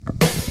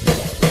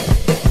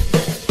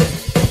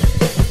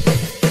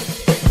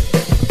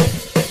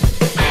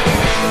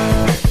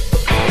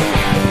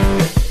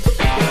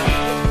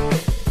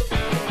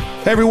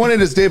Hey everyone,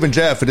 it is Dave and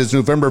Jeff. It is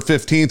November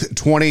 15th,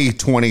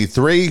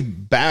 2023.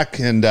 Back,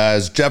 and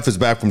as Jeff is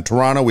back from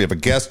Toronto, we have a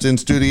guest in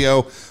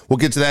studio. We'll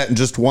get to that in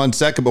just 1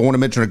 second, but I want to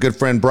mention our good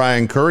friend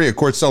Brian Curry, of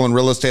course, selling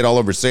real estate all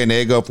over San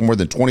Diego for more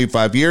than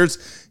 25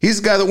 years.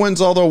 He's the guy that wins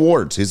all the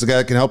awards. He's the guy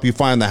that can help you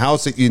find the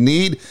house that you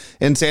need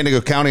in San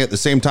Diego County. At the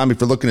same time, if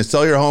you're looking to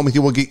sell your home, he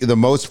will get you the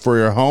most for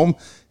your home.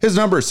 His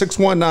number is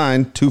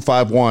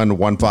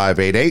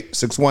 619-251-1588,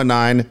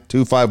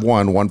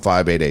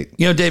 619-251-1588.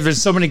 You know, Dave, there's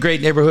so many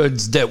great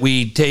neighborhoods that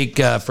we take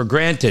for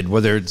granted,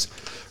 whether it's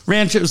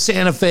Rancho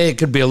Santa Fe, it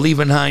could be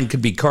Levenheim,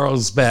 could be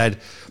Carlsbad.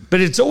 But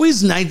it's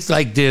always nights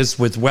like this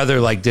with weather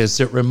like this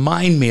that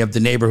remind me of the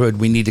neighborhood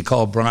we need to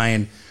call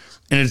Brian.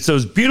 And it's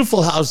those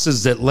beautiful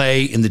houses that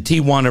lay in the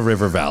Tijuana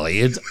River Valley.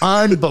 It's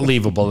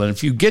unbelievable. And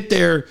if you get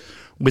there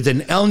with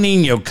an El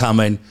Nino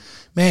coming,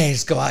 man,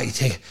 just go out,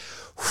 you're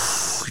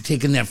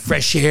taking that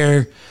fresh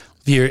air.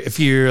 If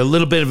you're a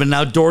little bit of an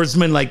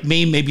outdoorsman like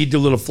me, maybe you do a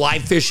little fly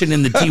fishing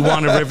in the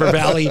Tijuana River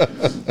Valley.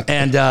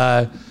 And,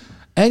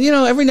 you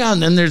know, every now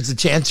and then there's a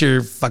chance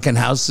your fucking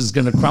house is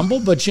going to crumble.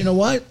 But you know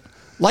what?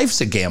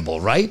 Life's a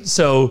gamble, right?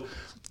 So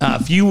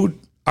if you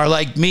are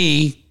like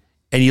me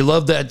and you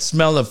love that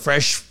smell of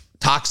fresh,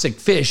 toxic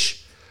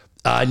fish,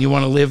 and you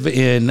want to live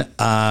in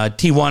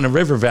Tijuana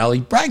River Valley,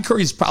 Brian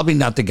Curry's probably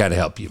not the guy to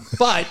help you.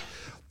 But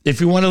if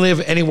you want to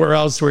live anywhere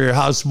else where your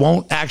house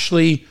won't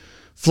actually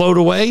float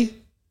away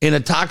in a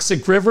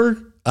toxic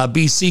river,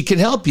 BC can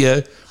help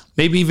you.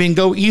 Maybe even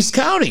go East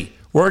County,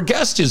 where our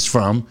guest is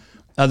from.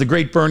 The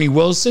great Bernie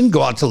Wilson.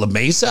 Go out to La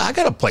Mesa. I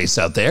got a place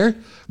out there.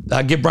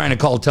 Give Brian a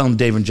call. Tell him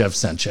Dave and Jeff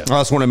sent you. I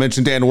also want to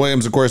mention Dan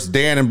Williams. Of course,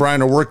 Dan and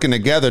Brian are working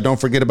together.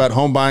 Don't forget about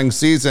home buying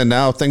season.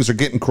 Now things are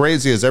getting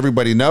crazy, as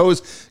everybody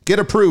knows. Get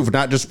approved,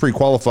 not just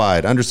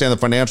pre-qualified. Understand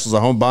the financials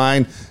of home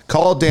buying.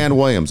 Call Dan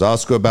Williams.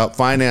 Also about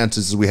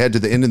finances as we head to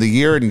the end of the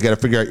year and you got to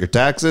figure out your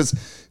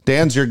taxes.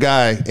 Dan's your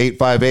guy,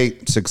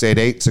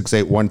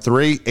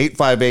 858-688-6813,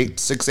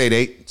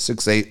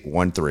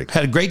 858-688-6813.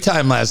 Had a great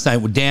time last night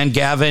with Dan,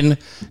 Gavin,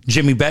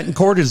 Jimmy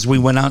Betancourt as we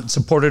went out and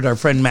supported our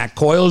friend Matt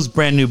Coyle's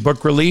brand new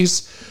book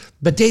release.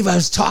 But Dave, I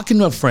was talking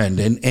to a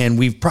friend, and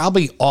we've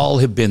probably all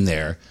have been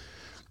there.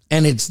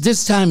 And it's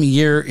this time of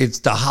year, it's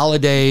the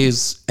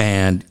holidays,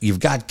 and you've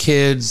got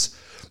kids.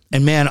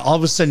 And man, all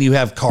of a sudden you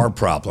have car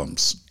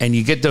problems, and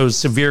you get those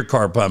severe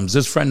car problems.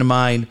 This friend of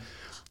mine,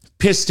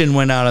 piston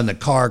went out on the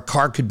car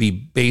could be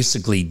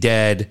basically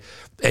dead,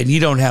 and you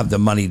don't have the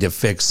money to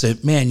fix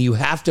it. Man, you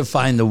have to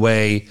find the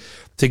way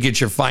to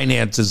get your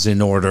finances in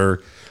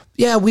order.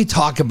 Yeah, we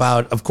talk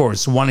about, of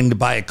course, wanting to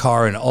buy a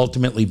car and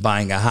ultimately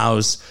buying a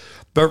house.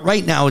 But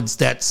right now, it's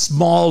that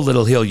small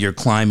little hill you're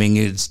climbing.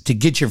 It's to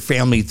get your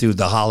family through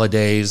the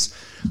holidays.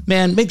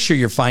 Man, make sure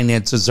your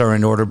finances are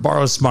in order.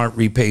 Borrow smart,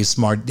 repay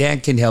smart. Dan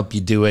can help you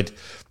do it.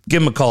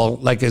 Give him a call.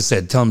 Like I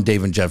said, tell him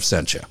Dave and Jeff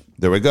sent you.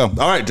 There we go.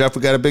 All right, Jeff,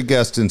 we got a big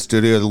guest in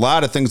studio. A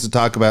lot of things to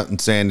talk about in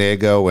San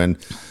Diego. And,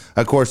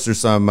 of course,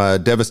 there's some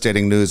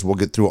devastating news. We'll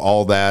get through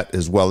all that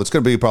as well. It's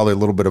going to be probably a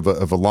little bit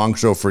of a long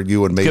show for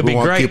you, and maybe we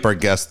won't keep our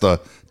guest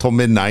till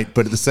midnight.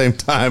 But at the same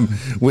time,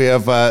 we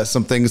have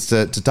some things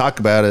to talk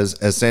about as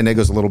San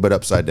Diego's a little bit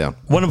upside down.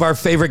 One of our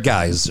favorite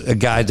guys, a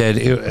guy that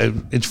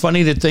it's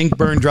funny to think,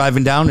 Bern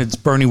driving down, it's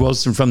Bernie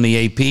Wilson from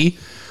the AP.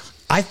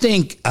 I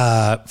think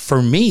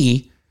for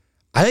me,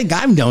 I think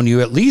I've known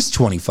you at least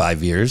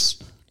 25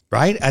 years.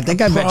 Right? I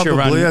think I met you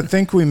around. I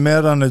think we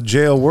met on a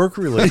jail work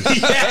release.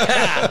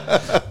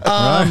 Yeah.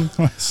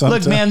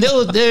 Look, man,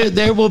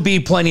 there will be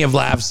plenty of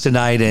laughs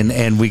tonight,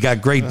 and we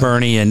got great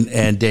Bernie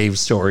and Dave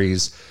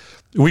stories.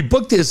 We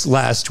booked this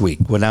last week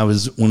when I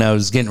was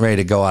getting ready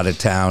to go out of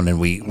town, and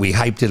we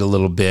hyped it a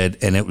little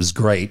bit, and it was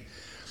great.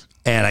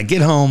 And I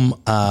get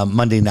home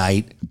Monday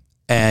night,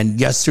 and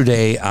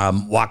yesterday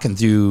I'm walking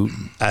through.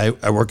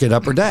 I work at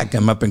Upper Deck.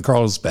 I'm up in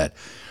Carlsbad.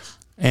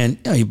 And you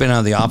know, you've been out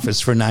of the office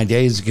for 9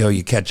 days ago.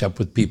 You catch up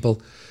with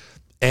people,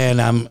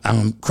 and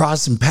I'm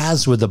crossing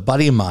paths with a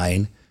buddy of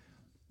mine,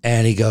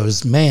 and he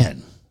goes,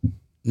 "Man,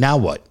 now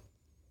what?"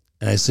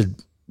 And I said,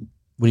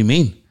 "What do you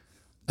mean?"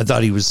 I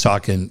thought he was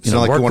talking. It's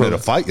not like you wanted to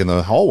fight in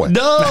the hallway.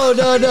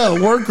 No,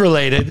 work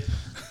related.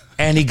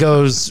 And he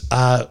goes,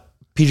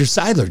 "Peter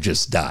Seidler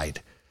just died,"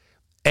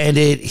 and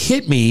it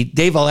hit me,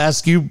 Dave. I'll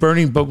ask you,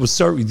 Bernie, but we'll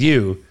start with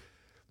you.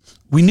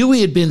 We knew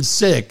he had been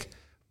sick.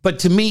 But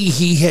to me,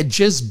 he had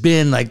just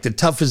been like the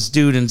toughest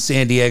dude in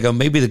San Diego,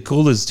 maybe the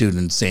coolest dude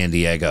in San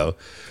Diego.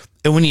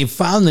 And when you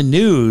found the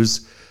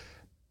news,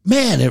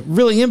 man, it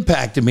really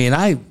impacted me. And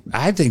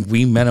I think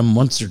we met him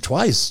once or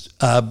twice.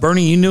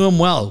 Bernie, you knew him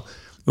well.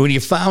 When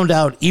you found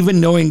out, even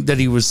knowing that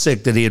he was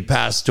sick, that he had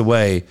passed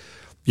away,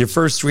 your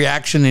first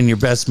reaction and your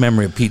best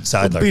memory of Pete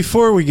Seidler.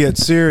 Before we get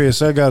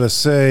serious, I got to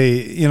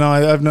say, you know,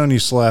 I've known you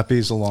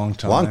slappies a long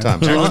time. Long time.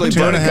 Two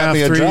and a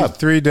half,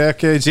 3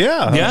 decades.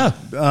 Yeah. Yeah.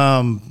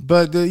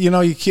 But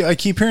I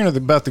keep hearing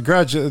about the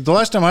garage. The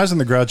last time I was in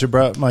the garage, I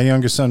brought my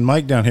youngest son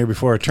Mike down here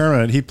before a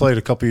tournament. He played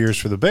a couple years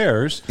for the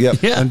Bears.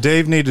 Yep. Yeah. And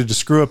Dave needed to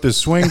screw up his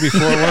swing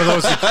before one of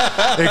those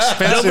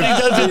expensive.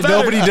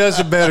 Nobody does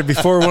it better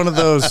before one of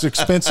those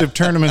expensive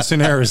tournaments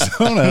in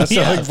Arizona.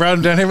 So I brought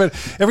him down here. But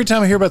every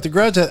time I hear about the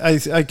garage,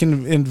 I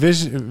can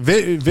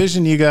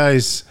envision you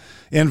guys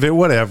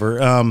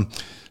whatever.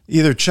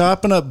 Either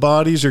chopping up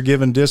bodies or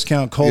giving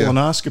discount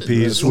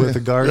colonoscopies with the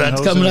garden That's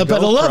hose coming and up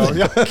at GoPro. 11.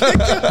 Yeah, okay,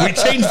 good. We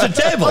changed the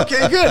table.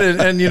 Okay, good.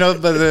 And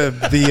but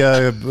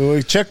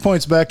the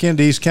checkpoints back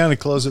into East County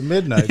close at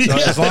midnight. So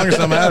as long as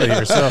I'm out of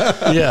here. So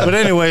Yeah. But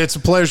anyway, it's a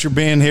pleasure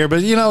being here.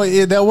 But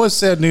that was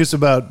sad news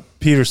about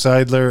Peter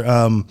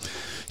Seidler.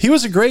 He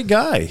was a great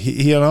guy.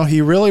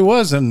 He really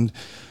was. And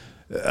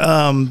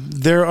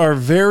there are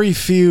very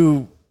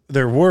few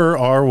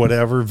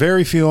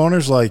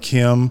owners like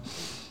him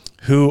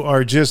who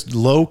are just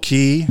low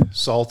key,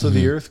 salt of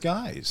the earth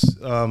guys.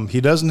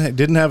 He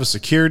didn't have a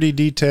security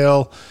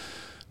detail.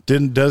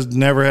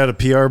 Never had a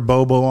PR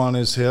bobo on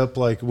his hip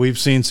like we've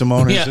seen some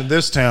owners in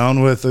this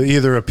town with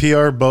either a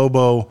PR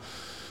bobo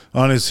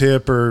on his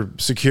hip or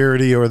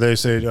security, or they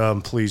say,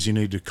 please, you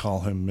need to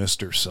call him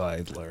Mr.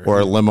 Seidler.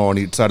 Or a limo on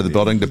each side of the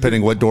building,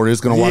 depending what door he's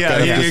going to walk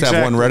out of. Just exactly.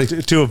 have one ready.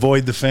 To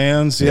avoid the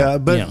fans.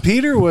 But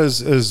Peter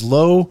was as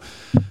low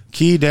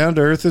key, down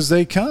to earth as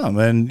they come.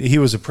 And he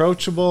was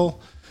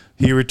approachable.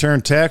 He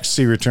returned texts.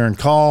 He returned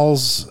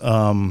calls.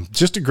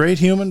 Just a great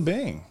human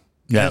being.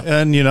 Yeah.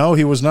 And,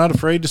 he was not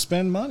afraid to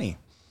spend money.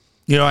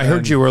 I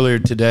heard you earlier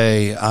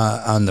today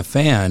on the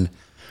Fan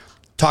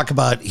talk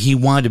about he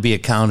wanted to be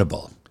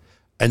accountable.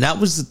 And that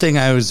was the thing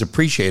I always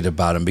appreciated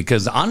about him,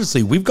 because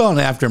honestly, we've gone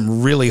after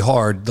him really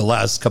hard the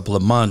last couple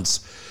of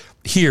months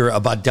here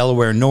about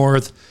Delaware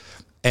North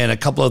and a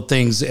couple of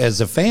things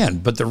as a fan.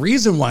 But the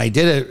reason why I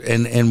did it,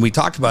 and we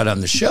talked about it on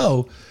the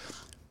show,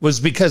 was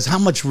because how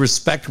much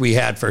respect we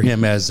had for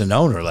him as an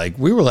owner. Like,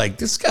 we were like,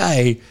 this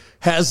guy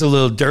has a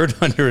little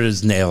dirt under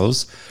his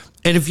nails.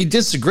 And if you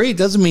disagree, it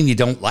doesn't mean you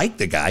don't like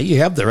the guy. You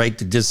have the right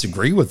to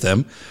disagree with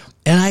him.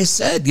 And I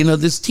said,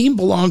 this team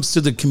belongs to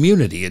the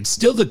community. It's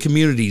still the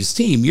community's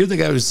team. You're the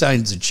guy who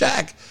signs the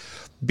check.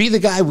 Be the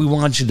guy we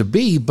want you to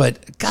be.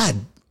 But God,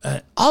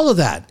 all of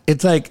that,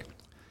 it's like,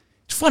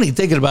 it's funny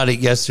thinking about it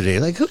yesterday.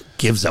 Like, who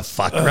gives a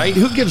fuck, right?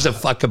 Who gives a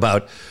fuck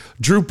about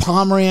Drew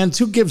Pomeranz?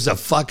 Who gives a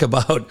fuck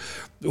about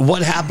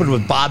what happened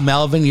with Bob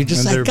Melvin? You're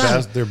just and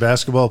like, their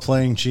basketball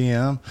playing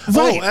GM.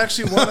 Right. Oh,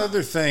 actually, one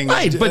other thing.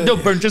 Right, but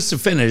just to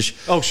finish.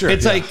 Oh, sure.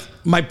 It's like,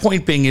 my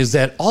point being is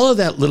that all of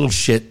that little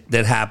shit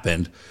that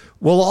happened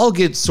will all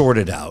get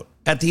sorted out.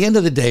 At the end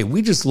of the day,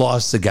 we just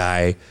lost a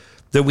guy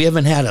that we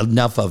haven't had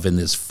enough of in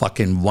this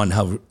fucking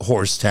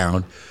one-horse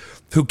town,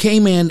 who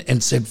came in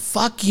and said,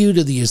 fuck you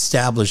to the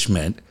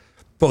establishment,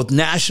 both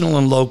national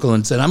and local,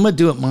 and said, I'm going to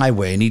do it my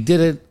way. And he did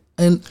it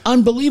in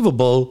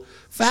unbelievable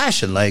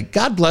fashion. Like,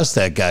 God bless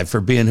that guy for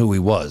being who he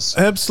was.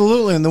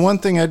 Absolutely. And the one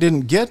thing I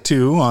didn't get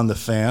to on the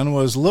Fan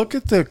was look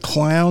at the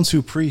clowns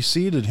who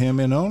preceded him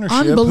in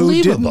ownership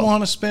who didn't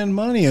want to spend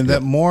money. And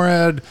that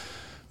Morad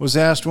was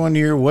asked one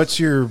year, what's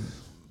your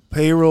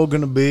payroll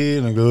going to be?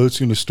 And I go, it's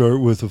going to start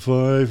with a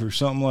 5 or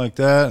something like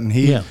that. And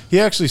he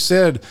actually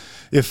said,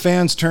 if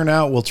fans turn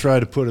out, we'll try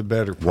to put a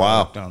better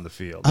product on the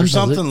field or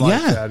something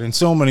like that, in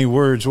so many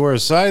words.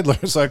 Whereas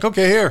Seidler's like,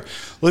 okay, here,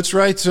 let's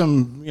write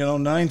some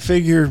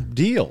 9-figure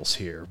deals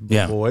here,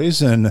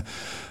 boys. And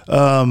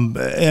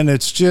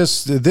it's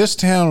just, this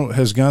town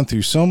has gone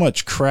through so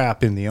much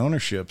crap in the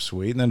ownership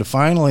suite, and then to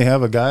finally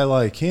have a guy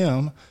like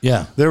him,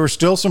 there were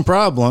still some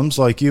problems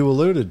like you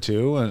alluded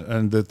to,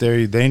 and that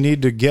they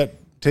need to get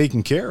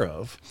taken care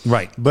of.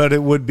 Right. But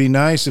it would be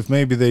nice if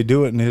maybe they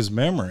do it in his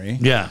memory.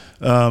 Yeah.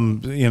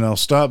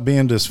 Stop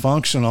being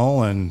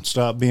dysfunctional and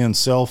stop being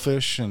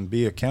selfish and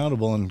be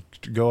accountable and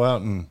go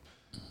out and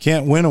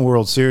can't win a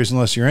World Series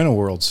unless you're in a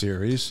World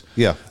Series.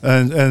 Yeah.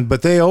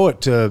 But they owe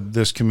it to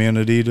this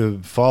community to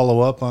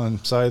follow up on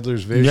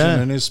Seidler's vision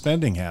and his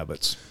spending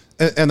habits.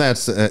 And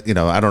that's,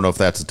 I don't know if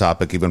that's a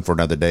topic even for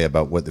another day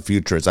about what the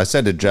future is. I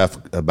said to Jeff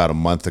about a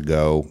month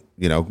ago,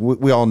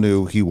 we all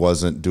knew he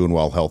wasn't doing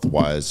well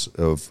health-wise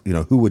of,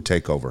 who would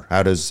take over.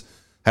 How does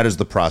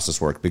the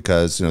process work?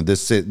 Because,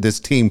 this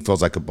team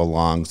feels like it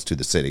belongs to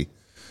the city.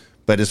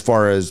 But as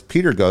far as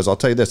Peter goes, I'll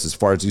tell you this, as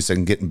far as you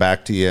said, getting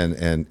back to you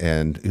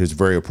and he was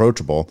very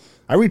approachable.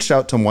 I reached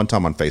out to him one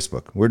time on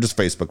Facebook. We're just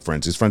Facebook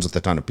friends. He's friends with a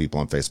ton of people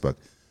on Facebook.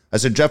 I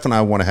said, Jeff and I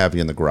want to have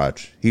you in the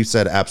garage. He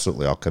said,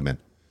 absolutely, I'll come in.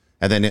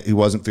 And then he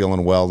wasn't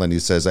feeling well, and he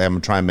says, I'm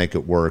going to try and make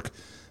it work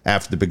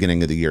after the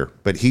beginning of the year.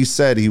 But he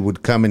said he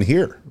would come in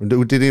here.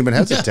 Didn't even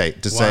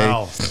hesitate to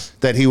say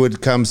that he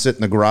would come sit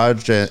in the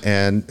garage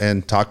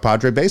and talk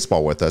Padre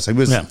baseball with us. He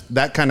was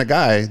that kind of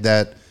guy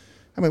that,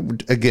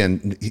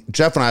 again,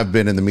 Jeff and I have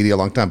been in the media a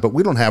long time, but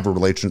we don't have a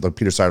relationship with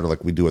Peter Seidler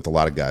like we do with a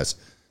lot of guys.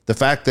 The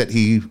fact that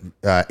he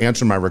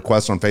answered my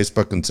request on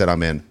Facebook and said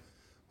I'm in,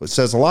 it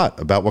says a lot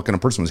about what kind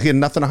of person he was. He had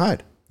nothing to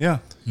hide. Yeah.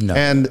 No.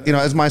 And,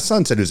 as my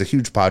son said, who's a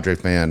huge Padre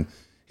fan,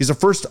 he's the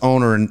first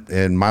owner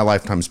in my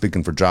lifetime,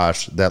 speaking for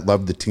Josh, that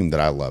loved the team that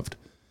I loved.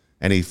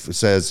 And he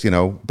says,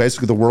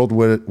 basically the world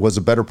was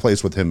a better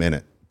place with him in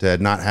it. To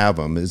not have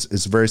him is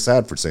very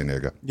sad for San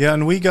Diego. Yeah,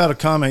 and we got a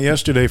comment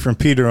yesterday from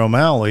Peter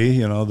O'Malley,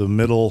 the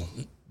middle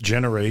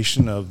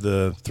generation of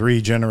the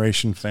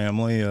 3-generation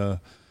family,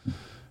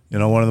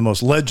 one of the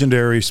most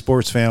legendary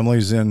sports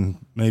families in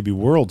maybe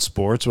world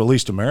sports, or at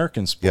least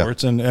American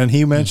sports. Yeah. And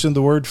he mentioned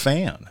the word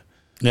fan.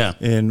 Yeah.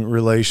 In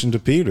relation to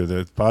Peter,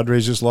 the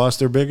Padres just lost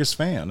their biggest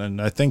fan. And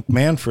I think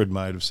Manfred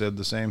might have said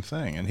the same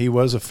thing. And he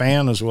was a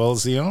fan as well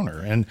as the owner.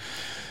 And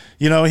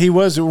he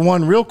was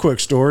one real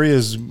quick story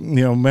is,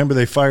 remember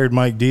they fired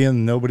Mike D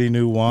and nobody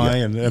knew why.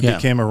 Yeah. And it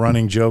became a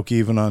running joke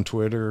even on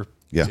Twitter.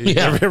 Yeah.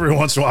 Every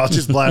once in a while,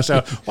 just blast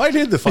out, why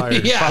did the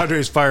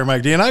Padres fire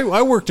Mike D? And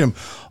I worked him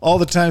all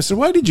the time. I said,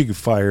 why did you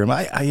fire him?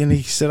 And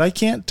he said, I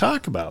can't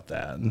talk about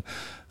that. And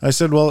I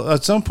said, well,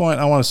 at some point,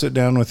 I want to sit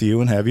down with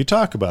you and have you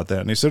talk about that.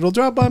 And he said, well,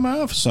 drop by my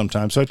office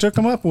sometime. So I took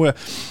him up,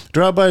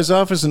 dropped by his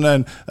office, and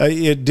then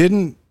it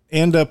didn't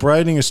end up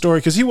writing a story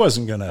because he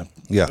wasn't going to.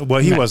 Yeah. Well,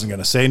 he wasn't going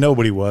to say.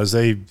 Nobody was.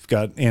 They've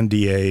got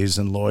NDAs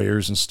and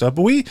lawyers and stuff.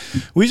 But we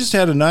just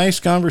had a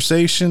nice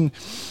conversation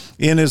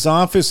in his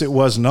office. It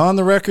wasn't on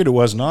the record. It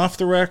wasn't off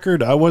the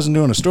record. I wasn't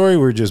doing a story.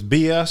 We were just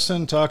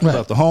BSing, talking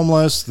about the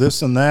homeless,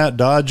 this and that,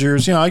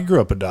 Dodgers. I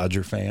grew up a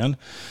Dodger fan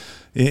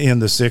in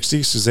the 60s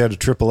because they had a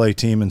AAA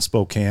team in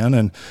Spokane.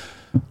 And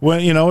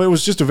when it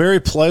was just a very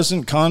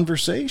pleasant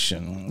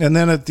conversation. And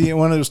then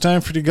when it was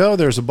time for it to go,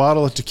 there was a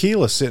bottle of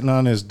tequila sitting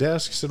on his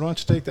desk. He said, why don't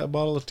you take that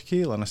bottle of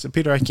tequila? And I said,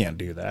 Peter, I can't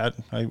do that.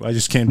 I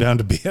just came down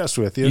to BS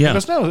with you. Yeah. He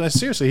goes, no,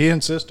 seriously, he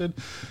insisted.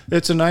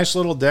 It's a nice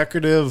little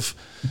decorative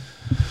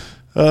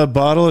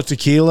bottle of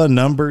tequila,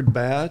 numbered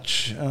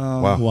batch.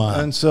 Wow.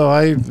 And so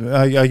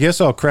I guess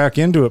I'll crack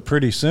into it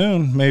pretty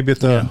soon, maybe at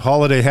the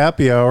holiday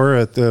happy hour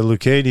at the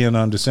Leucadian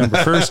on December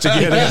 1st to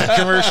get a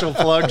commercial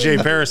plug, Jay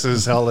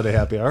Paris's holiday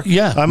happy hour.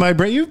 Yeah. I might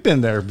bring, you've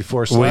been there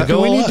before, so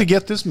we need to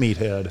get this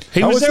meathead.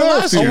 He was there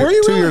last year. Were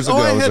you 2 years ago?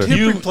 I had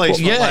hip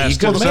replacement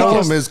last year. The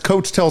problem is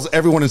coach tells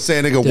everyone in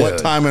San Diego what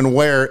time and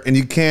where, and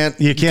you can't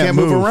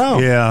move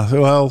around. Yeah,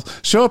 well,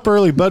 show up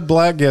early. Bud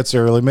Black gets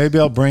early. Maybe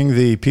I'll bring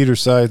the Peter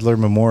Seidler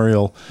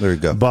Memorial there you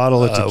go.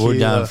 Bottle of tequila. We're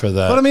down for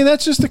that. But I mean,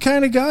 that's just the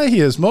kind of guy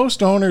he is.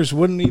 Most owners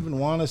wouldn't even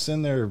want us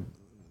in their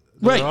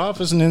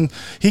office, and then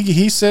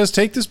he says,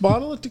 "Take this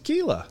bottle of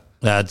tequila."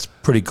 That's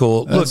pretty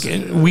cool. Look,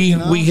 we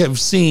have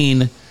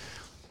seen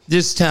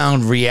this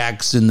town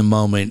reacts in the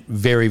moment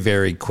very,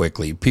 very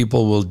quickly.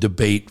 People will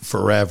debate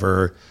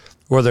forever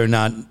whether or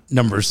not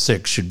number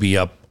 6 should be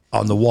up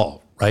on the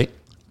wall. Right?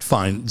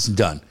 Fine, it's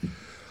done.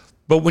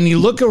 But when you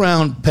look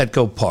around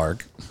Petco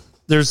Park,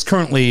 there's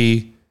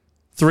currently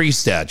 3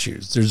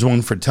 statues. There's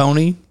one for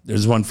Tony.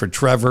 There's one for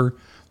Trevor.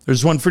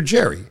 There's one for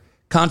Jerry.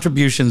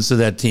 Contributions to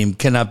that team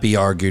cannot be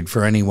argued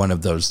for any one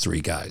of those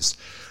 3 guys.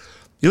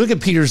 You look at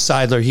Peter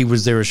Seidler, he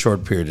was there a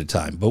short period of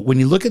time. But when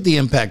you look at the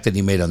impact that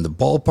he made on the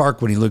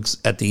ballpark, when he looks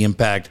at the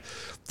impact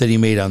that he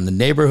made on the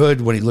neighborhood,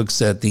 when he looks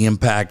at the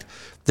impact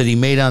that he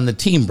made on the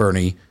team,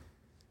 Bernie,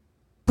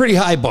 pretty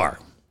high bar.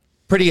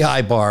 Pretty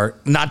high bar,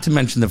 not to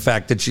mention the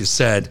fact that you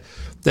said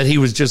that he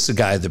was just a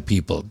guy of the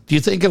people. Do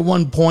you think at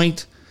one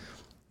point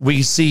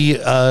we see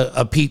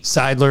a Pete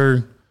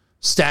Seidler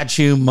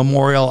statue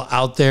memorial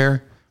out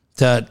there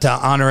to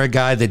honor a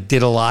guy that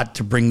did a lot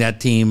to bring that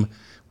team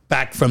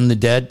back from the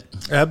dead?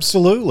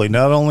 Absolutely.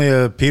 Not only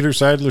a Peter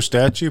Seidler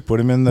statue, put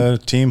him in the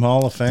Team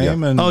Hall of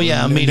Fame. Yeah. And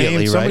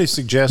immediately, somebody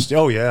suggested,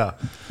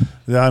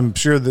 I'm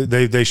sure that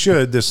they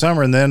should this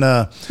summer. And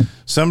then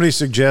somebody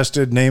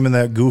suggested naming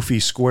that goofy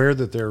square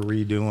that they're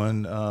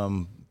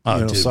redoing,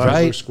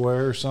 Seidler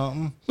Square or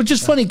something. Which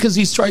is funny because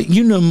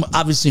you knew him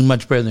obviously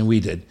much better than we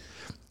did.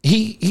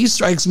 He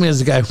strikes me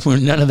as a guy where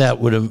none of that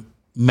would have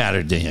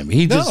mattered to him.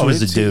 He just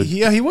was a dude.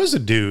 He was a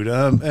dude.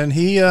 And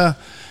he, I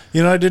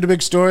did a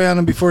big story on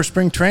him before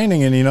spring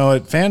training. And,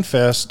 at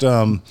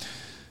FanFest,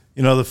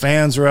 the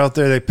fans were out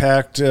there. They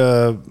packed,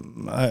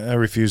 I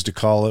refuse to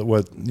call it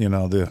what,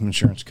 the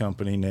insurance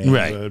company name.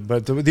 Right.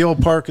 But the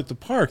old park at the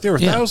park, there were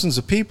thousands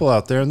of people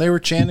out there, and they were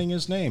chanting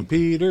his name,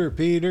 Peter,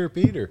 Peter,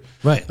 Peter.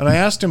 Right. And I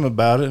asked him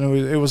about it, and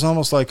it was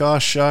almost like, oh,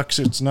 shucks,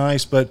 it's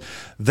nice. But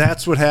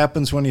that's what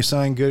happens when you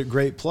sign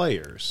great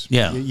players.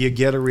 Yeah. You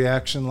get a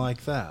reaction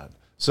like that.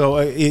 So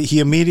he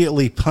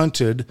immediately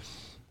punted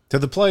to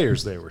the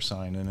players they were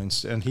signing,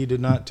 and he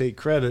did not take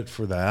credit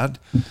for that,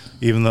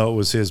 even though it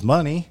was his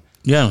money.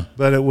 Yeah.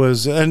 But it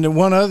was, and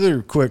one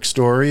other quick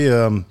story,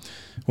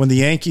 when the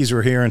Yankees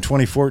were here in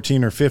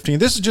 2014 or 15,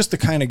 this is just the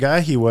kind of guy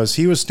he was.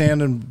 He was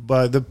standing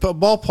by, the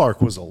ballpark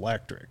was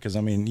electric, because,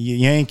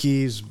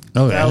 Yankees,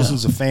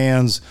 thousands of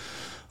fans,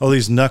 all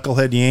these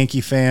knucklehead Yankee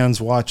fans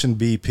watching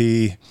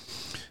BP.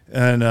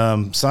 And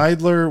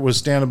Seidler was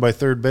standing by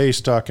third base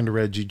talking to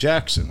Reggie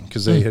Jackson,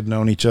 because they had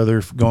known each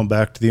other going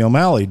back to the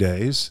O'Malley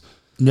days.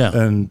 Yeah.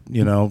 And,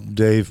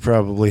 Dave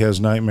probably has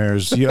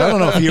nightmares. I don't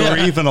know if you were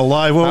even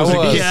alive. What was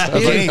it? Yeah,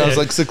 I was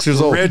like 6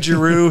 years old. Red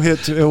Giroux hit,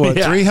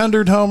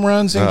 300 home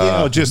runs in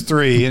game? Just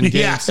 3 in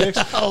game 6.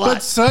 But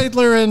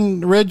Seidler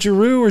and Red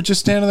Giroux were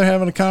just standing there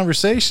having a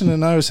conversation,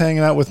 and I was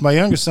hanging out with my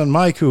youngest son,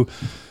 Mike, who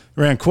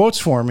ran quotes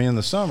for me in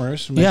the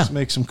summers,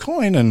 make some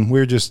coin, and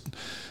we're just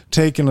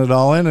taking it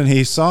all in. And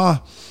he saw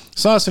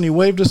us, and he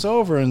waved us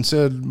over and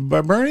said,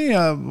 "Bernie,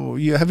 have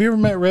you ever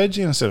met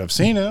Reggie?" And I said, "I've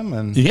seen him,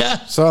 and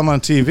saw him on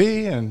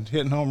TV and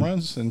hitting home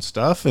runs and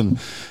stuff." And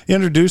he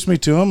introduced me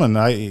to him, and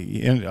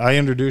I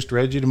introduced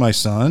Reggie to my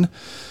son,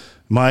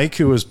 Mike,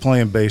 who was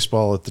playing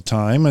baseball at the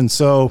time. And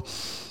so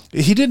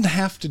he didn't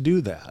have to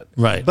do that.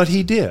 Right. But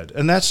he did.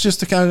 And that's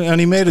just the kind of, and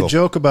he made a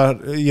joke about,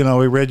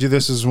 Reggie,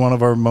 this is one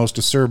of our most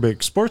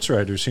acerbic sports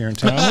writers here in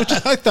town, which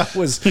I thought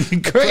was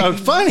great.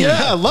 Funny.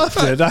 Yeah, I loved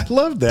it. I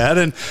loved that.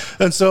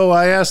 And so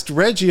I asked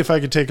Reggie if I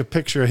could take a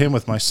picture of him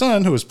with my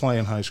son, who was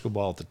playing high school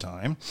ball at the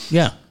time.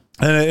 Yeah.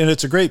 And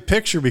it's a great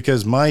picture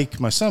because Mike,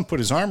 my son, put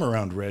his arm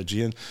around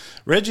Reggie. And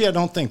Reggie, I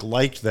don't think,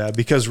 liked that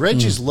because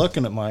Reggie's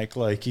looking at Mike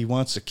like he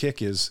wants to kick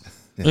his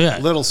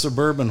little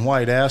suburban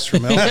white ass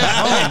from El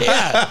Cajon.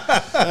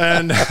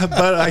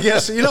 But I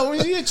guess,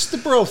 it's the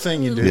bro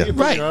thing you do. You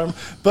put your arm.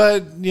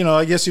 But,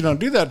 I guess you don't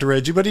do that to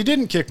Reggie. But he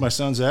didn't kick my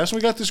son's ass. And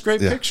we got this great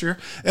picture.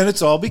 And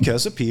it's all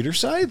because of Peter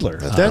Seidler.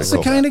 That's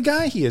the kind of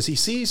guy he is. He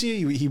sees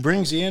you. He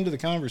brings you into the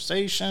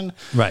conversation.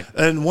 Right.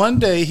 And one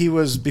day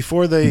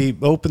before they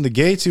opened the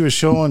gates, he was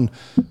showing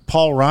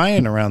Paul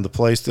Ryan around the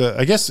place.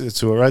 I guess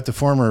it's the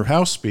former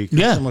House Speaker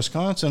from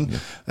Wisconsin.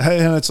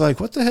 And it's like,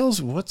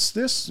 what's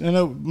this?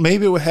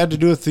 Maybe it had to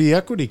do with the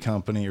equity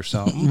company or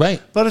something.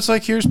 Right. But it's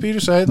like, here's Peter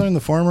Seidler,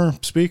 the former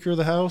Speaker of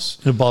the House.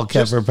 The ball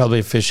capper, probably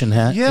a fishing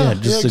hat.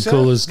 The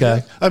coolest guy.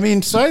 Yeah. I mean,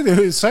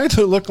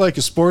 Seidler looked like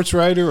a sports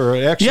writer or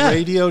an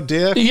ex-radio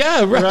dick.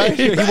 Yeah, right.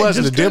 He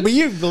wasn't a dick,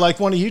 but like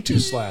one of you two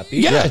slapped.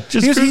 He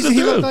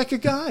looked like a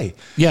guy.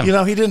 Yeah.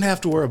 He didn't have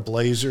to wear a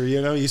blazer.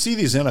 You see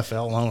these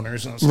NFL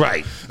owners. And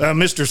right.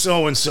 Mr.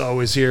 So-and-so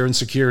is here and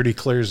security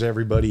clears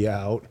everybody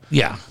out.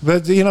 Yeah.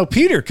 But,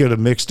 Peter could have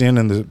mixed in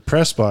the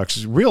press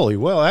box really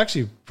well.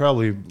 Actually,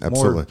 probably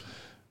more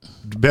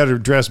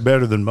dressed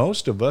better than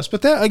most of us.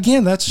 But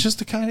that's just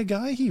the kind of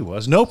guy he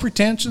was. No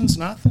pretensions,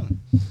 nothing.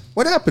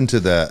 What happened to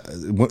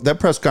that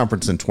press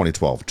conference in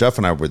 2012? Jeff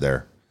and I were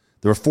there.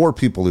 There were 4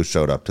 people who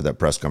showed up to that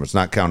press conference,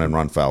 not counting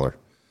Ron Fowler.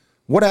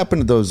 What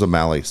happened to those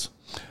O'Malleys?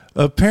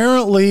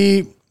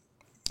 Apparently,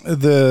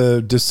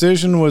 the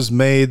decision was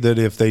made that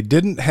if they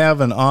didn't have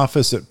an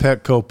office at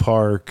Petco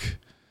Park,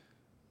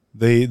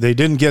 they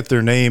didn't get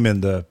their name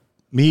in the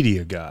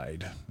media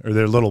guide or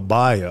their little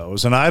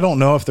bios. And I don't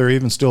know if they're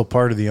even still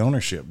part of the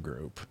ownership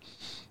group.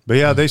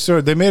 But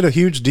they made a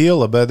huge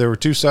deal about there were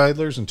 2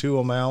 Seidlers and 2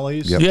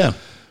 O'Malleys. Yep. Yeah.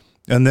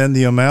 And then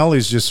the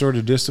O'Malleys just sort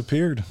of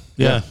disappeared.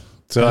 Yeah.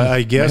 So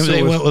I guess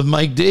maybe they went with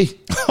Mike D.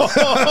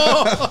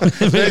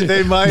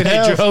 they might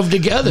have. They drove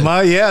together.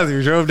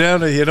 They drove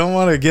down you don't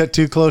want to get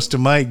too close to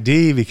Mike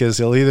D because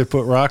he'll either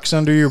put rocks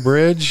under your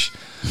bridge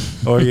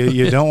or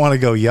you don't want to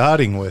go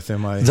yachting with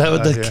him. Is that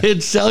what the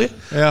kids tell you?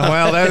 Yeah,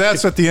 well,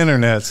 that's what the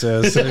internet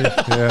says.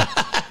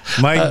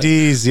 Mike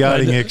D's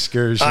yachting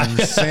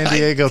excursions, San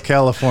Diego,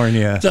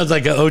 California. Sounds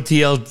like an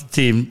OTL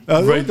team.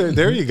 Right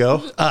there you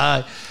go.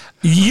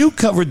 You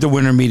covered the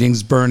winter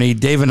meetings, Bernie.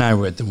 Dave and I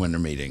were at the winter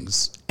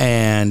meetings.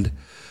 And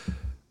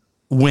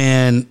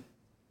when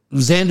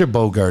Xander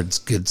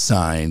Bogaerts gets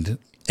signed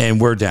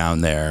and we're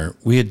down there,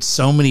 we had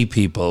so many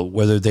people,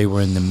 whether they were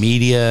in the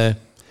media,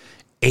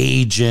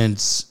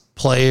 agents,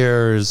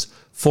 players,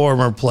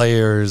 former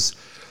players,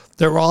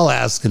 they're all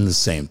asking the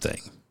same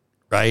thing,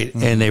 right?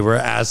 Mm-hmm. And they were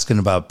asking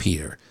about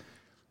Peter.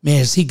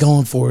 Man, is he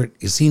going for it?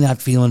 Is he not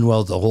feeling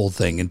well? The whole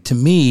thing. And to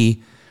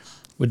me,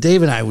 what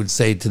Dave and I would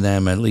say to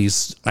them, at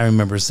least I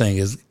remember saying,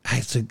 is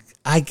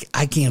I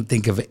can't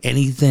think of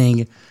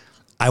anything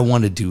I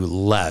want to do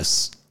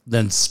less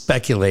than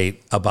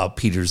speculate about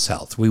Peter's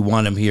health. We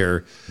want him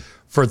here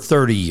for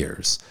 30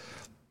 years.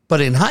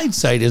 But in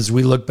hindsight, as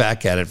we look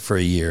back at it for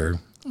a year,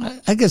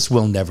 I guess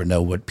we'll never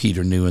know what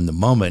Peter knew in the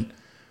moment.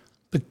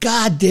 But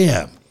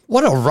goddamn,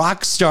 what a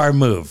rock star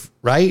move,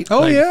 right?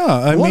 Oh,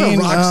 yeah. What a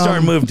rock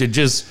star move to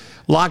just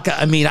lock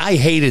up. I mean, I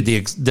hated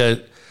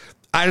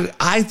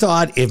I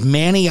thought if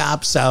Manny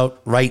opts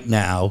out right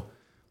now,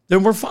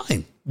 then we're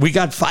fine. We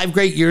got 5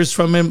 great years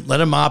from him.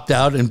 Let him opt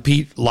out, and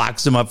Pete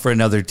locks him up for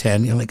another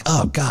 10. You're like,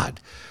 oh,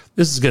 God,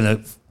 this is going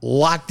to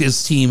lock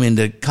this team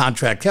into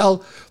contract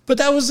hell. But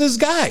that was his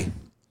guy.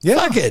 Yeah.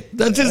 Fuck it.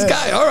 That's his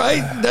guy. All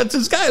right. That's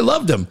his guy. I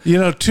loved him.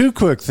 2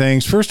 quick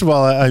things. First of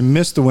all, I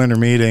missed the winter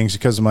meetings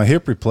because of my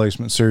hip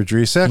replacement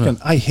surgery. Second,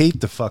 I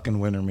hate the fucking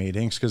winter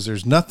meetings because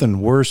there's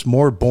nothing worse,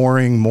 more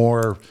boring,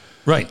 more...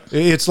 Right.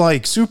 It's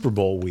like Super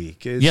Bowl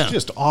week. It's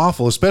just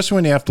awful, especially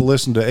when you have to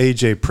listen to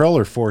A.J.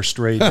 Preller 4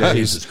 straight days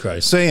Jesus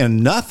Christ.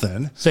 saying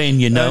nothing. Saying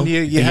no. No.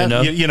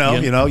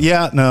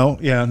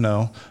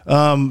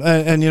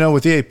 And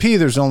with the AP,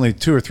 there's only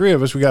 2 or 3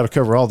 of us. We got to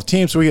cover all the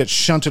teams, so we get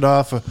shunted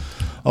off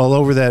all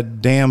over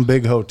that damn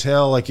big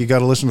hotel. Like you got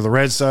to listen to the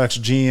Red Sox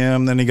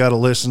GM, then you got to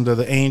listen to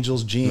the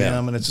Angels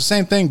GM, and it's the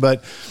same thing.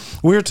 But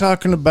we were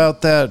talking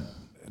about that,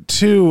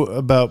 too,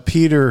 about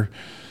Peter.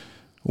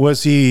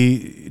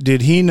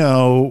 Did he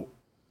know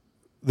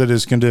that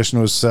his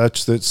condition was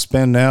such that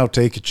spend now,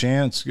 take a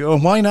chance.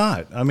 Why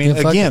not? I mean,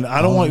 again,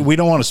 we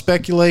don't want to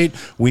speculate.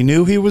 We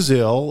knew he was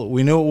ill.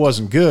 We knew it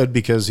wasn't good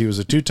because he was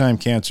a 2-time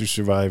cancer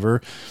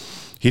survivor.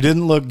 He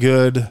didn't look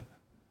good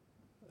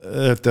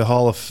at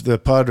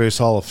the Padres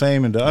Hall of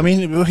Fame. And I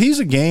mean, he's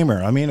a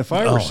gamer. I mean, if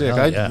I were sick,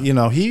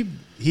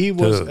 he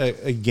was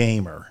a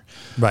gamer.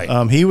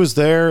 Right. He was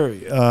there.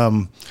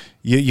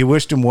 You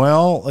wished him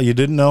well. You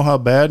didn't know how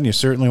bad, and you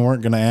certainly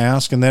weren't going to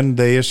ask. And then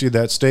they issued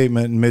that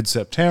statement in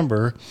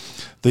mid-September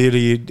that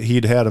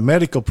he'd had a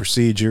medical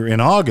procedure in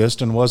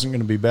August and wasn't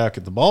going to be back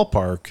at the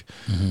ballpark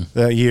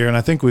that year. And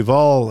I think we've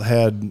all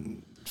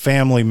had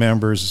family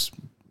members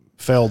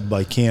felled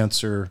by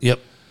cancer. Yep.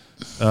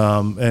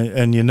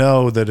 And you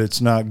know that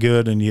it's not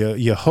good, and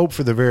you hope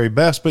for the very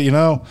best. But,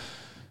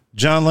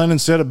 John Lennon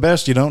said it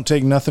best, you don't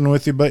take nothing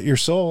with you but your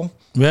soul.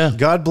 Yeah.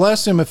 God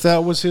bless him if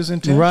that was his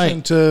intention.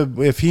 Right.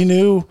 If he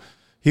knew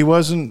he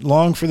wasn't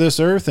long for this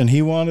earth and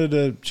he wanted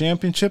a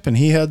championship and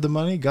he had the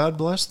money, God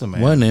bless the man.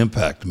 What an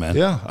impact, man.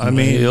 Yeah. I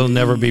mean, he'll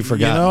never be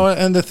forgotten.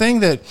 And the thing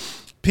that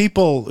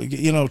people,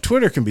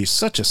 Twitter can be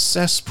such a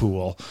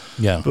cesspool.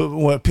 Yeah. But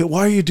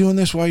why are you doing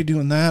this? Why are you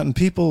doing that? And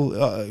people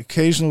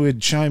occasionally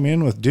would chime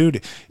in with,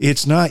 dude,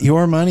 it's not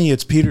your money.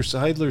 It's Peter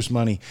Seidler's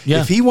money.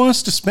 Yeah. If he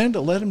wants to spend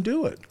it, let him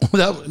do it.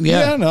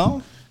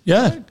 Yeah.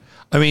 Yeah. Right.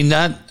 I mean,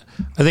 I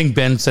think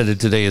Ben said it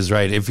today is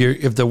right.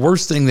 If the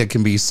worst thing that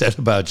can be said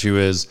about you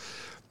is,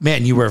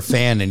 man, you were a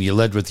fan and you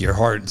led with your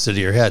heart instead of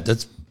your head,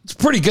 it's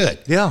pretty good.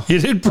 Yeah. You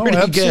did pretty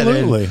good.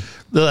 Absolutely.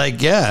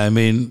 I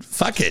mean,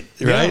 fuck it,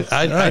 right? Yeah,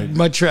 I'd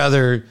much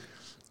rather.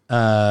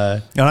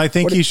 And I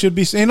think he should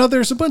be.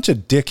 There's a bunch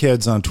of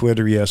dickheads on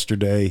Twitter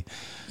yesterday.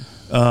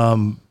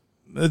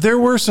 There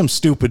were some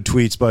stupid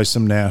tweets by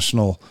some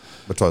national.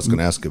 That's what I was going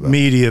to ask you about.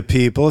 Media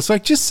people. It's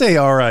like, just say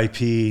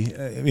R.I.P.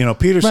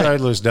 Peter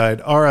Seidler's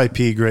died.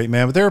 R.I.P. Great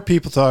man. But there are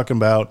people talking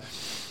about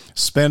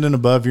spending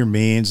above your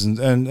means,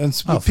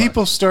 and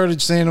people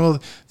started saying,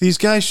 well, these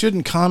guys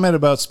shouldn't comment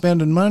about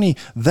spending money.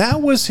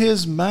 That was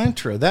his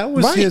mantra. That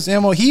was his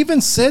MO. He even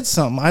said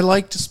something, I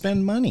like to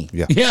spend money.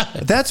 Yeah.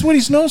 That's what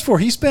he's known for.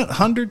 He spent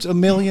hundreds of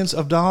millions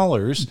of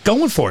dollars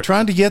going for it,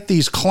 trying to get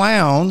these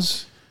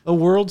clowns a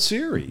World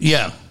Series.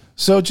 Yeah.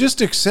 So just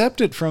accept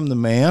it from the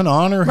man,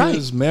 honor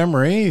his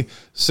memory,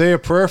 say a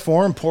prayer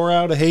for him, pour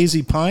out a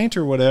hazy pint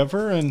or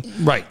whatever, and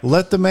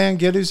let the man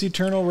get his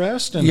eternal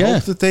rest and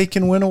hope that they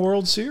can win a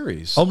World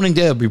Series. Opening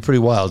day will be pretty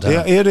wild. Huh?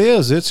 Yeah, it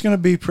is. It's going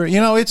to be pretty.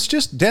 It's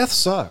just death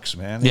sucks,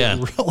 man. Yeah.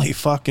 It really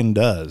fucking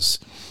does.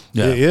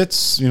 Yeah.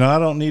 It's, I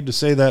don't need to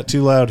say that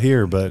too loud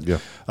here, but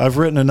I've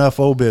written enough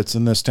obits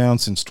in this town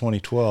since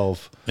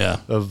 2012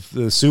 of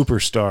the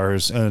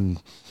superstars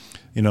and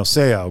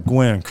Seau,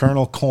 Gwynn,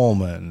 Colonel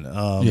Coleman,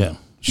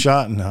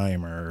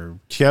 Schottenheimer,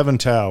 Kevin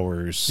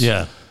Towers, Dick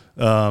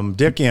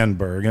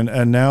Enberg,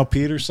 and now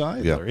Peter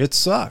Seidler. Yeah. It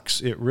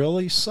sucks. It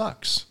really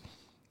sucks.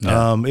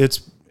 Yeah.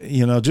 It's,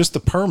 just the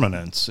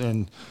permanence.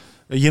 And,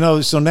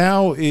 so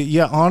now,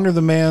 honor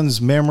the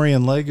man's memory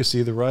and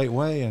legacy the right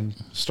way and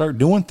start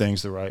doing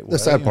things the right way. The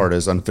sad part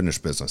is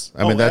unfinished business.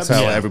 I mean, that's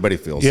how everybody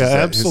feels. Yeah,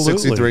 absolutely.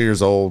 He's 63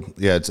 years old.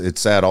 Yeah, it's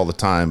sad all the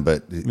time,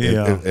 but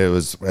it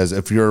was, as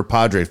if you're a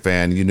Padre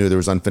fan, you knew there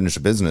was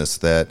unfinished business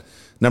that,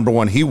 number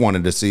one, he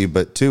wanted to see,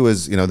 but two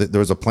is, there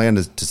was a plan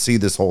to see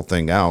this whole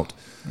thing out.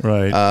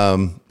 Right.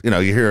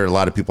 You hear a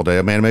lot of people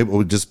today, man, maybe it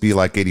would just be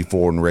like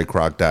 84 when Ray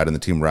Kroc died and the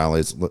team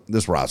rallies.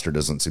 This roster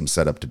doesn't seem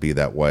set up to be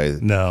that way.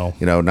 No.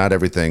 Not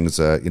everything's,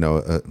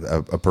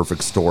 a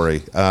perfect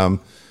story.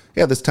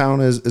 This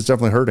town is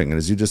definitely hurting. And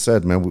as you just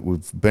said, man,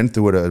 we've been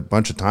through it a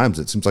bunch of times.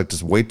 It seems like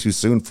just way too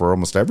soon for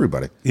almost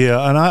everybody.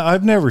 Yeah, and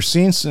I've never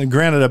seen,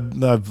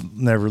 granted, I've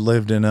never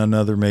lived in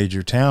another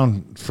major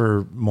town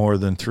for more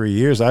than 3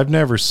 years. I've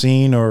never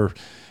seen or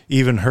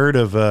even heard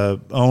of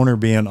a owner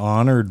being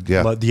honored,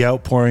 but the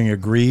outpouring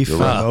of grief and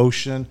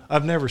emotion.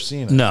 I've never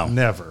seen it. No,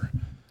 never.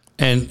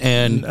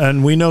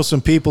 And we know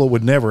some people it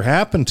would never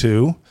happen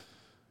to.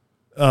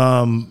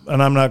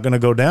 And I'm not going to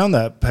go down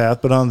that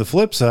path, but on the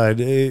flip side,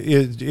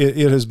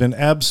 it has been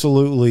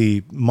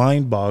absolutely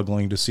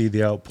mind-boggling to see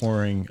the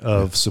outpouring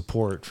of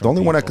support. From the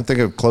only people. one I can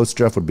think of close,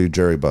 Jeff, would be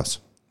Jerry Buss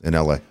in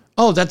L.A.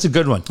 Oh, that's a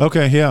good one.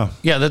 Okay, yeah.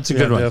 Yeah, that's a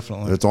good one.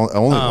 Definitely. It's the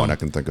only one I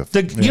can think of.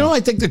 I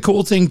think the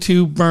cool thing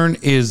too, Bern,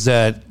 is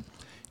that,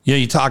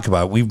 you talk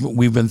about,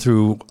 we've been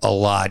through a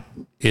lot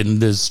in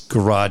this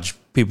garage,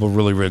 people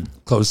really, really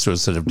close to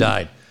us that have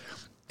died.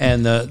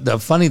 And the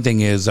funny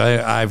thing is,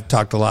 I've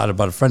talked a lot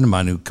about a friend of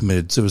mine who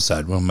committed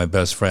suicide, one of my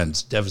best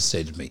friends,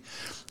 devastated me.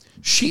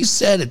 She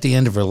said at the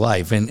end of her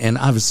life, and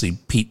obviously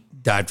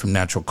Pete died from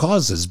natural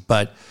causes,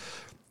 but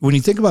when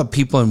you think about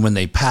people and when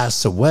they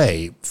pass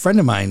away, a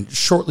friend of mine,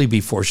 shortly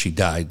before she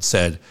died,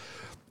 said,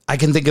 I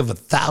can think of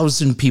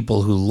 1,000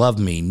 people who love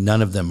me.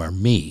 None of them are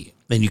me.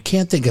 And you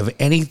can't think of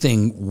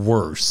anything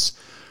worse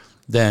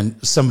than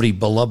somebody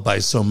beloved by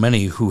so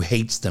many who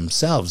hates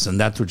themselves. And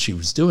that's what she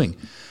was doing.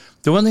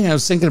 The one thing I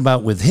was thinking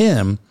about with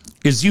him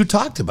is you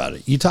talked about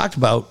it. You talked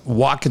about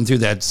walking through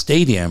that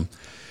stadium.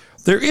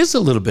 There is a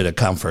little bit of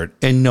comfort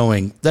in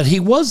knowing that he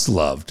was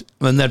loved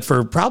and that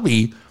for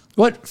probably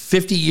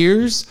 50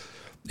 years?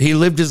 He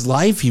lived his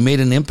life. He made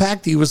an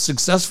impact. He was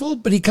successful,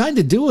 but he kind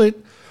of do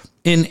it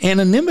in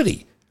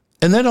anonymity.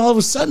 And then all of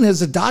a sudden,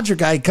 as a Dodger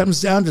guy, he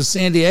comes down to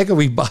San Diego,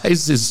 he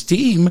buys his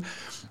team.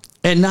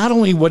 And not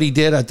only what he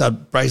did, I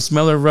thought Bryce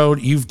Miller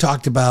wrote, you've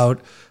talked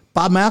about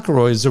Bob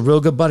McElroy is a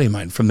real good buddy of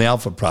mine from the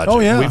Alpha Project. Oh,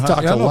 yeah. We've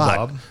talked a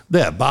lot. Bob.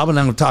 Yeah, Bob and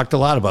I have talked a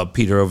lot about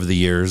Peter over the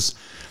years.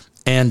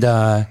 And,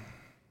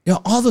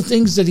 all the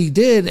things that he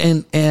did.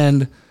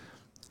 And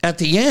at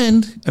the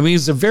end, I mean,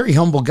 he's a very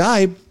humble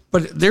guy,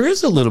 but there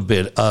is a little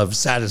bit of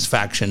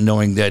satisfaction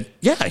knowing that,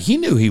 he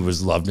knew he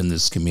was loved in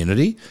this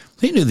community.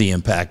 He knew the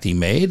impact he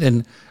made.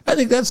 And I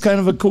think that's kind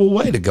of a cool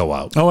way to go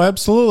out. Oh,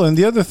 absolutely. And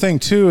the other thing,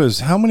 too,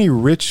 is how many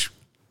rich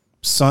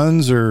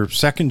sons or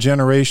second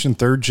generation,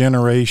 third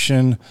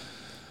generation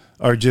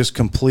are just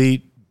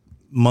complete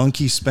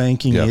monkey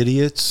spanking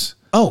idiots.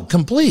 Oh,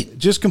 complete.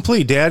 Just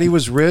complete. Daddy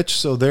was rich,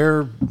 so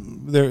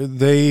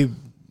they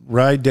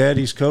ride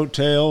daddy's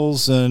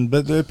coattails.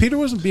 But Peter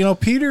wasn't,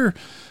 Peter,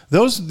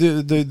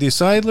 the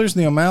Seidlers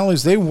and the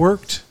O'Malleys, they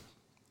worked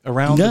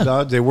around the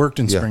Dodgers. They worked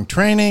in spring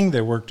training.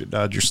 They worked at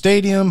Dodger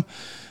Stadium.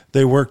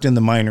 They worked in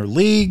the minor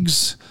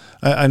leagues.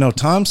 I know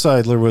Tom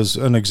Seidler was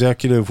an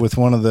executive with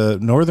one of the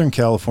Northern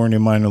California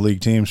minor league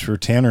teams for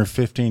 10 or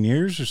 15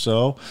 years or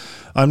so.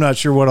 I'm not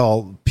sure what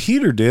all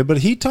Peter did, but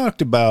he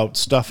talked about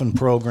stuffing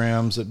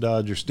programs at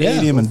Dodger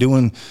Stadium and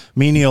doing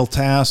menial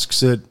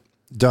tasks at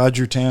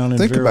Dodger Town and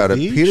Think Vero about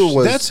Beach. it. Peter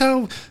was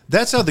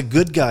That's how the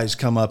good guys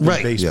come up in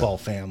baseball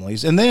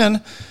families. And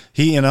then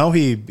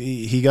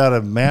he got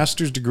a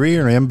master's degree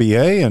or an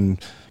MBA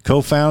and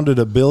co-founded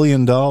a $1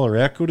 billion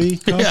equity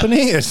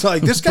company. It's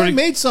like this guy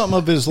made something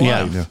of his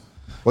life. Yeah.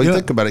 Well, you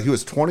think about it. He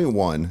was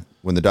 21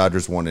 when the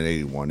Dodgers won in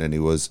 '81, and he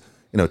was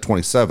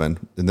 27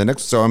 in the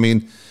next. So I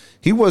mean,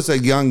 he was a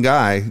young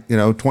guy,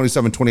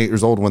 27, 28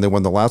 years old when they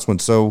won the last one.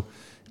 So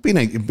being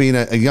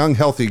a young,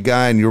 healthy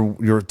guy,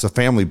 and it's a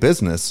family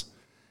business.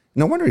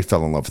 No wonder he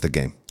fell in love with the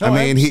game. Oh,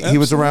 I mean, he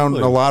was around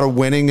a lot of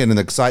winning and an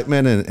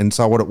excitement and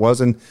saw what it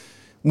was. And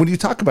when you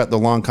talk about the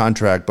long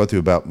contract, both of you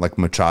about like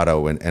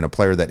Machado and a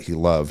player that he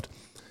loved,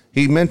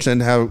 he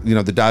mentioned how,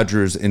 the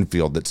Dodgers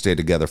infield that stayed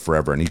together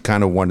forever. And he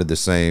kind of wanted the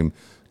same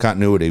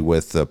continuity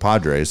with the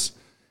Padres.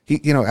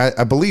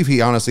 I believe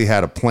he honestly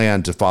had a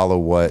plan to follow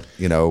what,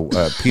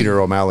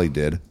 Peter O'Malley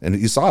did. And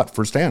he saw it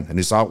firsthand and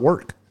he saw it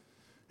work.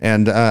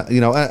 And,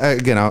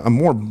 again, I'm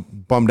more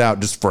bummed out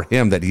just for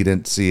him that he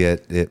didn't see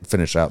it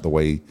finish out the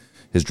way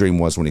his dream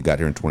was when he got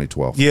here in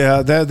 2012.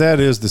 Yeah, that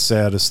is the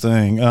saddest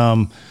thing.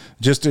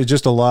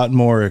 Just a lot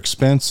more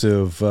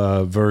expensive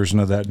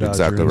version of that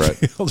Dodger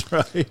infield,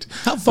 right?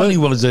 How funny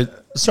was it?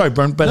 Sorry,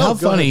 Bern, but how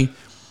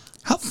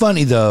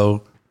funny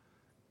though,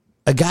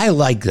 a guy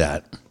like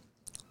that,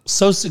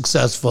 so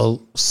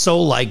successful,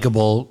 so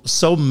likable,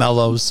 so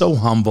mellow, so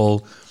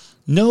humble,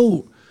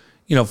 no,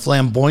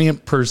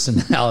 flamboyant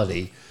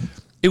personality.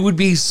 It would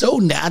be so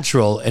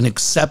natural and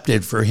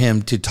accepted for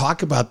him to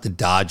talk about the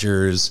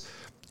Dodgers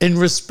in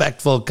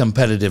respectful,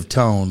 competitive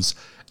tones.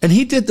 And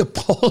he did the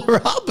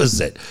polar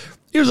opposite.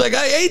 He was like,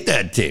 I hate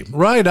that team.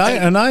 Right.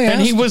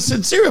 And he was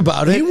sincere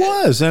about it. He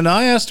was. And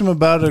I asked him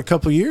about it a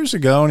couple of years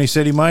ago, and he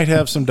said he might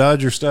have some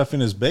Dodger stuff in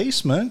his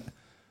basement.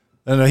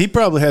 And he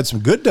probably had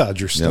some good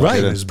Dodger stuff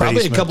in his probably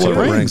basement. Probably a couple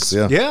of rings.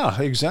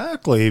 Yeah,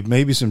 exactly.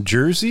 Maybe some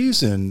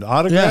jerseys and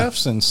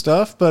autographs and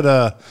stuff.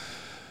 But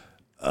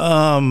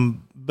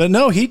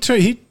no, he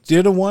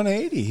did a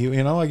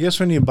 180. I guess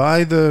when you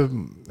buy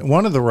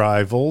one of the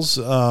rivals,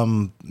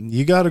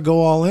 you got to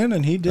go all in,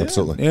 and he did.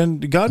 Absolutely.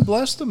 And God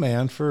bless the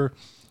man for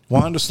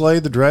wanting to slay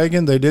the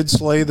dragon. They did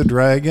slay the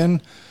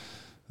dragon,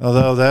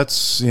 although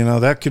that's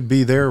that could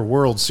be their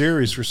World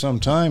Series for some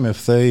time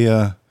if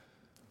they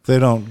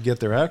don't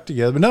get their act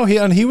together. But no,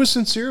 he was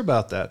sincere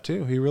about that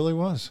too. He really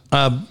was.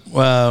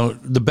 Well,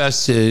 the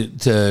best to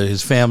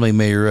his family,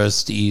 may you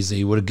rest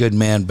easy. What a good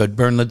man. But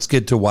Bern, let's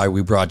get to why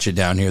we brought you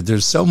down here.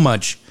 There's so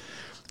much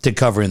to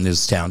cover in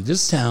this town.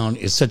 This town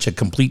is such a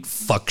complete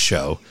fuck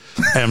show.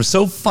 And I'm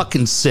so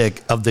fucking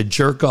sick of the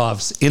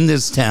jerk-offs in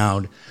this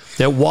town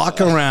that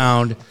walk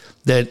around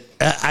that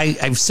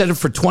I've said it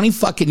for 20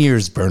 fucking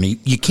years, Bernie.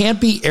 You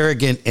can't be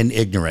arrogant and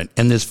ignorant,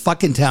 and this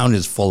fucking town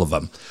is full of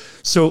them.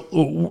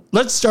 So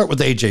let's start with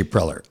AJ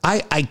Preller.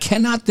 I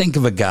cannot think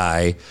of a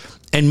guy,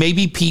 and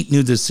maybe Pete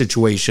knew this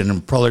situation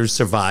and Preller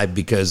survived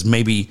because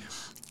maybe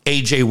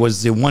AJ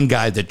was the one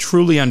guy that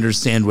truly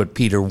understand what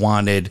Peter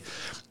wanted,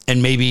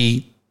 and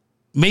maybe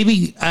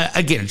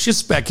again, it's just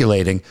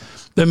speculating,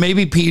 but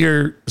maybe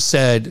Peter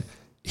said,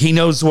 he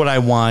knows what I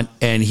want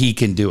and he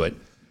can do it.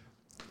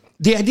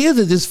 The idea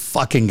that this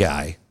fucking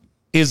guy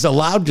is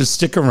allowed to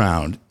stick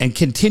around and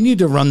continue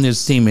to run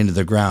this team into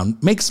the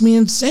ground makes me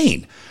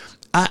insane.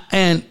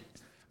 And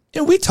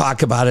we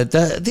talk about it.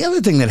 The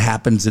other thing that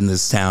happens in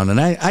this town,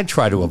 and I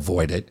try to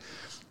avoid it.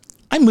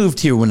 I moved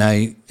here in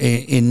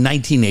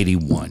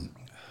 1981.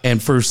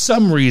 and for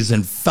some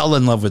reason fell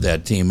in love with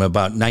that team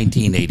about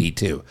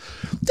 1982.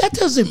 That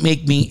doesn't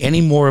make me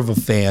any more of a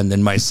fan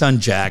than my son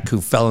Jack, who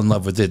fell in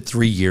love with it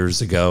 3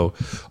 years ago,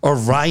 or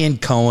Ryan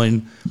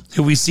Cohen,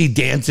 who we see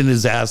dancing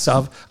his ass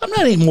off. I'm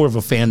not any more of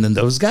a fan than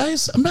those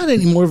guys. I'm not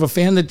any more of a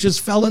fan that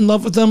just fell in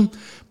love with them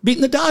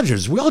beating the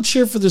Dodgers. We all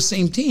cheer for the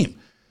same team.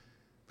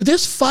 But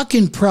this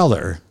fucking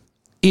Preller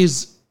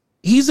he's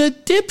a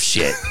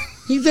dipshit.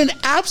 He's an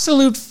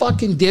absolute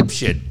fucking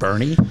dipshit,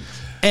 Bernie.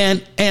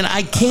 And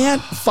I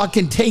can't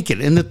fucking take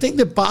it. And the thing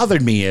that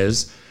bothered me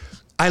is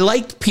I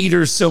liked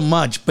Peter so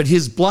much, but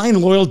his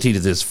blind loyalty to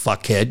this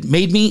fuckhead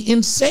made me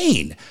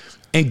insane.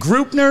 And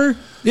Grupner,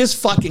 this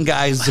fucking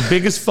guy is the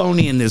biggest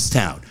phony in this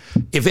town.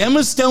 If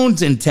Emma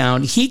Stone's in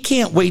town, he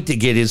can't wait to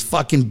get his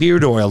fucking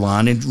beard oil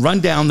on and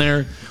run down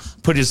there,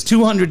 put his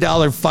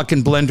 $200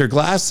 fucking blender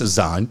glasses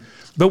on.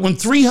 But when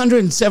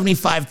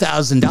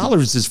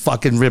 $375,000 is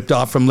fucking ripped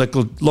off from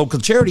local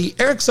charity,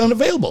 Eric's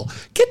unavailable.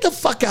 Get the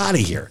fuck out of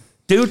here,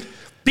 dude.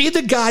 Be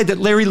the guy that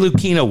Larry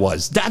Lucchino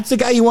was. That's the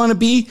guy you want to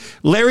be?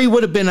 Larry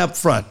would have been up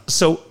front.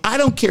 So I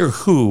don't care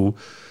who,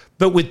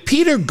 but with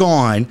Peter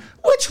gone,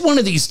 which one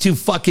of these two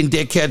fucking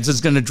dickheads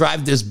is going to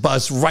drive this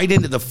bus right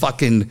into the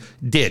fucking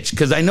ditch?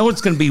 Because I know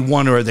it's going to be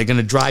one, or they're going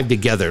to drive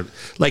together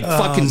like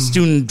fucking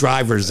student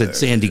drivers at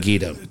San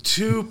Diego.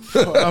 I'm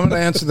going to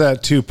answer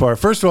that two-part.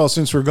 First of all,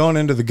 since we're going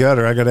into the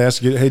gutter, I got to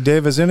ask you, hey,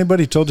 Dave, has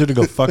anybody told you to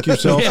go fuck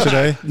yourself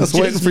today? I was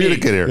waiting for you to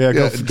get here. Yeah,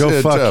 go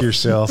fuck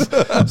yourself.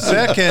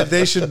 Second,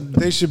 they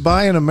should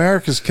buy an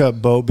America's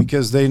Cup boat,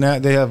 because they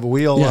have a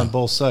wheel on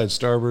both sides,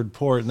 starboard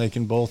port, and they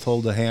can both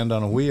hold a hand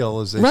on a wheel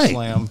as they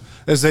slam,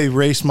 as they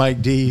race Mike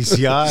D's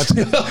yacht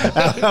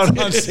out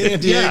on San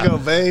Diego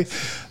Bay.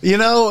 You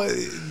know,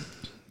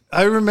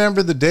 I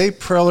remember the day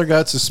Preller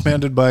got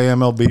suspended by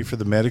MLB for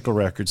the medical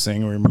records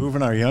thing. We were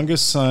moving our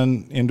youngest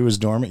son into his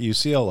dorm at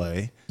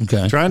UCLA,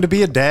 trying to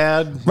be a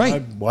dad.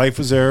 Right. My wife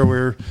was there. We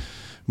were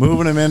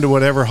moving him into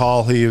whatever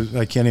hall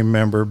I can't even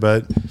remember,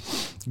 but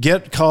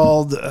get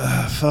called,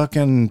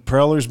 fucking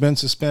Preller's been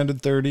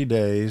suspended 30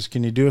 days.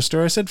 Can you do a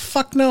story? I said,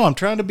 fuck no, I'm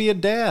trying to be a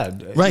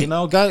dad. Right. You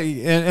know,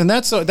 and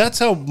that's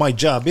how my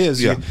job is.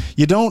 Yeah.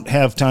 You don't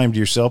have time to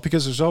yourself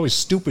because there's always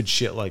stupid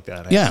shit like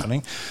that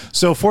happening.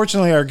 So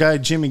fortunately, our guy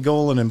Jimmy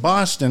Golan in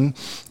Boston,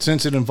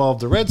 since it involved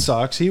the Red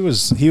Sox, he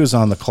was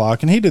on the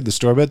clock and he did the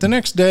story. But the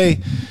next day,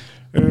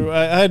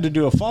 I had to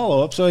do a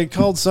follow-up, so I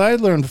called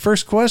Seidler, and the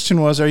first question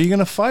was, are you going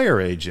to fire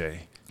AJ?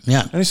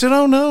 Yeah. And he said,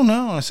 oh, no.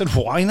 I said,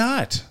 why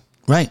not?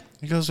 Right.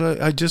 He goes,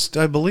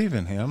 I believe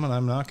in him, and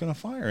I'm not going to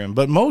fire him.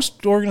 But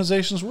most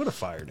organizations would have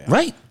fired him.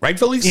 Right.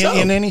 Rightfully so.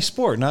 In any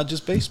sport, not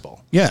just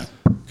baseball. Yeah.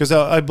 Because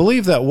I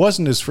believe that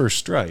wasn't his first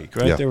strike,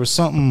 right? Yeah. There was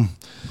something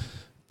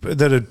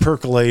that had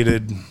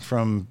percolated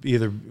from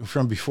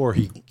before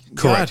he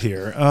got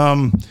here.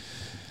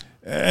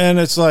 And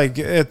it's like,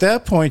 at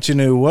that point, you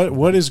knew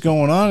what is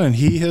going on, and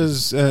he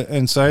has,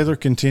 and Seidler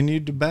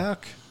continued to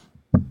back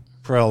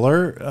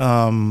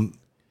Preller.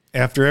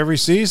 After every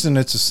season,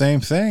 it's the same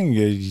thing.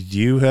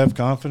 You have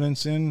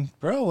confidence in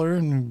Preller,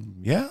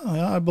 and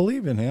I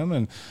believe in him.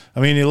 And I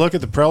mean, you look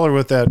at the Preller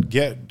with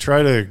that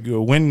try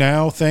to win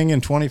now thing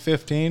in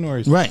 2015, where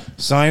he's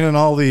signing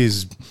all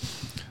these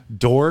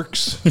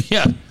dorks.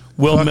 Yeah.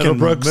 Will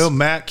Middlebrooks.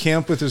 Matt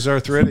Kemp with his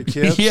arthritic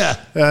hips. Yeah.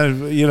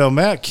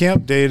 Matt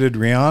Kemp dated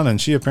Rihanna,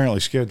 and she apparently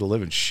scared the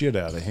living shit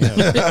out of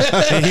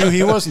him.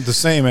 he wasn't the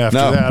some after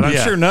that. I'm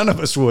sure none of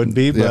us would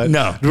be,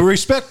 but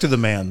respect to the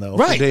man, though.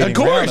 Right, of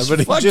course.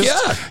 Rihanna, but he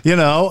just,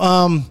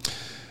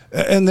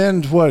 and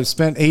then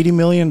spent $80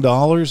 million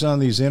on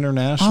these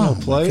international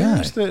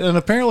players. And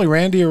apparently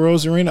Randy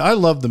Arozarena, I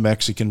love the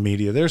Mexican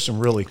media. There's some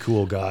really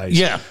cool guys.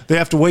 Yeah. They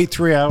have to wait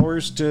 3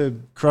 hours to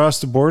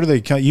cross the border.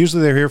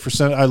 Usually they're here for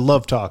Sunday. I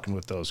love talking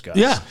with those guys.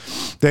 Yeah.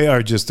 They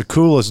are just the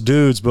coolest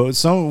dudes, but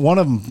one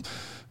of them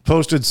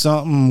posted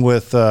something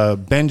with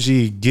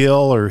Benji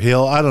Gill or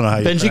Hill. I don't know how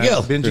you Benji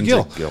Gill. Benji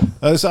Gill.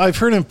 So I've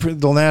heard him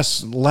the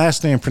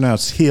last name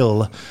pronounced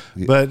Hill,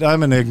 but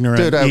I'm an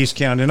ignorant East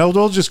County. No,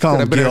 we'll just call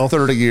him I've been Gill. here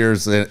 30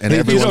 years, and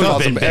everyone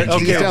calls him Benji.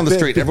 He's down the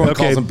street. Everyone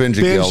calls him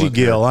Benji Gill. Benji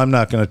Gill. I'm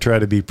not going to try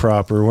to be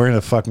proper. We're in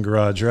a fucking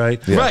garage,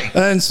 right? Yeah. Right.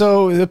 And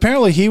so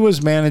apparently he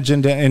was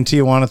managing in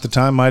Tijuana at the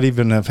time, might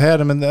even have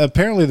had him. And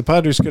apparently the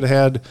Padres could have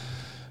had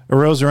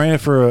Arozarena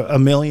for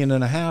 $1.5 million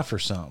or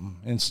something.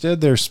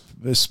 Instead, they're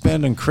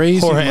spending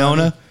crazy money.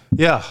 Ona?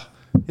 Yeah,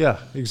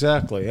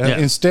 exactly. Yeah.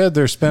 Instead,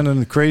 they're spending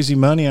the crazy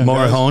money on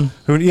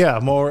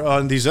Morahone? more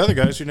on these other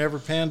guys who never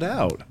panned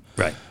out.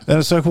 Right. And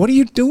it's like, what are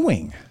you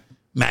doing?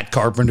 Matt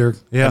Carpenter.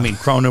 Yeah. I mean,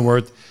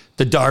 Cronenworth,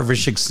 the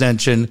Darvish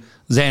extension,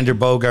 Xander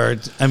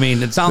Bogaerts. I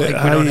mean, it's not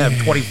like we don't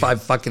have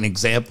 25 fucking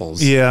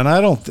examples. Yeah, and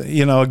I don't,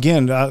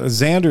 again,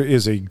 Xander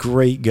is a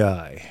great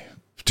guy.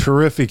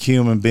 Terrific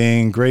human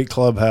being, great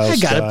clubhouse I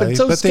got guy. it, but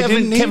so's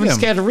Kevin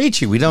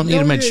Scatterici. We don't need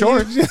him at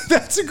short.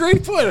 That's a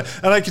great point.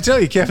 And I can tell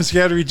you, Kevin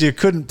Scatterici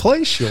couldn't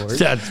play short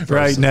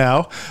right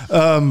now.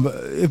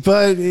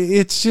 But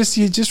it's just,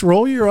 you just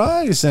roll your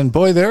eyes. And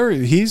boy,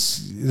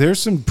 there's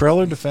some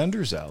Preller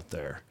defenders out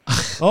there.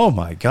 Oh,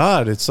 my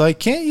God. It's like,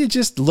 can't you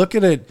just look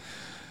at it?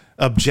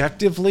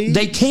 objectively,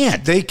 They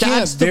can't. They can't.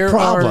 That's the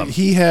problem.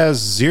 He has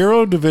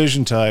 0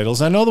 division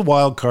titles. I know the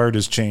wild card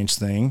has changed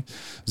things.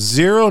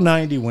 0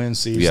 90-win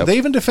seasons. Yep. They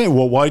even defend,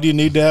 well, why do you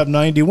need to have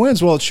 90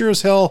 wins? Well, it sure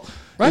as hell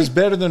is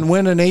better than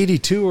winning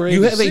 82 or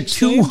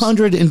 86 You have a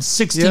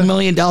 $260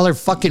 million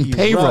fucking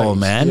payroll,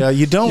 man. Yeah,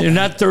 you don't. You're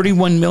not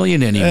 $31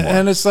 million anymore.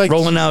 And it's like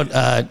rolling out.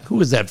 Who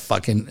was that?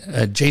 Fucking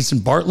Jason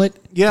Bartlett.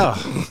 Yeah.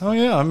 Oh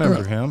yeah, I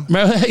remember him.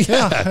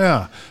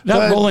 Yeah.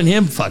 Not rolling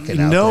him fucking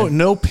out.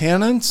 No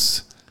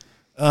penance.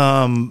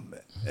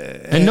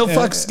 And no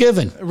fucks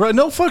given. Right,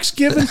 no fucks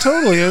given,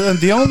 totally. And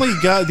the only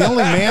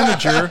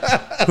manager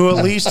who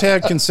at least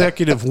had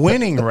consecutive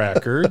winning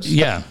records,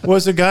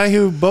 was a guy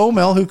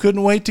Bowmel, who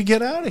couldn't wait to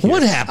get out of here.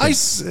 What happened?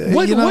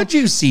 What'd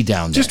you see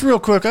down there? Just real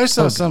quick, I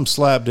saw some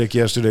slapdick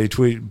yesterday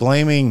tweet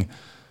blaming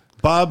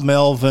Bob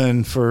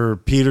Melvin for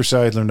Peter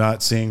Seidler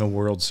not seeing a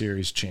World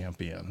Series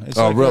champion. It's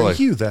like, really? Are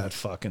you that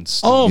fucking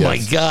stupid? Oh my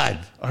God.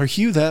 Are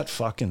you that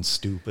fucking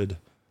stupid?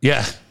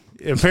 Yeah.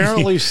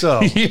 Apparently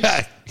so.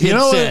 Yeah.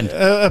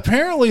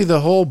 Apparently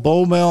the whole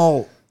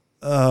Bowmel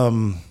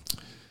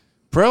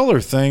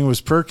Preller thing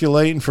was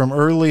percolating from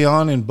early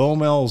on in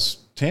Bowmel's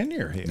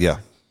tenure here.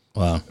 Yeah.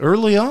 Wow.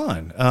 Early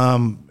on.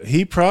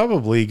 He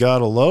probably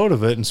got a load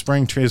of it in his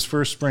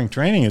first spring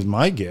training is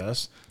my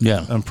guess.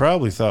 Yeah. And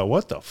probably thought,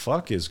 what the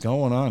fuck is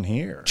going on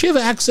here? Do you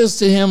have access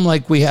to him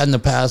like we had in the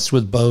past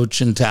with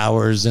Boach and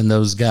Towers and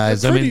those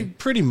guys?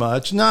 Pretty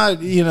much. Not,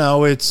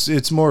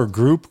 it's more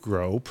group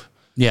grope.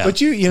 Yeah.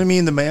 But you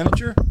mean the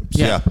manager?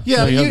 Yeah.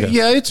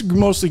 It's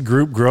mostly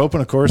group grope.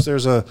 And of course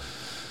there's a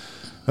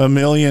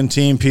million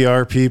team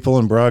PR people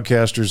and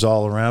broadcasters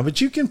all around,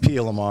 but you can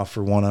peel them off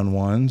for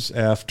one-on-ones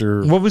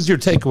after. What was your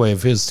takeaway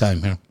of his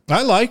time here?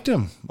 I liked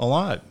him a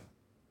lot.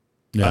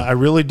 Yeah. I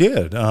really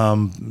did.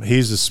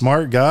 He's a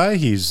smart guy.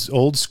 He's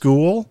old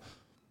school.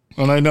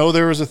 And I know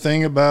there was a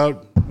thing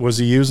about, was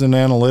he using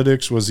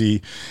analytics? Was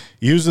he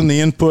using the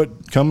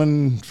input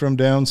coming from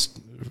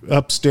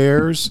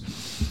upstairs?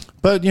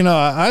 But,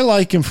 I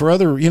like him for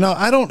other,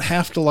 I don't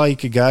have to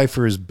like a guy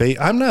for his bait.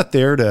 I'm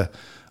there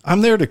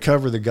to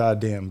cover the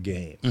goddamn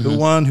game. Mm-hmm. The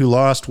one who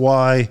lost,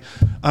 why.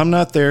 I'm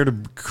not there to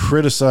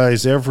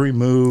criticize every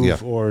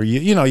move or,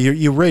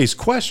 you raise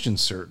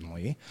questions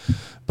certainly,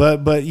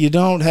 but you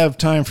don't have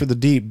time for the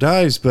deep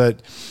dives.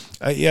 But,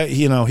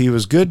 he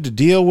was good to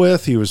deal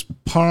with. He was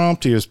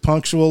prompt. He was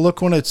punctual.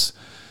 Look, when it's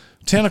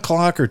 10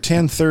 o'clock or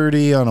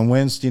 10:30 on a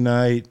Wednesday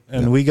night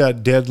and we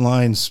got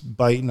deadlines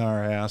biting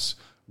our ass,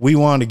 we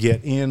want to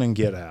get in and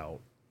get out.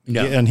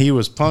 Yeah. And he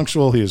was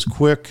punctual. He was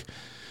quick.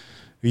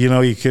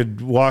 You could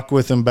walk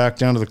with him back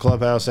down to the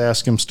clubhouse,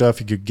 ask him stuff.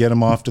 You could get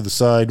him off to the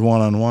side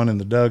one-on-one in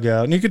the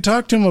dugout. And you could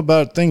talk to him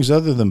about things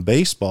other than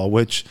baseball,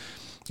 which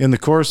in the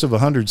course of a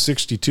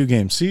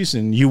 162-game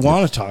season, you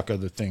want to talk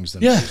other things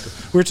than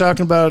baseball. We're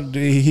talking about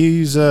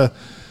he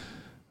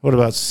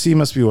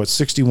must be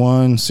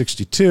 61,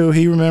 62.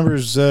 He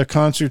remembers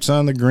concerts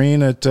on the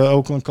green at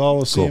Oakland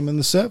Coliseum in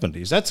the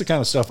 70s. That's the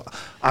kind of stuff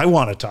I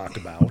want to talk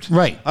about.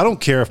 Right. I don't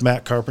care if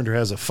Matt Carpenter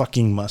has a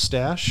fucking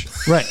mustache.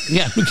 Right.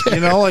 Yeah.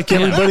 Like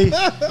everybody,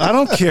 I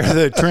don't care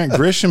that Trent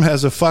Grisham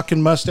has a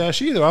fucking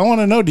mustache either. I want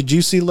to know, did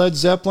you see Led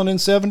Zeppelin in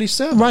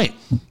 77? Right.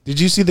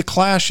 Did you see The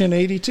Clash in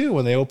 82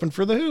 when they opened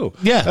for The Who?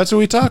 Yeah. That's what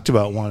we talked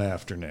about one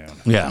afternoon.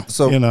 Yeah.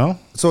 So,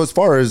 So as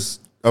far as,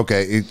 a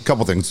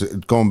couple things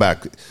going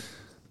back,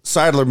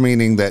 Seidler,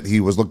 meaning that he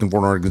was looking for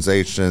an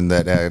organization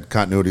that had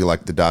continuity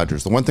like the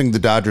Dodgers. The one thing the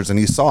Dodgers, and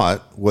he saw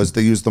it, was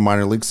they used the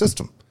minor league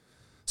system.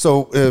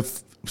 So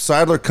if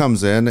Seidler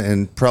comes in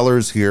and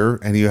Preller's here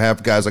and you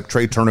have guys like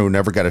Trey Turner who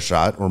never got a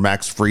shot, or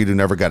Max Fried who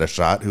never got a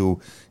shot,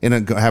 who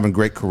ended up having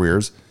great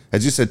careers.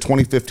 As you said,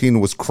 2015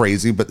 was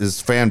crazy, but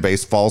his fan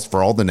base falls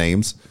for all the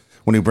names.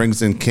 When he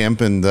brings in Kemp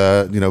and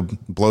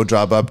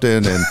Blowjob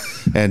Upton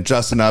and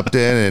Justin Upton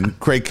and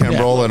Craig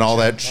Kimbrell and all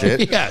that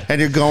shit. Yeah. And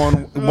you're going,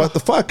 what the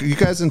fuck? Are you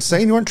guys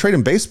insane? You aren't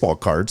trading baseball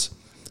cards.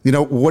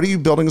 What are you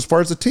building as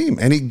far as a team?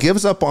 And he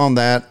gives up on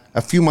that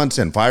a few months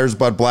in, fires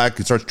Bud Black.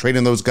 He starts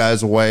trading those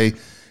guys away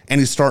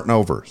and he's starting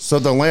over. So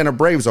the Atlanta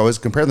Braves always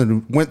compare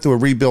them, went through a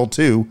rebuild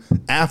too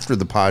after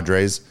the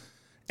Padres.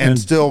 And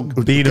still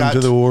beat him to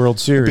the World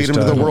Series.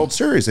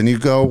 And you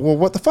go, well,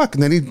 what the fuck?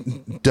 And then he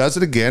does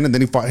it again. And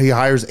then he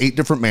hires 8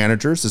 different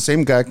managers. The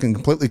same guy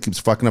completely keeps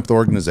fucking up the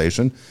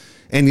organization.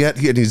 And yet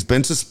he's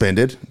been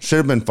suspended, should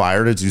have been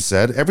fired, as you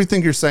said.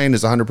 Everything you're saying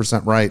is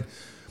 100% right.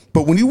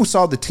 But when you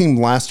saw the team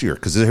last year,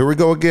 because here we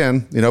go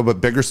again,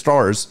 but bigger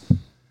stars,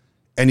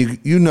 and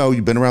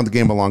you've been around the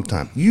game a long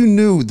time. You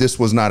knew this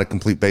was not a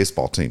complete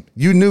baseball team.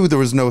 You knew there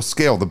was no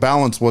scale. The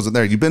balance wasn't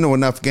there. You've been to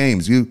enough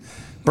games.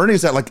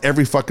 Bernie's at like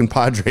every fucking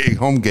Padre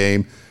home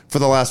game for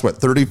the last,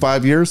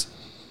 35 years?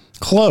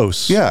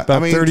 Close. Yeah.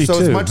 About 32.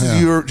 So as much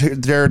as you're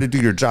there to do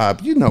your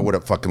job, you know what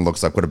it fucking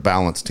looks like, what a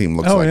balanced team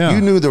looks like. Yeah.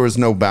 You knew there was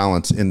no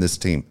balance in this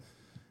team.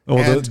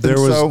 Well, there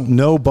was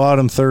no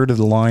bottom third of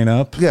the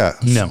lineup. Yeah.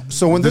 No.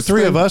 So when the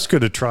three of us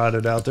could have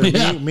trotted out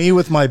there, me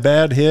with my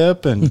bad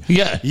hip and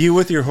you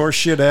with your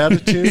horseshit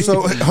attitude.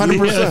 So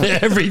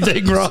 100%.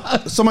 Everything wrong.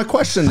 So my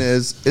question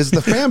is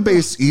the fan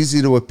base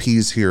easy to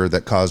appease here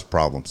that caused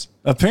problems?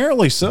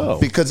 Apparently so.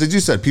 Because as you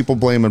said, people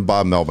blaming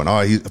Bob Melvin. Oh,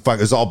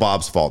 it's all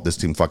Bob's fault. This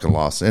team fucking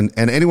lost. And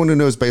anyone who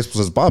knows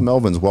baseball says Bob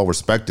Melvin's well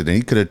respected, and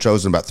he could have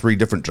chosen about 3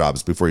 different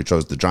jobs before he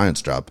chose the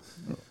Giants job.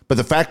 But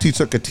the fact he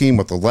took a team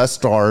with less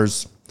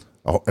stars,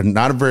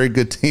 not a very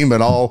good team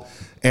at all,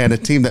 and a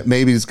team that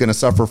maybe is going to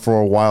suffer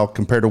for a while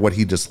compared to what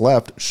he just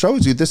left,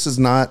 shows you this is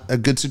not a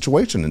good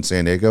situation in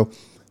San Diego.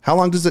 How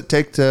long does it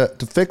take to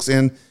fix?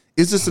 And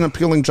is this an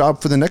appealing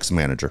job for the next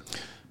manager?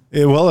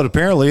 Well, it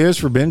apparently is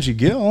for Benji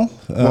Gill.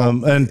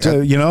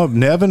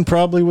 Nevin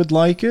probably would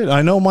like it.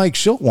 I know Mike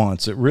Schilt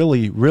wants it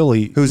really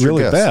bad. Who's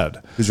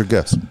your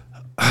guess?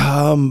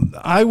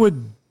 I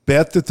would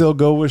bet that they'll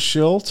go with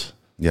Schilt.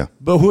 Yeah.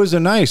 But who is a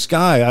nice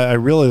guy. I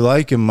really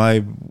like him.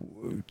 I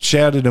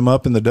chatted him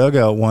up in the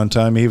dugout one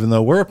time, even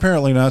though we're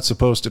apparently not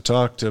supposed to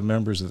talk to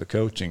members of the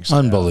coaching staff.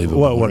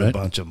 Unbelievable. What a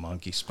bunch of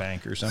monkey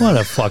spankers. What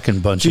a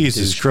fucking bunch of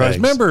Jesus Christ.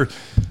 Remember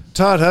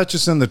Todd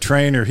Hutchison, the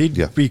trainer,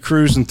 he'd be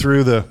cruising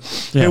through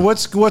hey,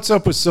 what's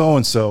up with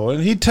so-and-so?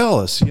 And he'd tell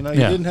us, you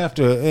didn't have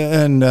to.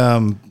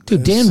 And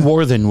dude, Dan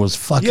Worthen was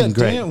fucking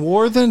great. Dan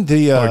Worthen.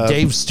 Or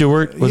Dave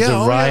Stewart was a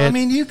riot. Yeah, I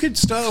mean, you could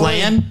start.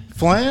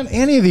 Flan,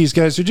 any of these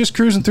guys are just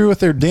cruising through with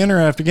their dinner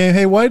after game.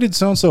 Hey, why did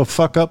so-and-so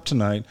fuck up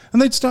tonight? And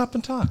they'd stop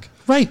and talk.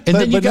 Right. And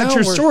then you got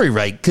your story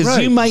right. Because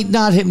you might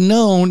not have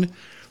known.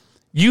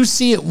 You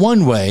see it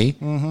one way,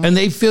 and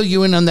they fill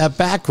you in on that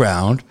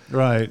background.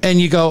 Right. And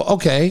you go,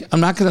 okay,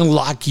 I'm not going to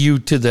lock you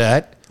to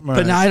that. Right.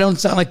 But now I don't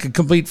sound like a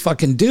complete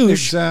fucking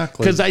douche.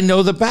 Exactly. Because I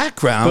know the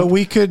background. But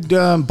we could,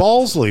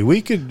 Balsley, we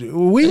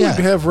would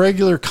have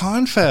regular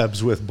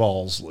confabs with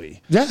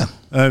Balsley. Yeah.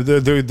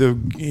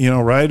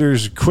 The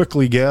writers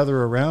quickly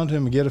gather around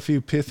him and get a few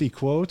pithy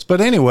quotes.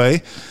 But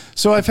anyway,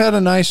 so I've had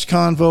a nice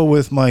convo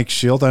with Mike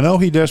Schilt. I know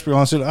he desperately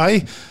wants it.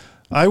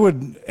 I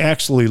would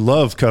actually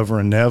love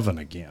covering Nevin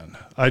again.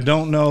 I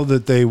don't know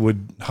that they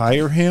would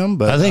hire him,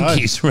 but I think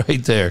he's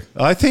right there.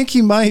 I think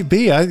he might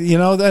be.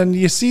 Then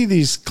you see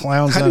these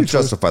clowns. How do you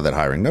justify that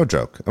hiring? No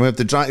joke. I mean, if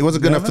he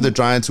wasn't good enough for the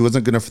Giants, he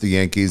wasn't good enough for the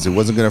Yankees, it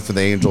wasn't good enough for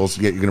the Angels,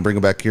 yet you're going to bring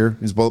him back here?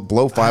 He's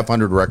below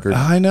 500 record.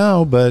 I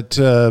know, but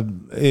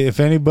if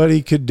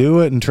anybody could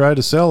do it and try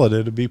to sell it,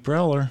 it'd be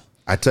Preller.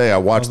 I tell you, I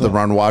watched the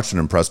Ron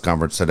Washington press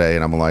conference today,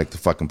 and I'm like, the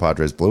fucking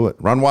Padres blew it.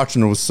 Ron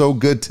Washington was so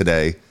good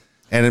today.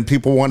 And then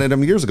people wanted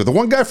him years ago. The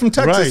one guy from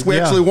Texas we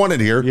actually wanted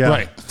here. Yeah.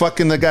 Right.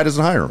 Fucking the guy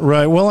doesn't hire him.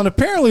 Right. Well, and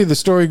apparently the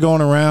story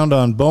going around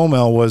on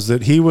Bomel was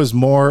that he was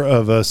more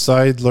of a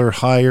Seidler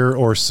hire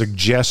or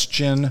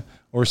suggestion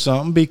or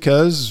something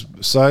because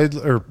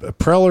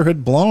Preller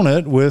had blown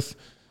it with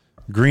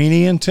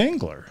Greeny and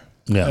Tingler.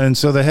 Yeah. And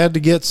so they had to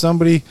get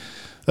somebody,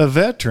 a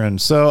veteran.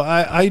 So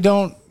I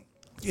don't,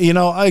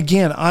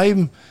 again,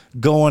 I'm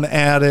going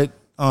at it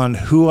on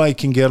who I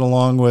can get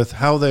along with,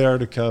 how they are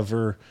to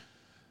cover,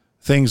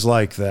 things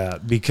like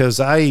that, because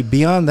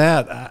beyond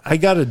that, I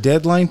got a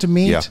deadline to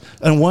meet. Yeah.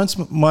 And once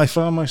I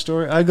found my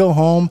story, I go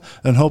home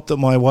and hope that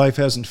my wife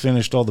hasn't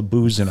finished all the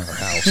booze in our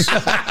house.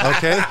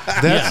 Okay.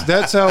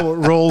 That's how it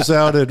rolls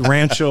out at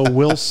Rancho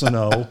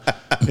Wilsono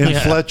in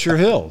Fletcher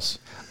Hills.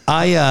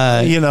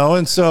 But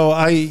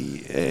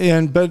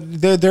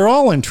they're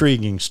all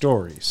intriguing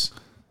stories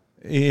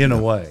in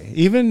a way.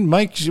 Even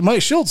Mike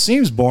Schultz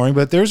seems boring,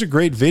 but there's a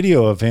great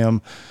video of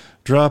him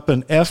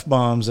dropping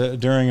F-bombs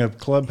during a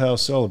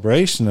clubhouse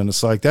celebration, and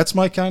it's like, that's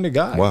my kind of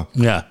guy. Wow.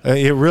 Yeah.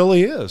 It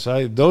really is.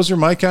 Those are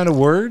my kind of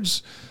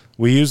words.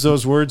 We use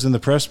those words in the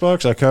press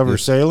box. I cover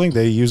sailing.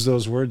 They use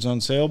those words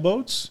on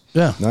sailboats.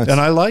 Yeah. Nice.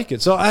 And I like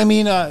it. So, I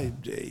mean,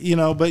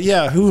 but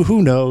yeah,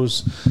 who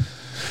knows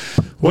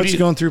what's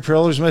going through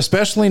Preller's mind,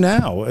 especially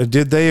now.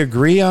 Did they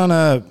agree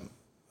on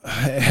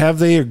have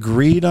they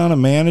agreed on a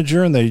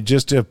manager and they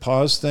just have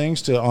paused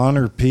things to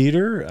honor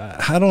Peter?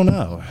 I don't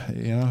know.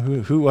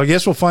 Who I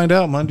guess we'll find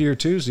out Monday or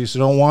Tuesday. So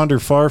don't wander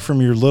far from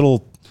your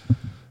little.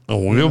 Oh,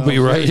 we'll be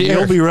right here.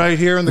 You'll be right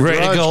here in the ready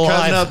garage,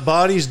 cutting up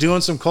bodies,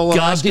 doing some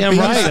colonoscopies. Goddamn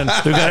right.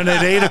 And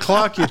at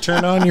 8:00, you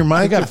turn on your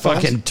mic. We got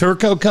fucking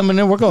Turco coming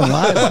in. We're going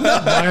live.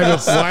 Wire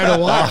to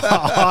wire.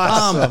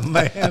 Awesome,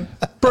 man.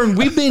 Bern,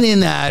 we've been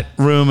in that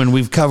room and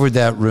we've covered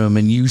that room,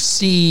 and you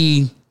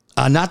see.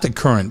 Not the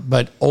current,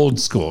 but old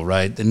school,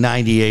 right? The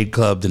 98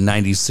 club, the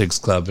 96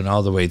 club, and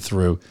all the way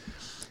through.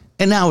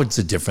 And now it's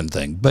a different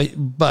thing.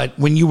 But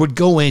when you would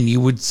go in, you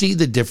would see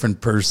the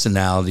different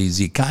personalities.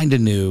 You kind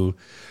of knew.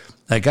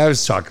 Like I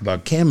was talking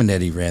about, Cam and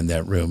Eddie ran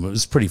that room. It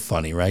was pretty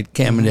funny, right?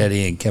 Cam and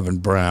Eddie and Kevin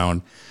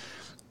Brown.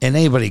 And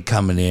anybody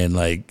coming in,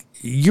 like,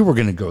 you were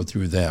going to go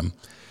through them.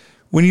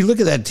 When you look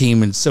at that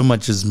team, and so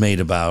much is made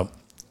about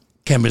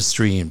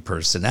chemistry and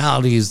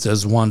personalities,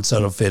 does one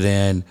sort of fit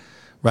in?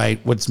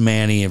 Right? What's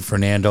Manny and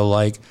Fernando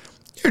like?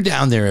 You're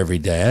down there every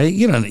day.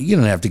 You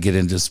don't have to get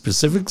into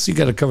specifics. You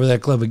got to cover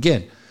that club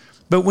again.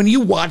 But when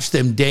you watch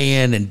them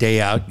day in and day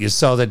out, you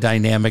saw the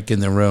dynamic in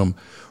the room.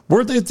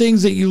 Were there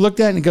things that you looked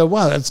at and go,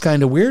 wow, that's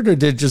kind of weird? Or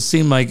did it just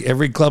seem like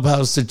every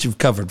clubhouse that you've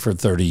covered for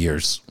 30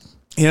 years?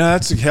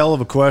 That's a hell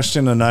of a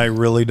question, and I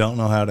really don't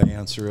know how to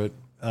answer it.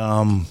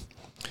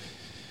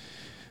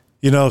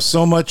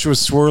 So much was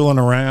swirling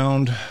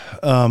around.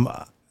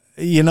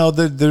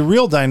 The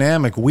real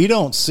dynamic we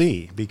don't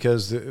see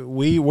because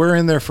we're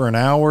in there for an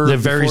hour. They're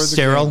very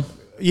sterile.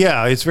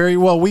 Yeah, it's very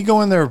well. We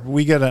go in there.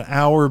 We get an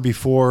hour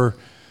before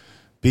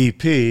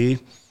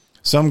BP.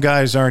 Some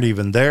guys aren't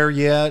even there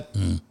yet.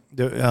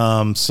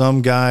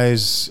 Some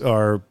guys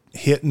are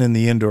hitting in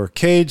the indoor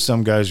cage.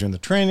 Some guys are in the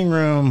training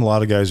room. A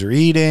lot of guys are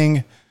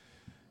eating.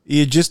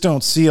 You just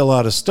don't see a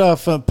lot of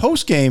stuff.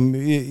 Post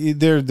game,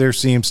 there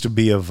seems to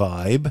be a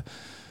vibe,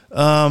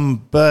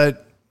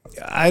 but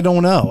I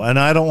don't know, and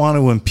I don't want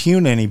to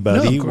impugn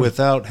anybody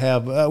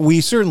without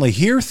we certainly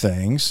hear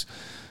things,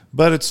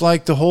 but it's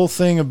like the whole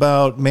thing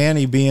about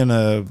Manny being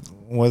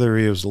whether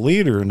he was a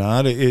leader or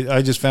not.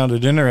 I just found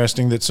it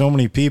interesting that so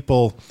many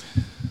people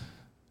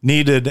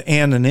needed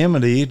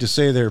anonymity to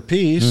say their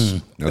piece,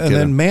 and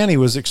then Manny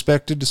was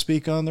expected to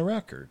speak on the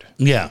record.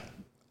 Yeah.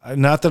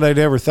 Not that I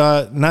ever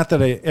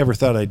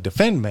thought I'd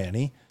defend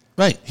Manny.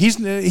 Right. He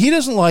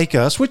doesn't like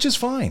us, which is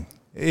fine.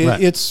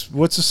 It's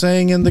what's the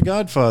saying in The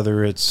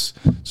Godfather? It's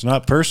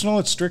not personal.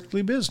 It's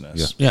strictly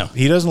business. Yeah.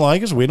 He doesn't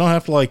like us. We don't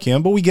have to like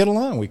him, but we get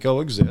along. We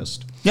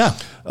coexist. Yeah.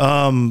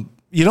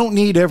 You don't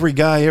need every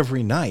guy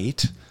every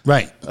night.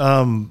 Right.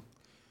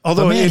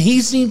 Although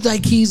he seems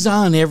like he's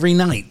on every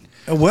night.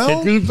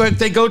 Well, but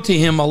they go to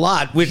him a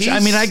lot, which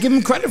I give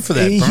him credit for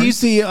that.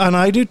 And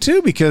I do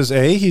too, because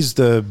he's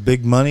the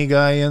big money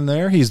guy in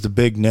there. He's the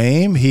big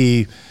name.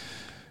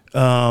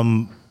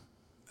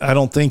 I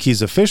don't think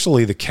he's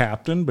officially the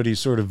captain, but he's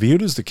sort of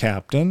viewed as the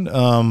captain.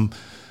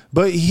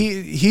 But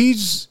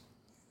he's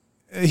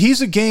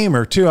a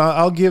gamer too.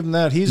 I'll give him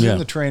that. He's in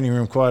the training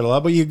room quite a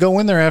lot. But you go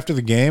in there after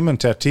the game, and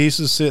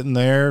Tatis is sitting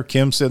there,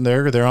 Kim's sitting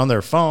there. They're on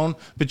their phone,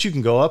 but you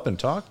can go up and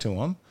talk to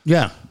them.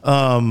 Yeah.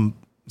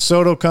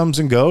 Soto comes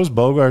and goes.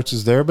 Bogarts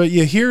is there, but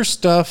you hear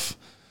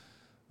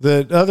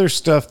other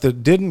stuff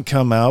that didn't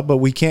come out, but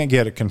we can't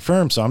get it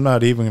confirmed. So I'm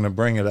not even going to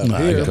bring it up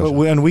here. But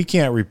we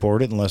can't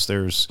report it unless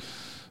there's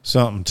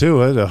something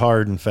to it, a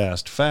hard and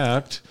fast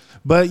fact.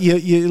 But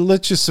you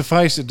let's just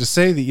suffice it to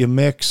say that you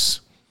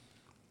mix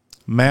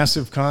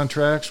massive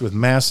contracts with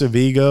massive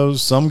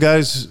egos. Some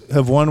guys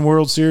have won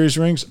World Series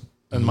rings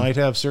and might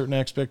have certain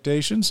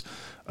expectations.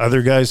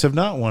 Other guys have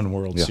not won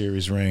World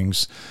Series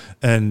rings,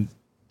 and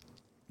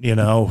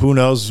who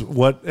knows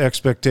what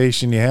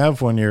expectation you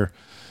have when you're,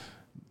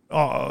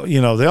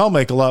 they all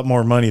make a lot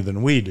more money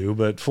than we do,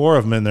 but four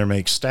of them in there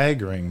make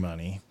staggering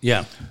money.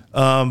 Yeah.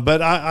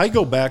 But I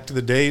go back to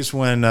the days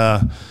when,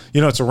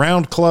 it's a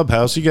round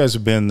clubhouse. You guys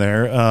have been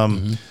there.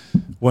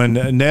 When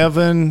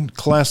Nevin,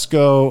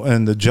 Klesko,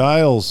 and the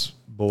Giles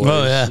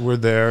boys were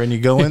there, and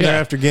you go in there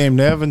after game.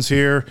 Nevin's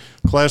here,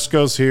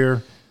 Klesko's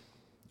here,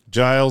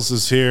 Giles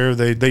is here.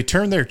 They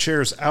turn their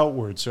chairs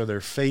outward so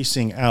they're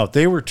facing out.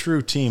 They were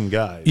true team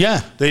guys.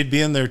 Yeah. They'd be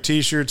in their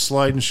T-shirts,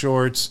 sliding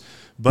shorts,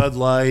 Bud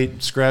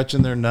Light,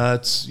 scratching their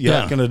nuts,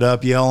 yucking it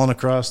up, yelling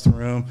across the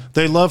room.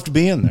 They loved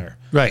being there.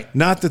 Right.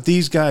 Not that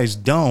these guys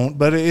don't,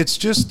 but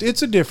it's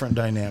a different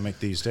dynamic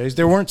these days.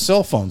 There weren't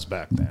cell phones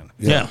back then.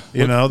 Yeah.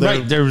 There was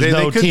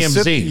no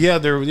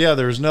TMZ.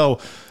 There was no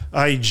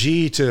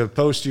IG to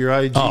post your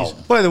IGs. Oh.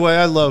 By the way,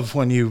 I love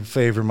when you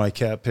favor my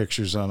cat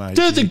pictures on IG.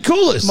 They're the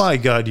coolest. My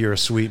God, you're a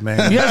sweet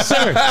man. Yes,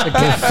 sir. The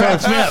cat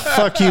cracks me up.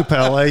 Fuck you,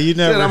 Pele. You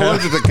never. I'm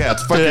allergic to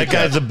cats. Fuck that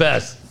guy's the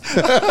best.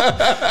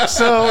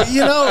 So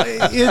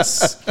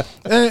it's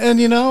and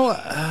you know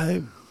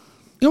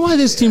why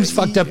this team's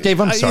fucked up, Dave?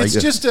 I'm sorry. It's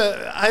just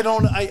I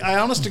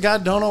honest to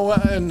God don't know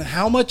and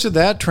how much of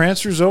that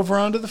transfers over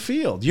onto the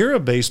field. You're a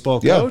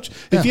baseball coach.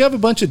 If you have a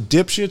bunch of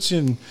dipshits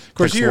in, of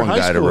course, you're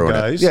high school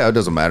guys. Yeah, it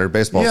doesn't matter.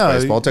 Baseball's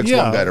baseball. It takes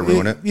one guy to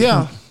ruin it.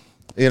 Yeah.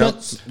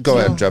 Go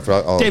ahead, Jeff.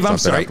 I'll Dave, I'm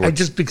sorry.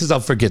 Just because I'll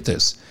forget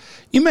this.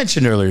 You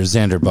mentioned earlier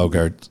Xander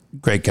Bogart,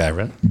 great guy,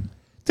 right?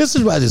 This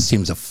is why this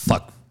team's a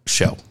fuck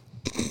show.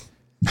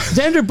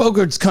 Xander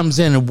Bogaerts comes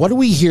in, and what do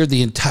we hear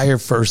the entire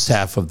first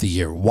half of the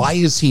year? Why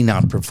is he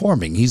not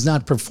performing? He's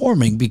not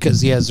performing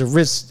because he has a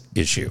wrist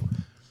issue.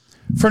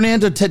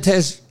 Fernando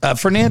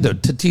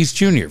Tatis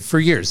Jr. for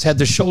years had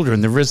the shoulder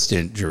and the wrist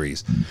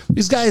injuries.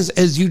 These guys,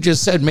 as you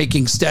just said,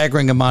 making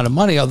staggering amount of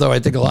money, although I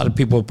think a lot of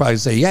people will probably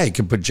say, yeah, you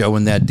could put Joe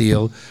in that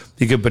deal.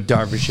 You could put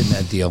Darvish in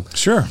that deal.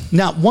 Sure.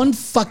 Not one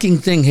fucking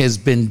thing has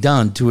been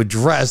done to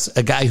address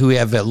a guy who you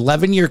have an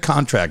 11-year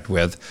contract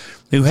with,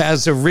 who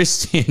has a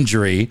wrist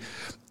injury,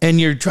 and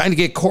you're trying to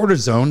get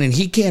cortisone, and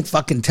he can't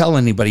fucking tell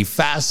anybody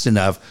fast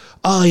enough,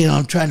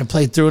 I'm trying to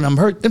play through and I'm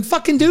hurt. Then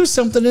fucking do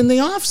something in the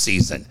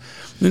offseason.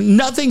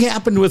 Nothing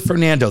happened with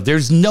Fernando.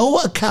 There's no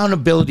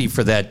accountability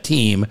for that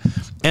team.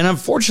 And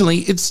unfortunately,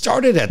 it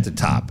started at the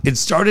top.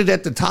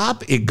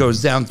 It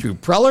goes down through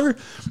Preller,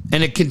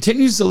 and it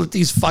continues to let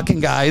these fucking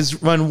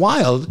guys run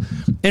wild.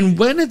 And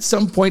when at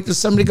some point does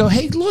somebody go,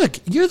 hey, look,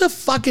 you're the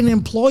fucking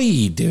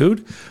employee,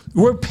 dude.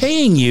 We're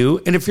paying you.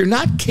 And if you're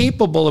not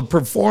capable of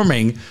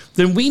performing,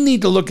 then we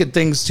need to look at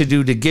things to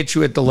do to get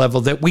you at the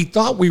level that we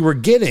thought we were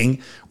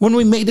getting when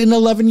we made an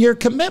 11-year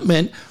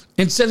commitment,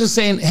 instead of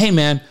saying, hey,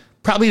 man,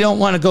 probably don't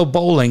want to go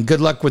bowling.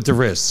 Good luck with the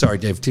wrist. Sorry,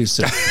 Dave, too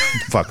soon.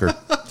 Fucker.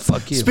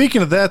 Fuck you.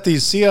 Speaking of that,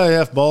 these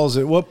CIF balls,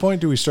 at what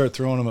point do we start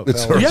throwing them at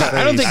Pell's? Yeah,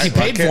 I don't think he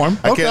paid for them.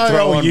 I can't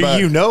throw one back.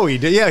 You know he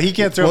did. Yeah, he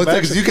can't throw Well,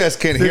 back. because you guys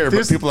can't hear,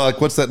 but people are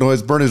like, what's that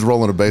noise? Bernie's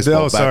rolling a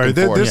baseball back sorry. and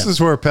forth. This is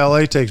where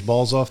Pele takes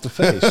balls off the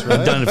face, right?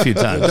 I've done it a few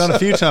times. Done a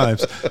few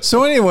times.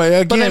 So anyway,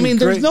 again, But I mean,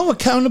 there's no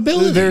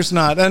accountability. There's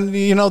not. And,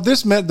 you know,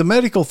 the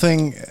medical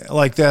thing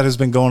like that has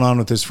been going on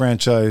with this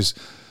franchise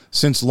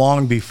since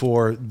long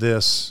before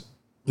this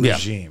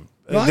regime.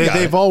 Well,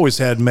 They've always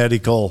had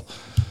medical,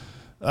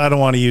 I don't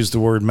want to use the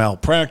word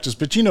malpractice,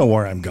 but you know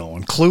where I'm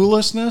going.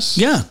 Cluelessness.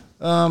 Yeah.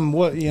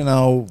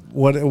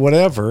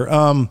 Whatever.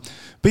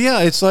 But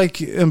yeah, it's like,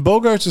 and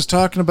Bogarts is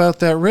talking about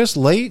that wrist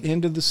late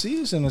into the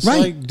season. It's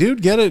like,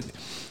 dude, get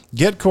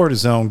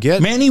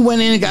cortisone. Manny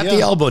went in and got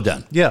the elbow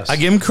done. Yes. I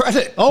give him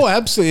credit. Oh,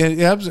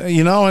 absolutely.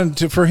 You know,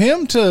 and for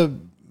him to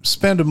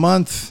spend a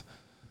month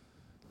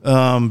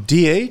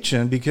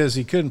DHing because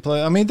he couldn't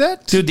play. I mean,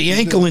 that dude, the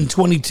ankle in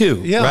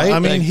 22. Yeah, right? I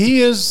mean,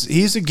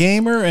 he's a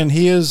gamer, and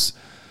he's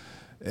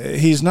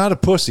not a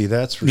pussy.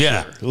 That's for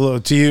sure.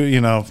 To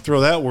you know,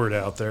 throw that word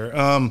out there.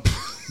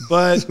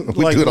 But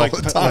like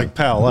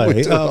pal, we do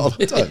it all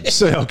the time.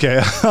 So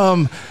okay.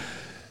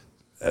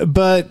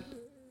 But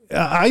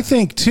I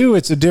think too,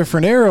 it's a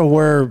different era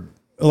where,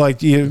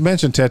 like you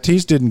mentioned,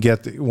 Tatis didn't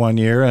get the 1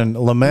 year, and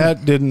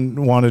Lamet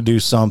didn't want to do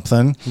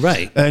something.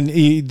 Right. And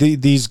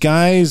these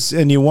guys,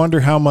 and you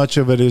wonder how much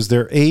of it is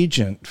their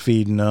agent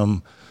feeding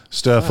them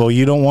stuff. Oh,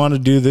 you don't want to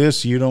do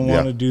this. You don't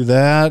want to do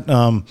that.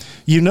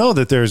 You know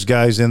that there's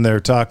guys in there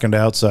talking to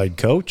outside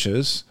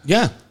coaches.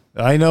 Yeah.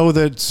 I know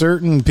that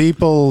certain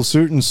people,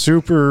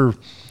 former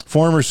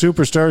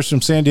superstars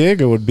from San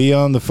Diego would be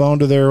on the phone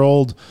to their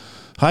old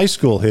high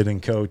school hitting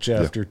coach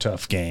after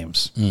tough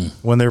games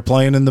when they're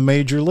playing in the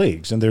major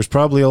leagues. And there's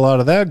probably a lot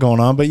of that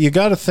going on, but you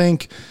got to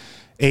think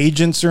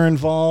agents are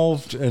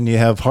involved and you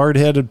have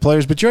hard-headed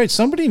players. But you're right,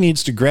 somebody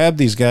needs to grab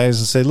these guys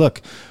and say,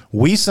 look,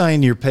 we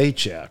sign your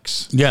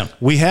paychecks. Yeah.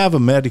 We have a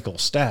medical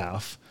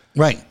staff.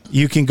 Right.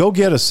 You can go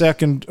get a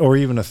second or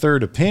even a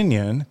third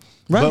opinion.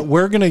 Right.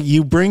 But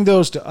you bring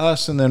those to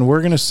us, and then we're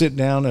going to sit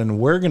down and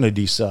we're going to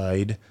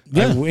decide.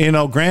 Yeah. And, you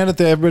know, granted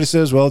that everybody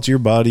says, well, it's your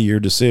body, your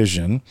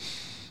decision.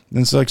 And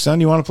it's like, son,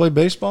 you want to play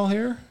baseball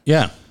here?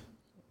 Yeah.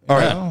 All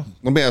right.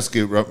 Let me ask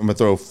you, I'm going to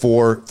throw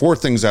four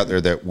things out there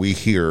that we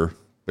hear.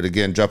 But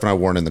again, Jeff and I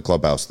weren't in the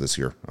clubhouse this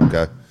year.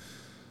 Okay.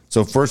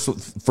 So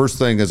first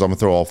thing is I'm going to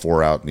throw all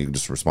four out and you can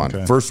just respond.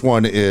 Okay. First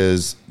one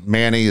is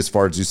Manny, as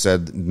far as you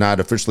said, not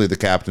officially the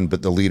captain,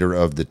 but the leader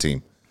of the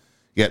team.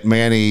 Yet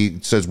Manny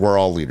says we're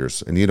all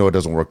leaders. And you know it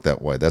doesn't work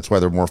that way. That's why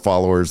there are more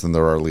followers than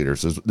there are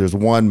leaders. There's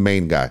one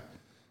main guy,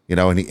 you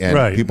know,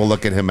 and people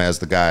look at him as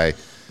the guy.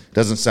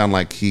 Doesn't sound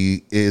like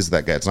he is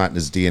that guy. It's not in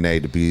his DNA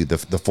to be the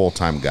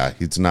full-time guy.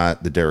 He's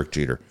not the Derek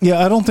Jeter.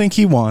 Yeah, I don't think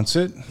he wants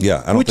it.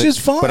 Yeah, which is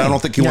fine. But I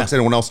don't think he wants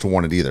anyone else to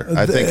want it either.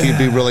 I think he'd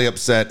be really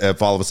upset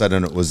if all of a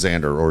sudden it was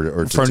Xander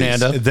or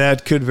Fernando.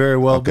 That could very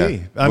well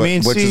be.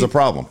 Which is a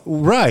problem.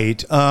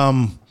 Right.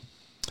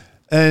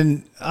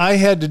 And I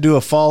had to do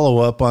a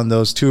follow-up on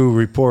those two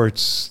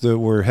reports that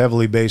were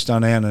heavily based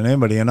on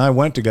anonymity. And I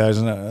went to guys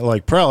and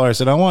like Prowler, I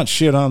said, I want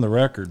shit on the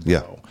record, bro.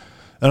 Yeah.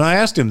 And I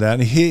asked him that,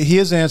 and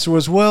his answer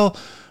was, well,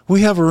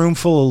 we have a room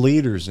full of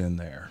leaders in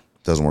there.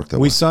 Doesn't work that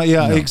way.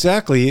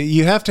 Exactly.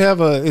 You have to have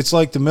it's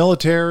like the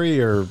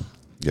military or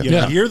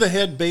you're the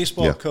head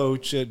baseball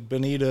coach at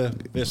Bonita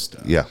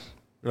Vista. Yeah.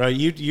 Right?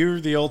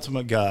 You're the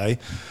ultimate guy.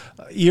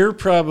 You're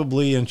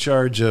probably in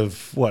charge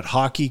of,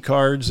 hockey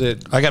cards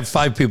at... I got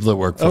 5 people that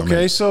work for me.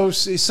 Okay, so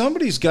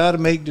somebody's got to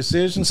make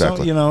decisions.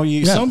 Exactly.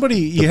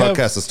 The buck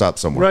has to stop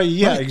somewhere. Right,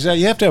 yeah,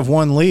 exactly. You have to have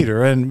one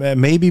leader, and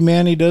maybe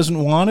Manny doesn't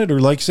want it, or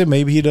like you said,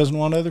 maybe he doesn't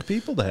want other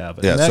people to have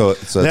it. Yeah, so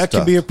that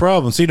could be a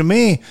problem. See, to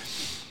me,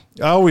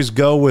 I always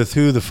go with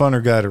who the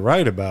funner guy to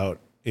write about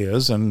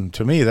is, and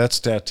to me, that's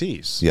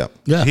Tatis. Yeah.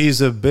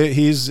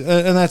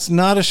 And that's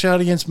not a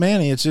shot against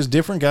Manny. It's just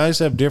different guys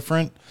have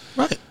different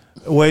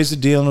ways of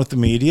dealing with the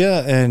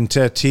media, and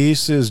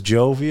Tatis is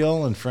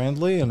jovial and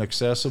friendly and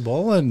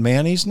accessible, and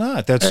Manny's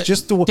not. That's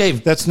just the way.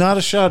 Dave, that's not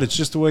a shot. It's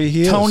just the way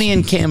he is. Tony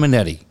and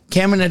Caminetti.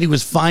 Caminetti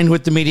was fine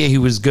with the media. He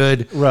was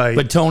good. Right.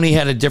 But Tony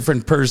had a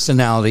different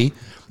personality.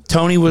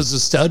 Tony was a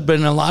stud, but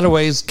in a lot of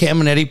ways,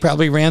 Caminetti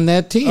probably ran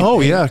that team. Oh,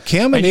 yeah.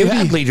 Caminetti. And you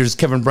had leaders,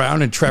 Kevin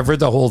Brown and Trevor,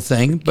 the whole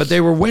thing, but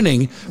they were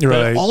winning.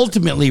 Right. But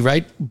ultimately,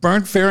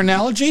 burnt fair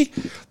analogy,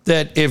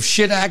 that if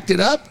shit acted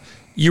up,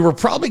 you were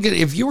probably going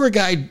to, if you were a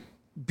guy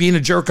being a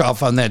jerk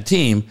off on that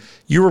team,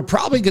 you were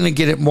probably going to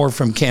get it more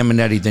from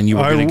Caminetti than you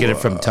were going to get it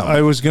from Tony.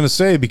 I was going to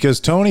say, because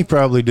Tony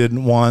probably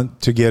didn't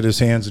want to get his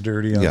hands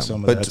dirty on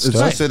some of that stuff.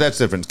 But so that's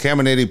different.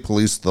 Caminetti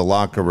policed the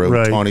locker room.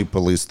 Right. Tony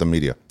policed the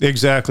media.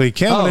 Exactly.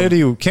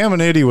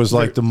 Caminetti was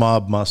like the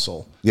mob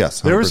muscle.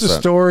 Yes, 100%. There was a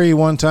story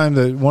one time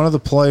that one of the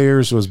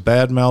players was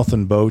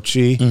bad-mouthing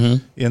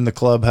Bochy in the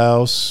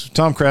clubhouse.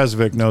 Tom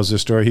Krasovic knows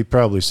this story. He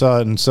probably saw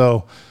it. And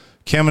so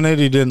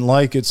Caminetti didn't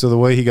like it, so the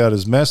way he got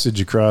his message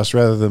across,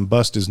 rather than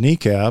bust his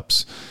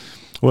kneecaps,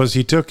 was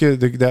he took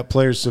that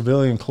player's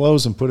civilian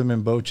clothes and put him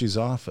in Bochy's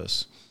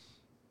office,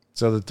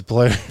 so that the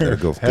player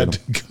had to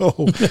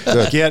go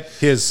get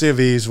his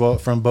civvies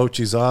from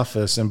Bochy's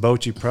office. And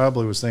Bochy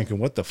probably was thinking,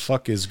 what the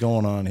fuck is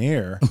going on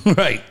here?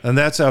 Right. And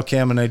that's how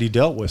Caminetti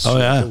dealt with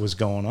what was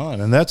going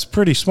on. And that's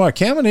pretty smart.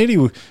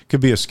 Caminetti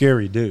could be a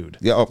scary dude.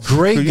 Yeah,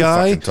 great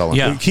guy.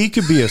 Yeah. He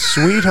could be a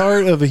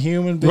sweetheart of a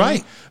human being.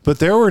 Right. But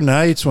there were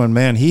nights when,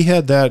 man, he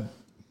had that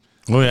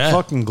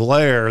fucking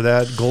glare,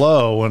 that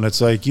glow, and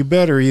it's like, you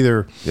better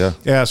either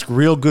ask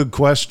real good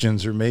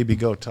questions or maybe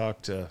go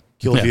talk to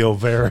Gilvio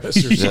Veras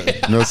or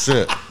something.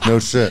 No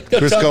shit.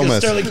 Chris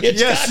Gomez.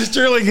 Yes,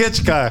 Sterling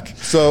Hitchcock.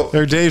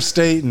 Or Dave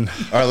Staten.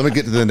 All right, let me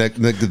get to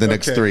the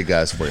next three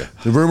guys for you.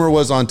 The rumor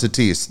was on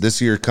Tatis.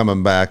 This year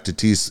coming back,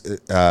 Tatis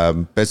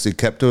basically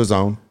kept to his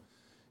own.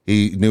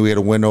 He knew he had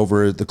a win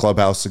over the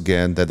clubhouse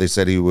again, that they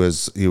said he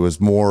was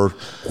more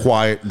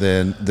quiet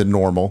than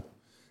normal,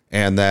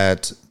 and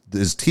that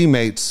his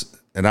teammates,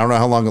 and I don't know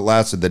how long it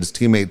lasted, that his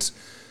teammates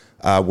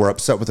were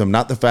upset with him.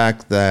 Not the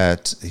fact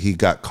that he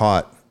got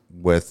caught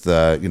with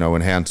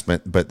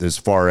enhancement, but as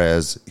far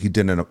as he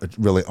didn't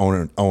really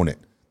own it.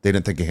 They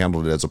didn't think he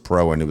handled it as a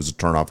pro, and it was a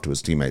turnoff to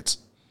his teammates.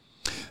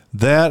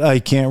 That I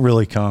can't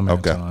really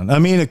comment on. I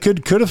mean, it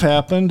could have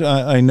happened.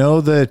 I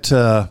know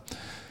that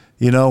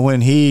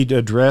when he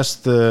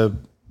addressed the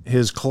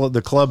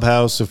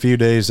clubhouse a few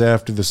days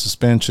after the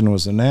suspension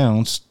was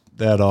announced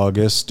that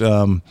August,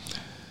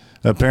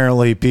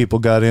 apparently people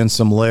got in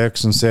some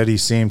licks and said he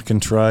seemed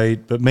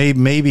contrite, but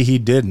maybe he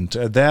didn't.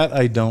 That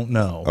I don't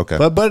know. Okay.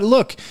 But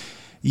look,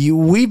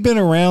 we've been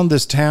around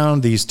this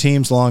town, these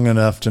teams, long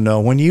enough to know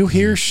when you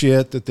hear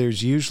shit that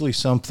there's usually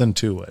something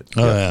to it.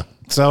 Oh, yeah.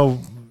 So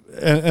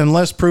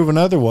unless proven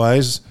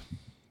otherwise,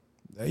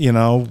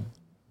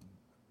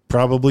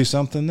 probably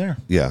something there.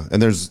 Yeah,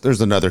 and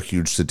there's another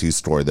huge Tatis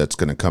story that's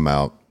going to come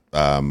out,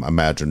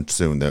 imagine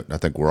soon, that I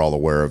think we're all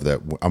aware of, that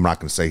I'm not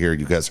going to say here.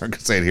 You guys aren't going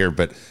to say it here,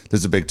 but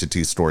there's a big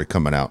Tatis story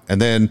coming out.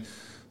 And then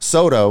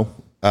Soto,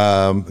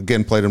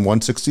 again, played in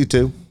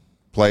 162,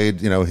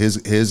 played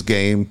his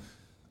game,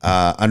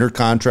 under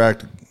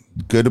contract,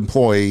 good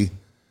employee,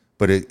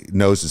 but it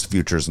knows his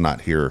future is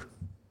not here.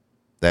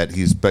 That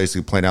he's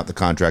basically playing out the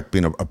contract,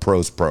 being a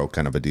pro's pro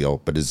kind of a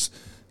deal, but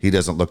he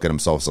doesn't look at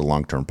himself as a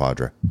long-term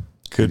Padre.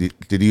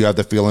 Did you have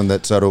the feeling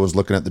that Soto was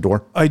looking at the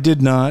door? I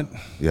did not.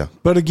 Yeah.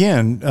 But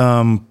again,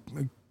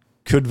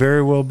 could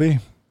very well be.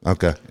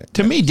 Okay.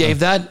 To me, Dave,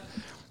 that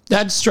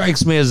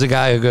strikes me as a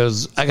guy who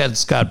goes, I got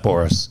Scott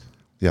Boras.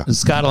 Yeah. And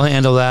Scott will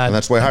handle that. And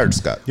that's why I hired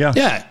Scott. Yeah.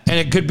 Yeah. And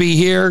it could be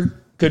here,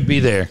 could be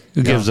there.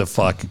 Who gives a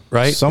fuck,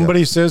 right?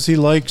 Somebody says he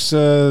likes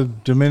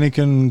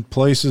Dominican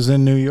places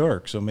in New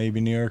York, so maybe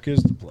New York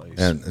is the place.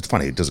 And it's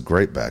funny, he does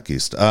great back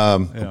east. By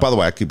the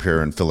way, I keep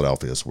hearing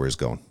Philadelphia is where he's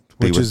going.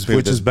 Which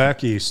is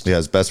back east. Yeah,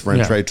 his best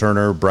friend, Trey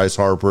Turner, Bryce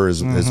Harper,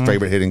 his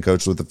favorite hitting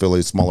coach with the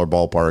Phillies, smaller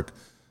ballpark,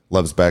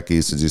 loves back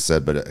east, as you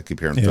said, but I keep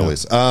hearing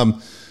Phillies. Anyway,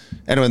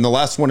 and the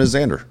last one is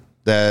Xander.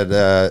 That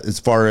as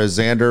far as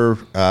Xander,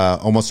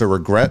 almost a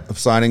regret of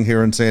signing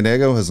here in San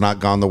Diego, has not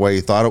gone the way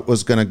he thought it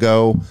was going to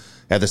go.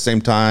 At the same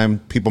time,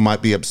 people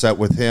might be upset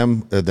with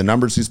him, the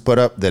numbers he's put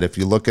up, that if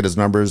you look at his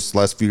numbers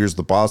last few years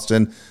with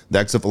Boston, the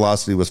exit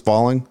velocity was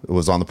falling. It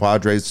was on the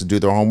Padres to do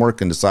their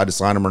homework and decide to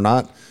sign him or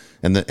not.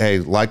 And hey,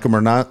 like him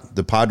or not,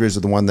 the Padres are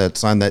the one that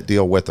signed that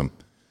deal with him.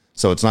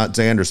 So it's not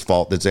Xander's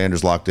fault that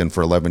Xander's locked in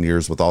for 11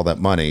 years with all that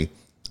money.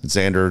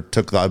 Xander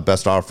took the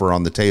best offer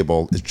on the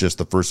table. It's just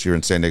the first year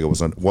in San Diego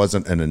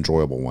wasn't an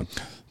enjoyable one.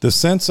 The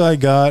sense I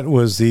got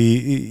was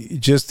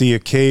the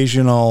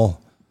occasional,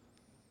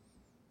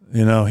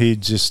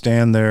 he'd just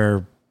stand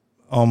there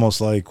almost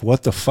like,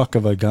 what the fuck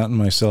have I gotten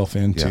myself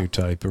into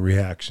type of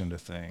reaction to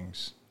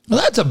things. Well,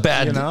 that's a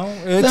bad,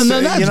 that's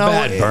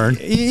bad, Burn.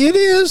 It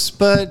is,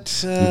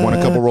 but you won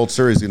a couple World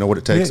Series. You know what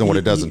it takes and what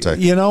it doesn't take.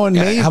 And how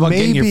about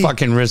getting your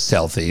fucking wrists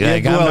healthy?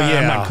 I'm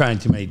not crying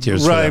too many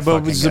tears. Right,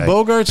 but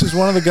Bogarts is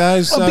one of the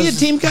guys. Be a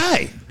team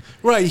guy.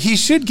 Right, he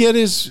should get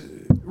his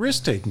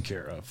wrist taken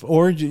care of,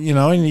 or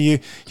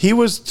and he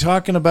was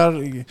talking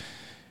about.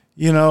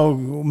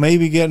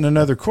 Maybe getting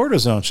another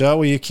cortisone shot.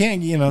 Well, you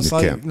can't,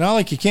 not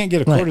like you can't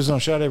get a cortisone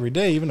shot every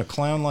day. Even a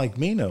clown like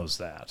me knows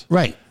that.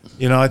 Right.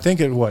 I think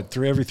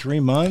every 3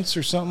 months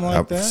or something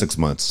like that? 6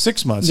 months.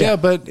 6 months, yeah.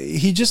 But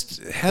he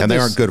just had And they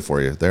aren't good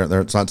for you. They're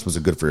not supposed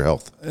to be good for your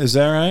health. Is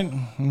that right?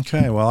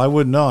 Okay, well, I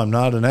wouldn't know. I'm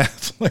not an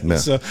athlete.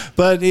 No.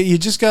 But you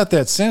just got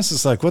that sense.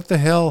 It's like, what the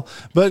hell?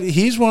 But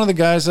he's one of the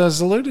guys I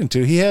was alluding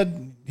to. He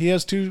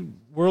has 2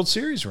 World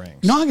Series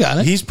rings. No, I got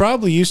it. He's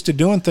probably used to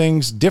doing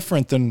things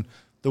different than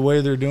the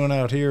way they're doing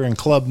out here in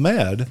Club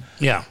Med.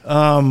 Yeah.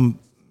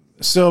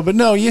 But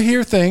no, you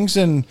hear things,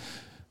 and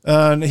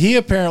he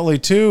apparently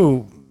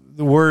too.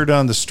 The word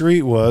on the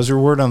street was, or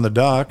word on the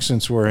dock,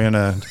 since we're in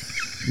a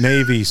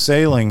Navy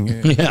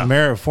sailing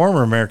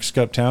former America's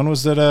Cup town,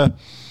 was that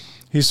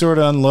he sort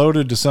of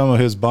unloaded to some of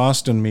his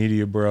Boston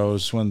media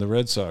bros when the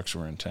Red Sox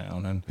were in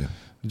town, and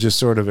just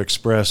sort of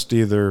expressed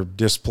either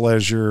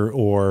displeasure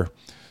or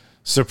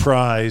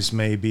surprise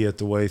maybe at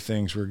the way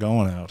things were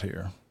going out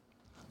here.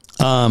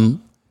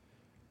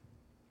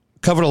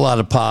 Covered a lot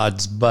of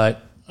pods,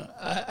 but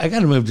I got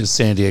to move to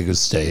San Diego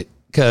State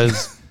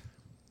because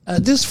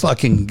this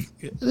fucking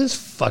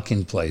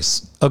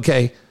place.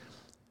 Okay,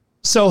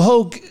 so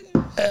Hoke,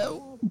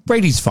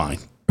 Brady's fine,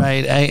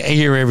 right? I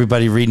hear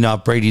everybody reading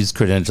off Brady's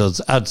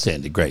credentials.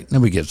 Outstanding, great.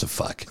 Nobody gives a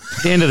fuck.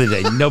 At the end of the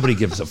day, nobody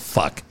gives a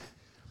fuck.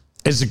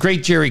 As the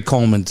great Jerry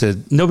Coleman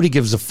said, nobody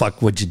gives a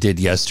fuck what you did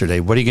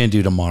yesterday. What are you going to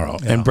do tomorrow?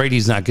 Yeah. And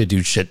Brady's not going to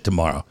do shit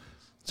tomorrow.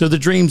 So the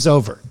dream's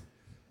over.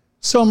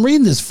 So I'm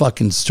reading this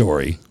fucking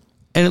story,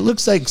 and it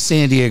looks like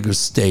San Diego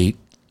State,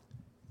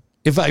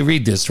 if I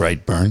read this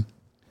right, Bern,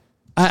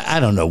 I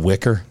don't know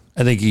Wicker.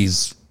 I think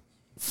he's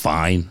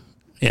fine.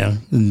 Yeah,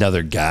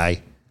 another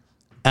guy.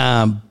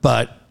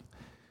 But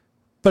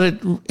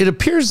it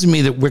appears to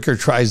me that Wicker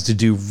tries to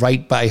do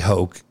right by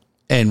Hoke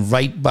and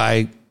right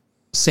by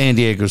San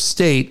Diego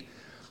State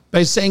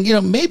by saying,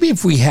 maybe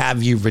if we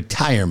have you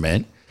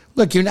retirement,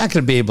 look, you're not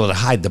going to be able to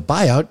hide the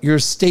buyout. You're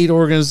a state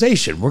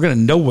organization. We're going to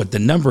know what the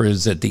number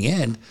is at the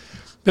end.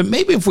 But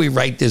maybe if we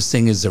write this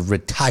thing as a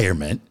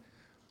retirement,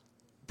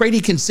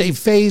 Brady can save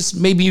face.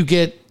 Maybe you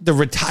get the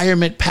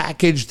retirement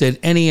package that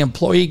any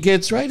employee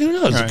gets, right? Who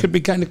knows? Right. It could be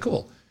kind of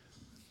cool.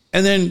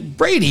 And then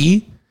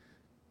Brady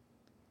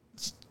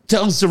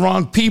tells the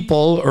wrong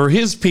people, or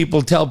his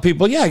people tell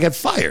people, yeah, I got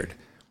fired.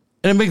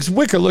 And it makes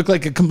Wicker look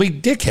like a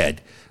complete dickhead.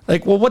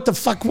 Like, well, what the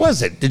fuck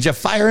was it? Did you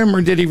fire him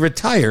or did he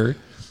retire?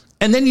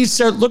 And then you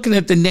start looking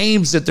at the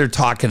names that they're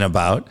talking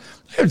about.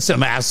 I heard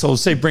some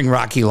assholes say, bring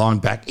Rocky Long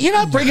back. You're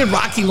not bringing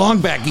Rocky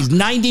Long back. He's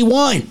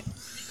 91.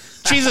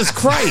 Jesus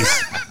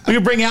Christ. Will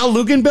you bring Al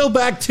Luganbill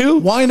back too?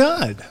 Why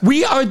not?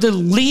 We are the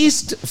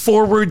least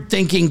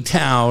forward-thinking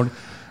town.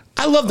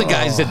 I love the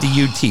guys at the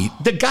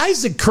UT. The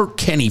guys that Kirk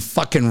Kenny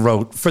fucking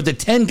wrote for the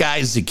 10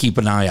 guys to keep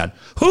an eye on.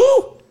 Who?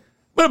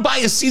 I'm going to buy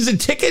a season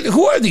ticket?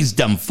 Who are these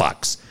dumb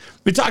fucks?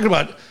 We're talking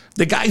about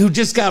the guy who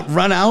just got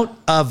run out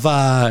of,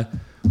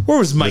 where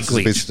was Mike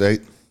Leach?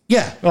 State.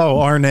 Yeah. Oh,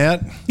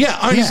 Arnett? Yeah,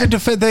 Arnett.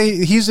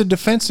 He's a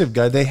defensive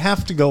guy. They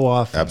have to go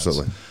off.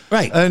 Absolutely.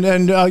 Right.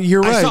 And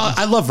you're right.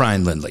 I love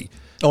Ryan Lindley.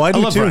 Oh, I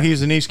do too. Ryan.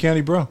 He's an East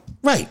County bro.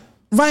 Right.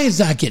 Ryan's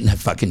not getting that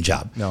fucking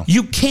job. No.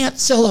 You can't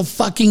sell a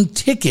fucking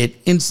ticket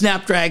in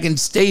Snapdragon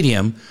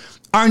Stadium.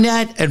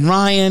 Arnett and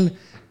Ryan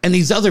and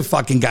these other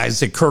fucking guys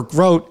that Kirk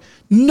wrote,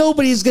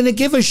 nobody's going to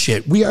give a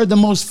shit. We are the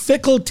most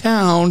fickle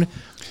town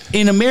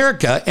in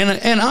America.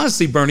 And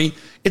honestly, Bernie,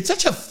 it's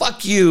such a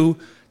fuck you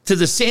to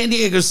the San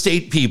Diego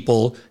State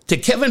people, to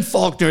Kevin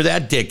Faulkner,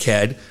 that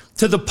dickhead,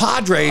 to the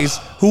Padres,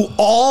 who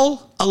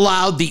all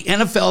allowed the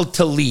NFL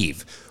to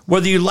leave.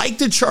 Whether you like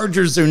the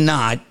Chargers or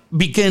not,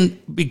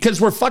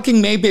 because we're fucking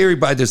Mayberry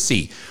by the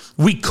Sea.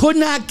 We could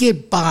not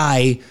get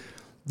by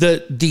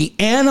the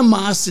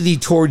animosity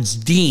towards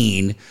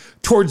Dean,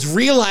 towards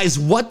realize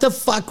what the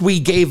fuck we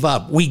gave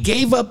up. We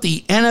gave up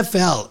the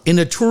NFL in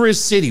a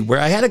tourist city, where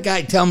I had a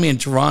guy tell me in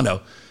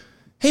Toronto,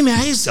 hey man,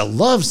 I used to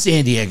love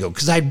San Diego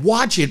because I'd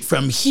watch it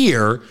from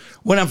here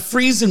when I'm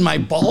freezing my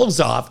balls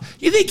off.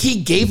 You think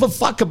he gave a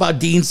fuck about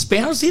Dean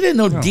Spanos? He didn't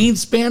know Dean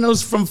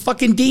Spanos from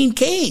fucking Dean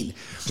Cain.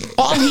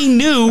 All he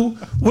knew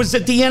was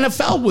that the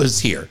NFL was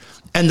here.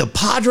 And the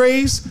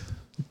Padres,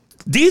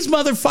 these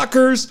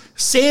motherfuckers,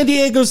 San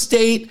Diego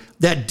State,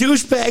 that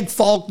douchebag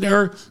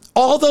Faulkner,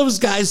 all those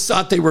guys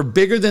thought they were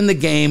bigger than the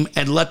game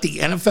and let the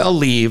NFL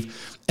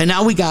leave. And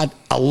now we got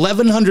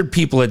 1,100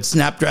 people at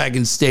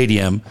Snapdragon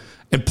Stadium,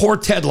 and poor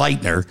Ted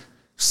Leitner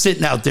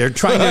sitting out there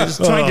trying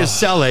to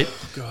sell it.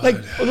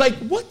 God. Like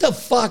what the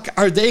fuck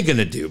are they going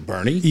to do,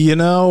 Bernie?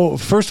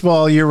 First of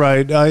all, you're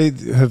right. I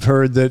have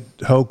heard that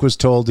Hoke was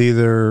told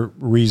either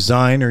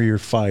resign or you're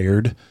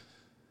fired.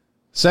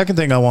 Second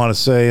thing I want to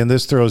say, and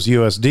this throws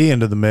USD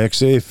into the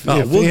mix, if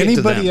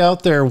anybody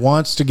out there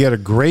wants to get a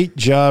great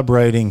job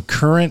writing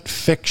current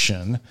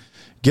fiction,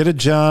 get a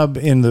job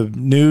in the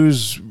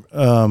news,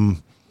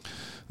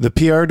 the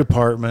PR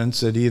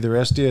departments at either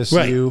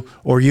SDSU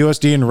or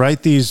USD, and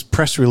write these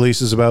press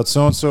releases about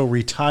so-and-so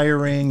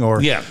retiring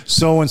or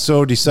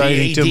so-and-so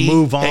deciding to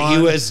move on. At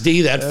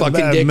USD, that fucking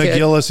dickhead.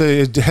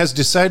 McGillis has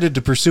decided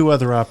to pursue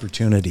other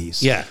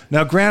opportunities. Yeah.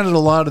 Now, granted, a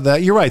lot of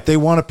that, you're right, they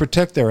want to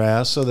protect their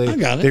ass, so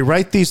they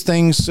write these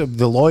things.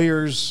 The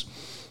lawyers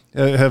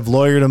have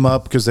lawyered them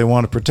up because they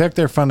want to protect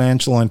their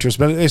financial interests,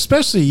 but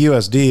especially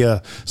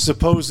USD,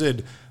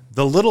 supposed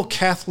the little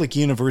Catholic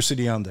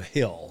university on the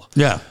hill.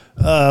 Yeah.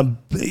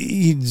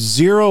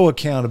 Zero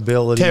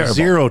accountability, Terrible.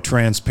 Zero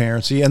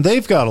transparency, and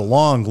they've got a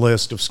long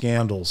list of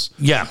scandals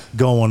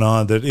going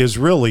on that is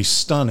really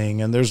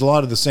stunning, and there's a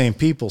lot of the same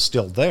people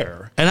still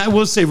there. And I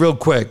will say real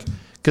quick,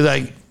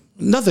 because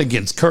nothing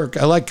against Kirk.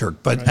 I like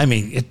Kirk, but I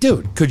mean,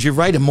 dude, could you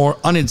write a more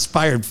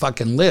uninspired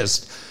fucking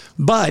list?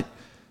 But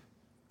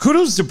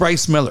kudos to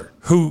Bryce Miller,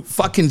 who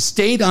fucking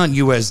stayed on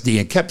USD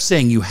and kept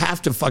saying, you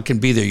have to fucking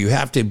be there. You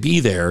have to be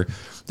there.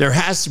 There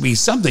has to be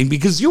something,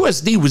 because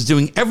USD was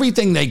doing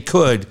everything they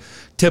could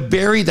to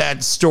bury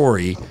that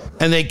story,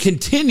 and they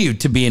continue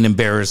to be an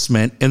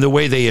embarrassment in the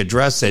way they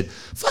address it.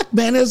 Fuck,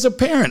 man, as a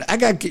parent,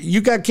 you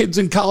got kids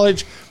in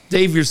college.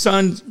 Dave, your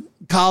son's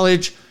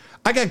college.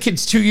 I got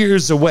kids 2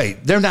 years away.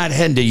 They're not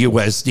heading to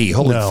USD.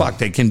 Holy fuck,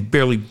 they can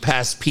barely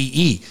pass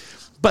PE.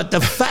 But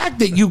the fact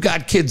that you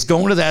got kids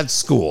going to that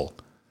school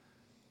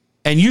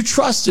and you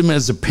trust them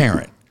as a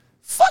parent,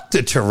 fuck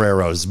the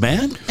Toreros,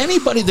 man.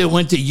 Anybody that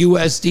went to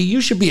USD, you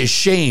should be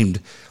ashamed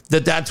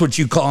that that's what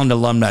you call an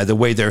alumni, the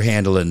way they're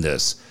handling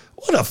this.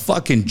 What a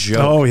fucking joke.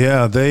 Oh,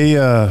 yeah.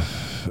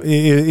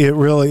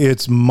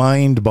 It's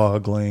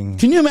mind-boggling.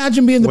 Can you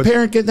imagine being the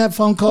parent getting that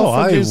phone call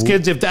from these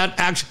kids? If that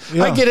actually,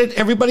 I get it.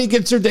 Everybody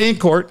gets their day in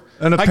court.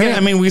 And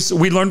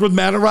we learned with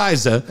Matt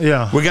Ariza.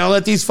 Yeah. We got to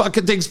let these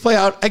fucking things play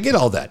out. I get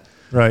all that.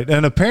 Right.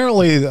 And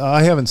apparently,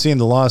 I haven't seen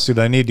the lawsuit.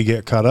 I need to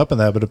get caught up in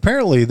that. But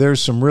apparently,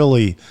 there's some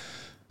really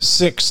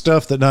sick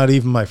stuff that not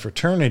even my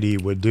fraternity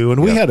would do.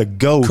 And we had a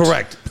goat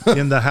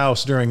in the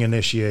house during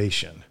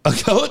initiation. A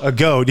goat? A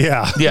goat,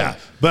 yeah. Yeah.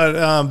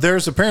 But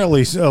there's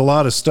apparently a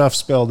lot of stuff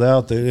spelled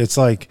out that it's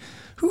like,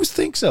 who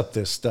thinks up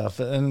this stuff?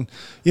 And,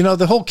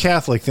 the whole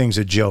Catholic thing's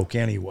a joke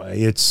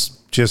anyway. It's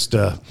just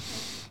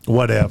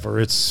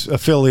whatever. It's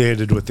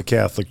affiliated with the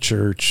Catholic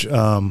Church.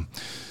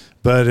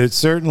 But it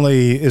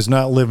certainly is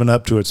not living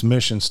up to its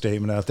mission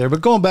statement out there. But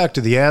going back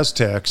to the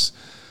Aztecs,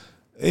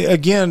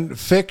 again,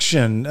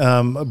 fiction,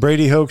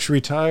 Brady Hoke's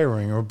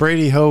retiring, or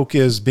Brady Hoke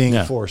is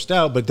being forced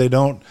out, but they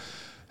don't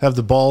have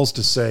the balls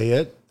to say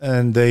it.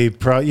 And they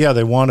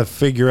want to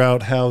figure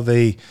out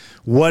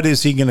what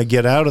is he going to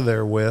get out of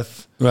there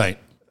with. Right.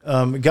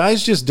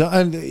 Guys just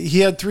done.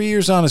 He had 3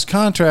 years on his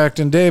contract,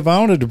 and Dave, I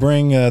wanted to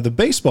bring the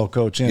baseball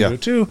coach into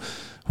it too.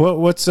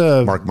 What's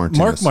Mark Martinez?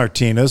 Mark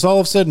Martinez. All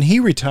of a sudden,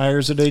 he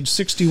retires at age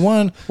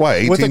 61. Why?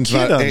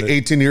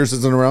 18 years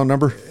isn't a round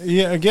number?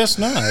 Yeah, I guess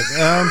not.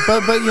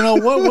 But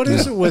what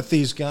is it with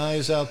these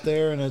guys out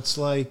there? And it's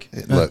like,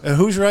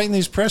 who's writing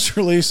these press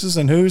releases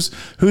and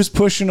who's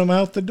pushing them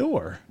out the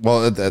door?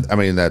 Well,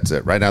 that's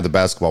it. Right now, the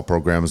basketball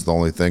program is the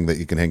only thing that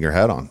you can hang your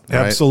hat on.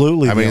 Right?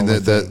 Absolutely.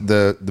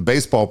 The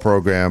baseball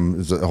program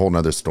is a whole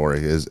nother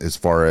story. As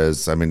far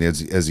as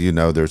as you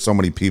know, there's so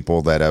many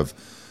people that have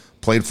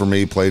played for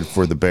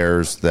the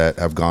Bears that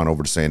have gone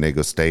over to San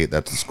Diego State.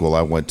 That's the school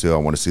I went to. I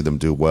want to see them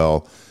do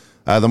well.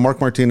 The Mark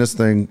Martinez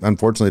thing,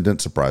 unfortunately,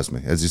 didn't surprise me.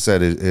 As you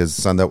said, his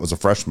son that was a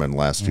freshman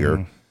last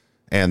year.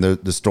 And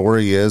the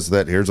story is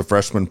that here's a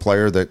freshman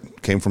player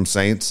that came from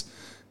Saints.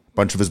 A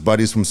bunch of his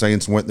buddies from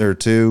Saints went there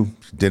too.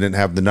 Didn't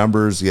have the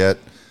numbers yet.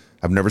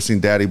 I've never seen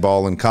daddy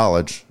ball in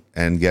college,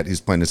 and yet he's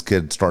playing his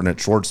kid starting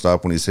at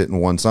shortstop when he's hitting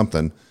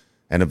 1-something.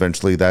 And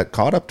eventually that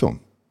caught up to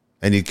him.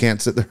 And you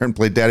can't sit there and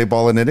play daddy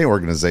ball in any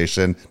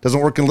organization. It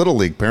doesn't work in Little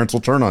League. Parents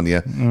will turn on you.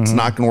 Mm-hmm. It's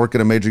not going to work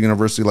at a major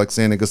university like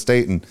San Diego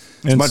State. And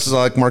as much as I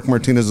like Mark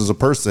Martinez as a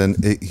person,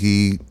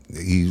 he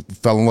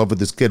fell in love with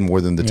this kid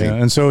more than the team.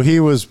 And so he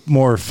was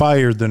more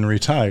fired than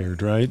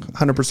retired, right?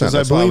 100%.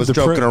 That's why I was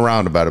joking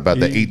around about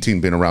the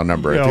 18 being a round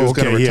number. If he was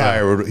going to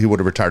retire, he would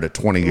have retired at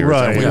 20 years.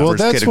 Right. And wait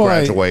for his kid to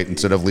graduate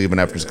instead of leaving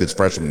after his kid's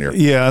freshman year.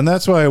 Yeah, and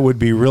that's why it would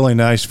be really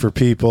nice for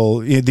people,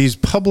 these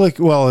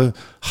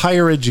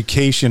higher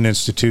education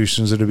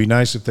institutions, it would be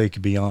nice if they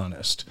could be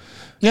honest.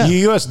 Yeah.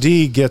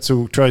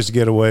 USD tries to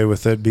get away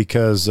with it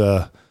because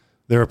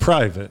they're a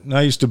private. And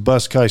I used to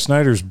bust Kai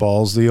Snyder's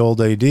balls, the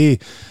old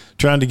AD,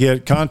 trying to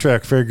get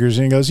contract figures.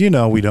 And he goes,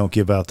 we don't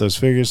give out those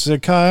figures. I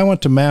said, Kai, I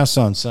went to Mass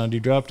on Sunday,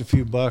 dropped a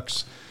few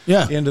bucks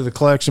into the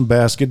collection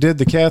basket, did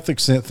the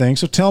Catholic thing.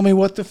 So tell me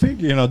what the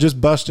figure,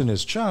 just busting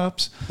his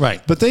chops.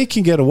 Right. But they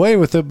can get away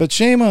with it. But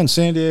shame on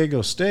San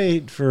Diego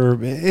State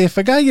if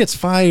a guy gets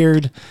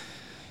fired,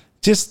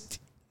 just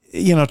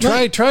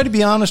try to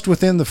be honest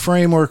within the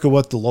framework of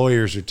what the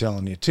lawyers are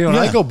telling you too. And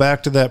I go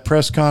back to that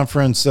press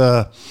conference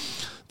the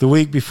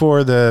week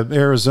before the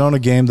Arizona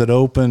game that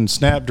opened,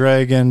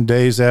 Snapdragon,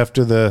 days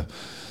after the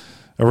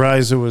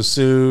Ariza was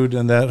sued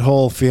and that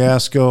whole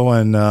fiasco.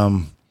 And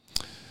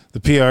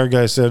the PR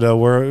guy said,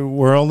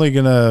 we're only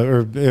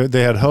gonna,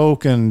 they had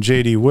Hoke and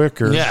JD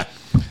Wicker. Yeah.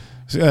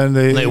 And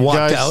they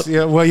walked out.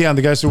 Yeah, and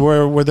the guy said,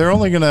 they're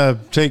only going to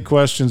take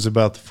questions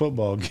about the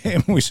football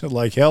game. We said,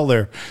 like hell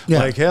there.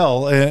 Like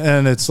hell.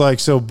 And it's like,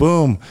 so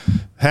boom,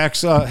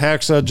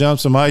 Hacksaw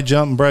jumps him, I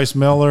jump, and Bryce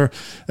Miller,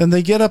 and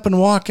they get up and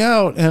walk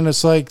out, and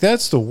it's like,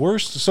 that's the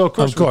worst. So, of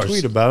course. We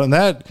tweet about it, and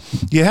that,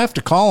 you have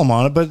to call them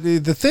on it, but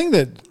the thing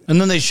that... And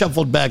then they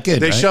shuffled back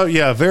in, to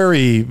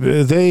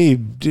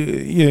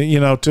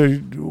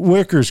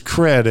Wicker's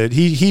credit,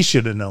 he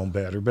should have known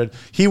better, but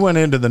he went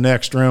into the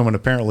next room and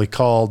apparently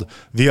called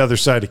the other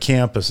side of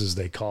campus, as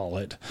they call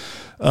it,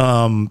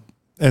 and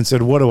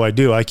said, what do I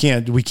do?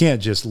 We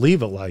can't just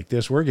leave it like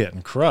this. We're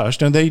getting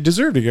crushed, and they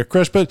deserve to get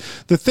crushed. But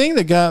the thing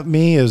that got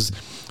me is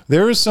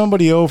there is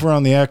somebody over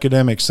on the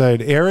academic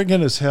side,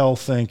 arrogant as hell,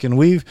 thinking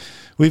we've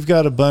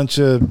got a bunch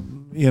of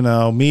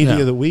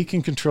media that we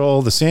can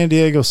control. The San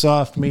Diego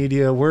soft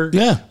media, we're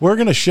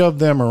going to shove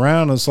them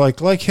around. It's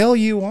like hell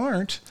you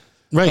aren't.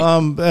 Right.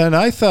 And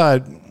I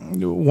thought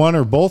one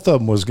or both of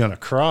them was going to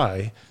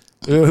cry.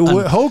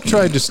 Hope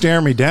tried to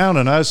stare me down,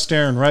 and I was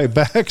staring right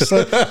back. It's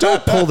like,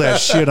 don't pull that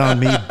shit on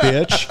me,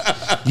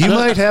 bitch. You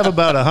might have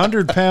about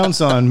 100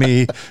 pounds on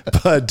me,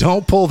 but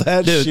don't pull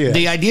that shit.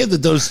 The idea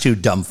that those two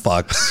dumb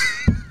fucks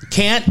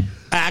can't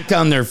act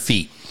on their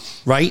feet,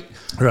 right?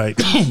 Right.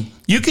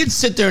 You can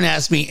sit there and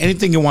ask me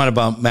anything you want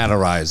about Matt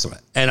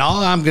Araiza, and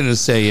all I'm going to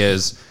say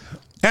is,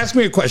 ask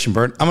me a question,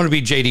 Bert. I'm going to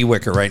be JD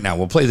Wicker right now.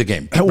 We'll play the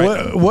game.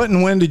 What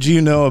and when did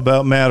you know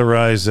about Matt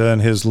Araiza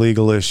and his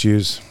legal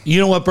issues? You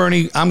know what,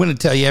 Bernie? I'm going to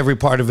tell you every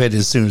part of it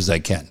as soon as I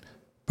can.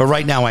 But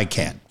right now I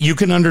can't. You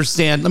can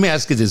understand. Let me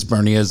ask you this,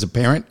 Bernie, as a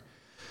parent.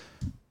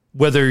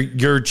 Whether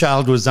your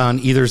child was on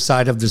either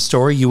side of the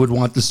story, you would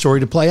want the story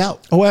to play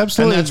out. Oh,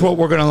 absolutely. And that's what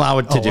we're going to allow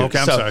it to do. Okay,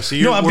 I'm sorry.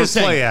 So I'm just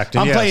saying,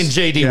 acting. I'm playing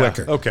JD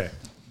Wicker. Okay.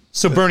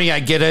 So, Bernie, I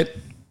get it.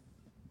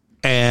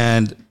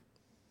 And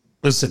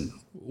listen,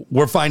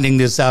 we're finding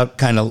this out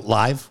kind of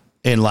live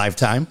in live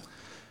time.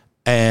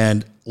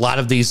 And a lot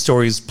of these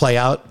stories play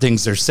out.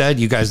 Things are said.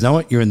 You guys know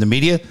it. You're in the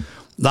media.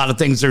 A lot of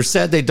things are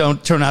said. They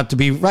don't turn out to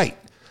be right.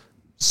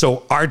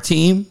 So our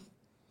team,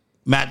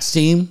 Matt's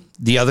team,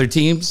 the other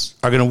teams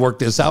are going to work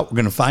this out. We're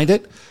going to find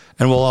it.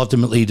 And we'll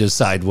ultimately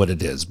decide what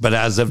it is. But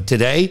as of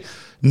today,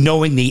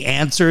 knowing the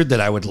answer that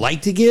I would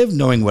like to give,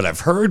 knowing what I've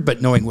heard,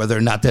 but knowing whether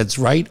or not that's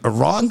right or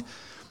wrong,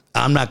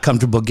 I'm not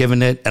comfortable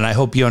giving it. And I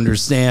hope you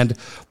understand,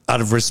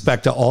 out of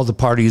respect to all the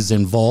parties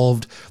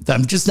involved, that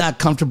I'm just not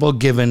comfortable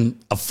giving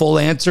a full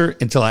answer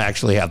until I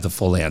actually have the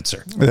full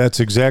answer. That's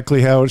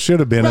exactly how it should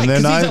have been. Right,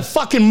 and then he's a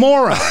fucking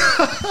moron.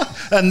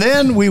 And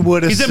then we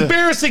would have. He's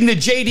embarrassing the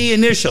JD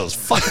initials.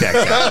 Fuck that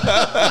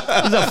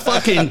guy. He's a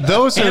fucking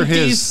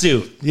empty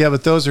suit. Yeah,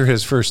 but those are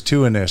his first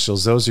two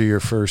initials. Those are your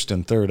first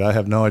and third. I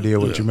have no idea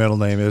what your middle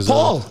name is.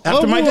 Paul,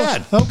 after my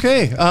dad.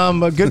 Okay,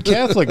 a good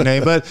Catholic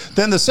name. But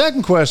then the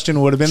second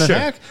question would have been,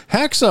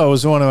 Hacksaw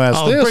was the one who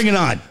asked this. Bring it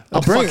on.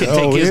 I'll fucking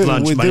take his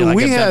lunch money like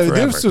I've done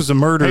forever. This was a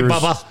murderer's...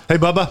 Hey,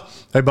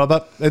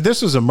 Bubba.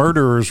 This was a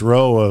murderer's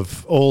row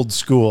of old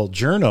school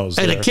journos.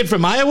 And a kid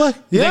from Iowa?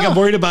 You think I'm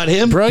worried about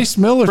him? Bryce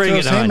Miller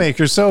throws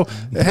haymakers. So,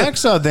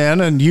 Hacksaw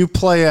then, and you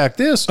play act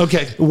this.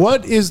 Okay.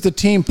 What is the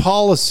team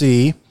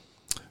policy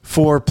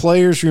for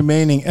players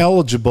remaining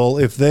eligible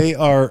if they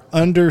are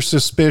under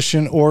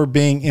suspicion or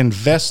being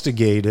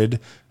investigated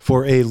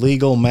for a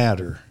legal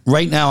matter?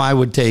 Right now, I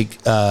would take...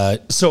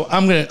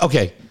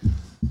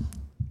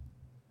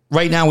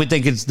 Right now, we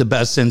think it's the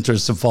best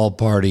interest of all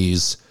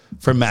parties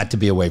for Matt to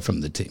be away from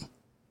the team.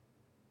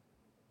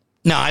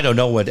 Now, I don't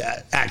know what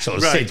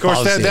actual state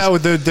policy is.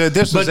 Of course,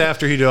 this was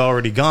after he'd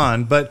already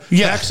gone. But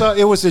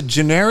it was a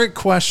generic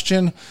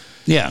question.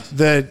 Yeah.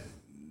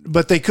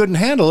 But they couldn't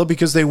handle it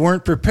because they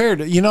weren't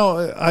prepared. You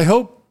know, I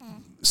hope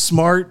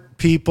smart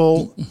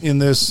people in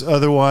this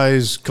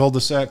otherwise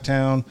cul-de-sac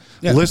town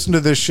listen to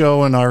this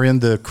show and are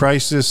in the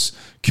crisis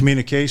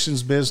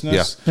communications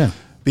business. Yeah.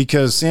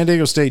 Because San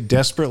Diego State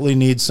desperately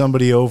needs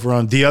somebody over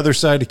on the other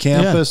side of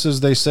campus,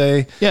 as they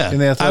say, in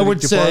the athletic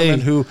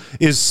department, who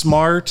is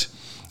smart,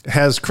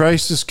 has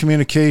crisis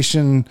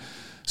communication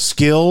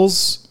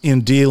skills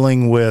in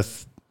dealing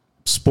with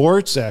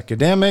sports,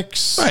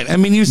 academics. Right. I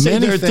mean, you say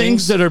there are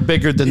things that are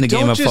bigger than the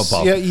game of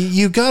football. Yeah,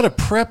 you got to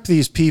prep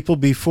these people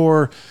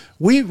before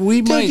we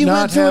might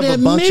not have a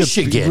bunch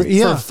Michigan, of...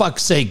 Yeah. For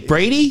fuck's sake,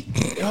 Brady.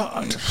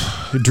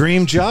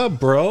 Dream job,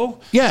 bro.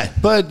 Yeah.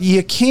 But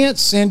you can't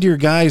send your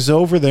guys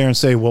over there and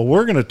say, well,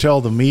 we're going to tell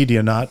the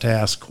media not to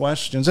ask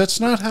questions. That's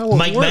not how it works.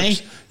 Mike May?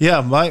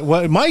 Yeah, Mike.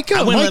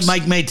 I wouldn't let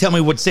Mike May tell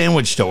me what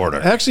sandwich to order.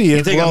 Actually,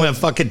 you think I'm going to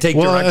fucking take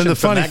direction and the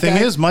from funny that thing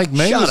guy? is, Mike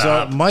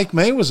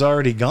May was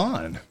already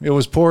gone. It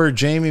was poor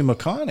Jamie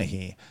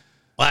McConaughey.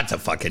 Well, that's a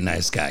fucking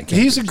nice guy.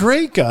 He's a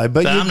great guy,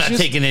 but I'm not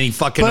taking any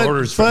fucking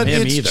orders from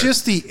him either.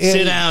 Just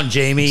sit down,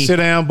 Jamie. Sit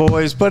down,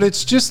 boys. But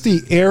it's just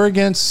the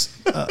arrogance.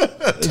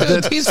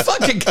 Dude, these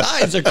fucking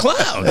guys are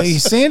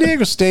clowns. San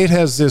Diego State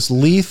has this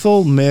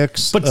lethal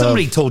mix. But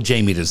somebody told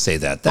Jamie to say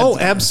that.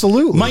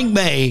 Absolutely. Mike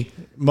May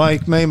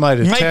might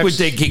have texted. Mike would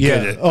think he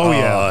could.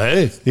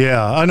 Hey.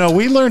 Yeah, I know.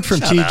 We learned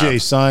from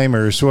TJ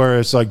Simers, where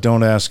it's like,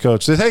 don't ask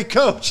coach. Say, hey,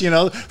 coach,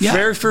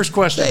 very first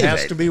question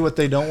has to be what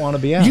they don't want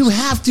to be asked. You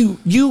have to,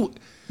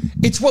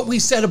 it's what we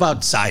said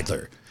about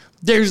Seidler.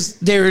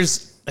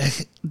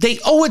 They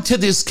owe it to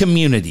this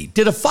community.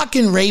 Did a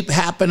fucking rape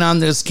happen on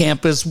this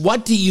campus?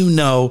 What do you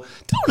know?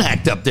 Don't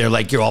act up there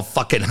like you're all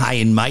fucking high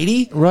and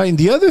mighty. Right. And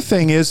the other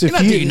thing is, you're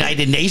not the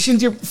United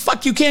Nations. You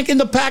can't get in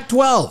the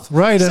Pac-12.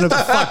 Right. Sit the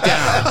fuck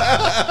down.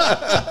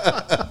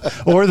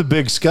 Or the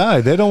Big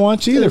Sky. They don't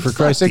want you either, for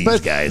Christ's sake.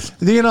 But guys.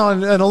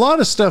 And a lot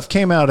of stuff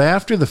came out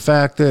after the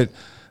fact that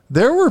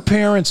there were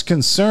parents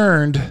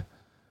concerned.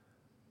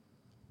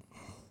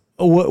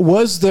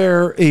 Was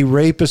there a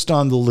rapist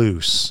on the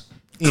loose?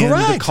 in the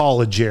Correct.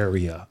 college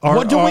area.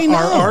 What do we know?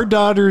 Are our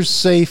daughters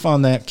safe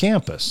on that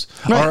campus?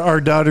 Right. Are our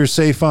daughters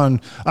safe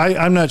on?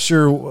 I'm not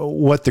sure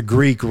what the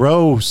Greek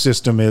row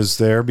system is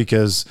there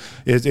because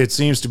it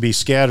seems to be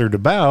scattered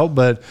about.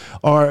 But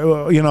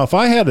if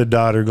I had a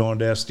daughter going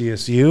to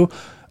SDSU,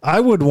 I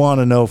would want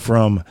to know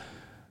from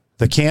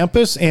the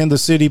campus and the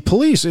city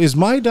police: is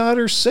my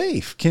daughter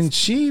safe? Is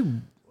she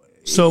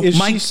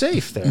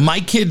safe there? My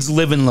kids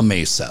live in La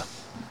Mesa.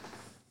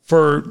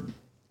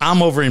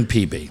 I'm over in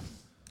PB.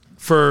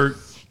 For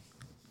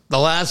the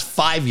last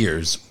 5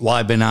 years while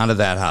I've been out of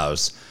that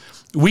house,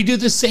 we do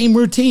the same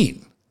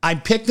routine. I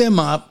pick them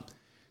up.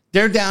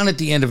 They're down at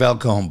the end of El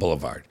Cajon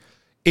Boulevard.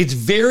 It's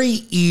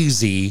very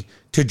easy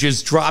to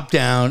just drop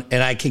down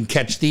and I can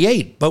catch the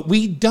 8, but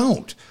we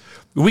don't.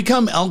 We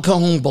come El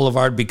Cajon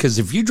Boulevard because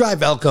if you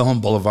drive El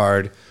Cajon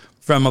Boulevard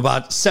from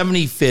about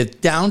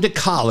 75th down to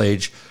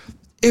College,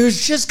 it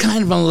was just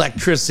kind of an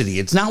electricity.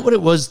 It's not what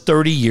it was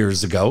 30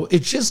 years ago.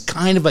 It's just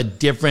kind of a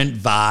different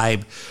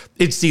vibe.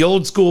 It's the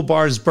old school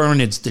bars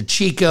burn. It's the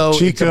Chico.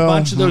 It's a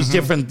bunch of those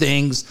different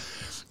things.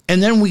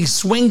 And then we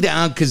swing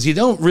down because you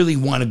don't really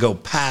want to go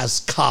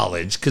past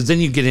College because then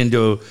you get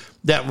into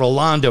that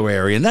Rolando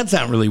area, and that's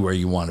not really where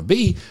you want to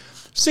be.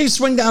 So you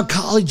swing down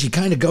College, you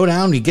kind of go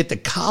down, you get the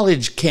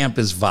College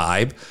campus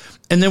vibe,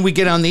 and then we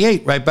get on the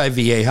 8 right by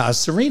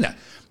Viejas Arena.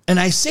 And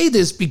I say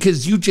this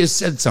because you just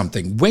said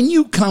something. When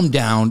you come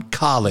down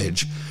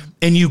College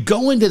and you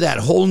go into that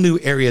whole new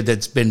area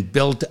that's been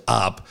built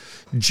up,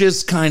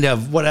 just kind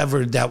of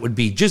whatever that would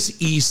be,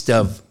 just east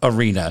of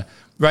Arena,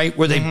 right?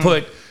 Where they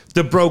put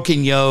the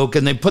Broken Yoke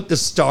and they put the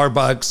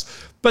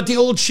Starbucks, but the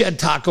old Shed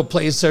Taco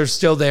place are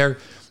still there.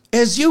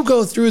 As you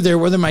go through there,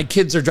 whether my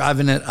kids are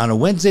driving it on a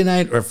Wednesday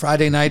night or a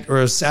Friday night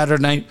or a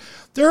Saturday night,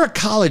 there are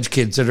college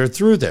kids that are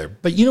through there.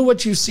 But you know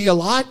what you see a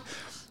lot?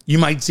 You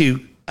might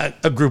see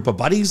a group of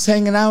buddies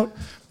hanging out.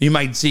 You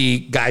might see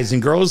guys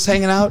and girls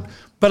hanging out.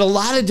 But a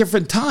lot of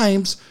different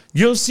times,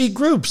 you'll see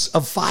groups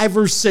of 5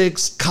 or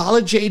 6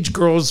 college-age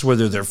girls,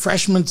 whether they're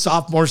freshmen,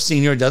 sophomore,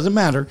 senior, it doesn't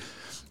matter.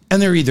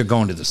 And they're either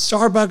going to the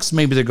Starbucks,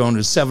 maybe they're going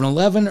to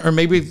 7-Eleven, or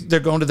maybe they're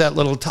going to that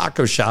little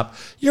taco shop.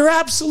 You're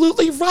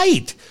absolutely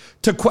right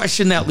to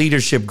question that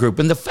leadership group.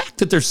 And the fact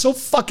that they're so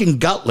fucking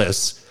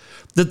gutless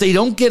that they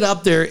don't get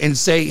up there and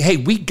say, hey,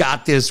 we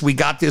got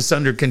this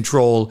under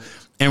control,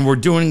 and we're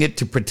doing it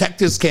to protect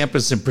this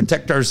campus and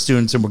protect our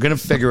students, and we're going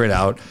to figure it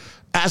out.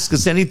 Ask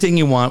us anything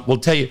you want. We'll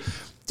tell you.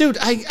 Dude,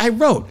 I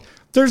wrote,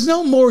 there's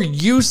no more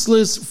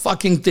useless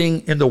fucking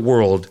thing in the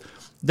world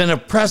than a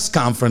press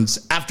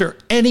conference after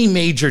any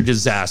major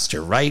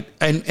disaster, right?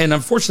 And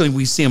unfortunately,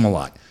 we see them a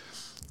lot.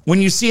 When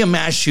you see a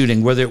mass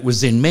shooting, whether it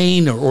was in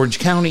Maine or Orange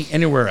County,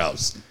 anywhere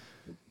else,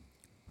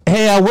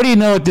 hey, what do you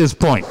know at this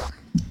point?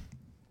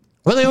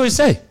 Well, they always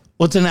say,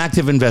 well, it's an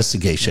active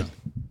investigation.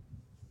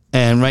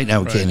 And right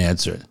now we can't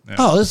answer it. Yeah.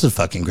 Oh, this is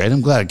fucking great.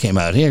 I'm glad I came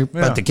out here.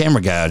 Brought the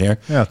camera guy out here.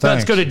 Yeah, thanks.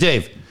 Let's go to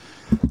Dave.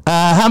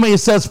 How many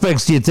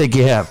suspects do you think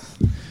you have?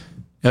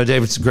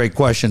 Dave, it's a great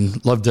question.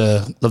 Love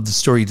the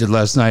story you did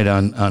last night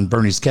on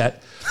Bernie's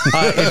cat. They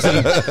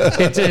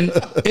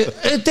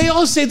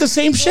all say the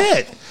same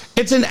shit.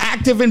 It's an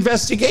active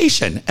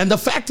investigation. And the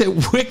fact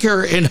that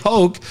Wicker and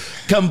Hoke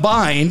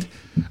combined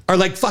are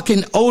like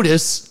fucking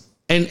Otis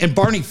and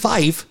Barney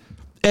Fife,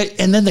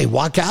 and then they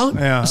walk out.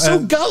 Yeah, so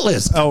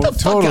gutless. Oh,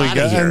 totally.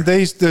 And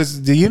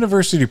the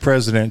university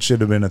president should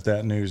have been at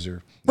that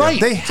newser.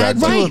 Right. They had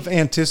to have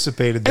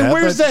anticipated that. And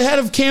where's the head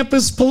of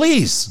campus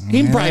police?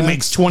 He probably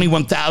makes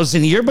 $21,000 a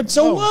year, but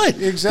so what?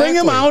 Exactly.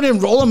 Bring him out and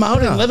roll him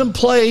out and let him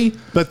play.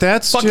 But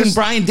that's fucking just,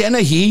 Brian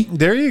Dennehy.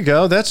 There you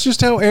go. That's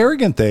just how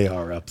arrogant they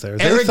are up there.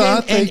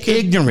 Arrogant and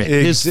ignorant.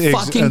 This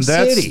fucking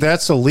city.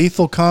 That's a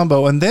lethal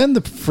combo. And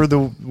then for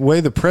the way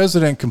the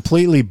president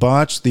completely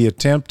botched the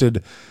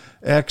attempted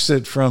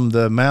exit from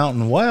the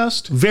Mountain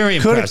West. Very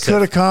impressive.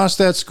 Could have cost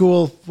that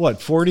school, what,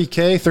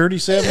 $40K,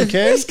 $37K?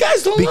 This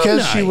guy's the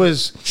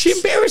because she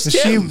embarrassed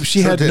him.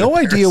 She had no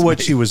idea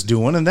what she was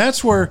doing, and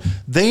that's where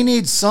they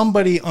need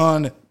somebody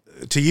on,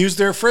 to use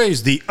their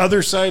phrase, the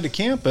other side of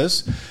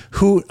campus,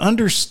 who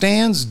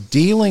understands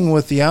dealing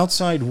with the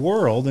outside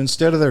world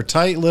instead of their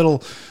tight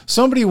little.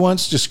 Somebody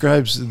once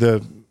describes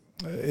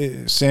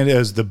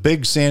as the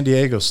big San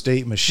Diego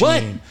State machine.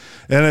 What?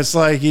 And it's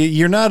like,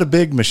 you're not a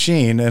big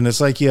machine, and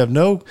it's like you have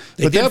no.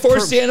 They did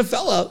force the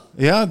NFL out.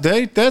 Yeah,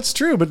 that's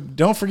true, but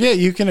don't forget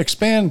you can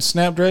expand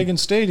Snapdragon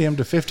Stadium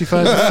to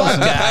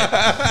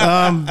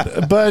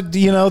 55,000. But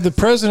the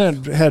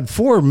president had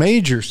 4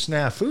 major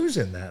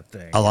snafus in that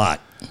thing. A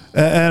lot.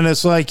 And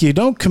it's like you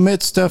don't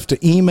commit stuff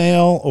to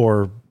email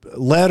or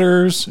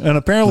letters. And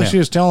apparently she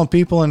was telling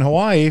people in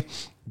Hawaii,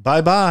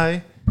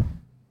 bye-bye.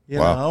 You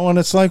know, and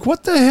it's like,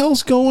 what the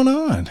hell's going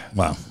on?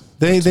 Wow.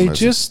 They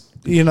just,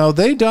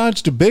 they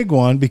dodged a big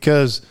one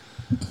because,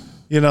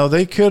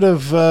 they could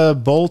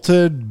have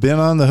bolted, been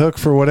on the hook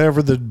for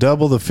whatever the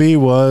double the fee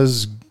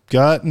was,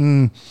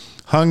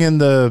 hung in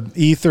the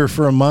ether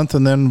for a month,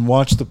 and then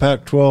watched the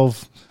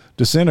Pac-12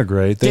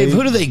 disintegrate. Dave,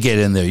 who do they get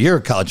in there? You're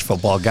a college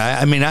football guy.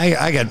 I mean,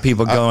 I got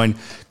people going,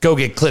 go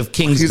get Cliff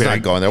Kingsbury. He's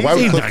not going there. Why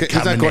would he's Cliff,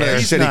 he's not going to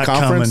that shitty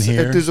conference?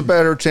 There's a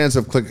better chance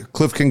of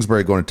Cliff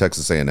Kingsbury going to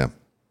Texas A&M.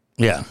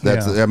 Yeah.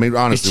 I mean,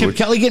 honestly. Is Chip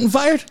Kelly getting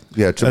fired?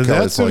 Yeah, Chip Kelly's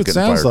that's what it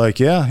sounds like.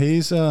 Yeah,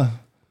 he's...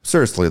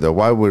 Seriously, though,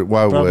 why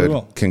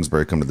would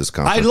Kingsbury come to this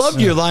conference? I loved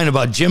your line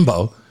about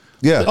Jimbo.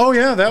 Yeah. Oh,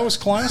 yeah, that was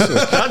classic.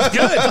 That's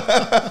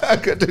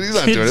good. Dude, he's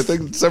not doing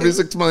anything.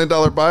 $76 million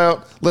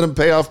buyout. Let him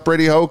pay off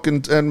Brady Hoke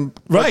and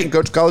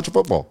coach college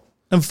football.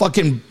 And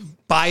fucking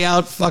buy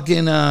out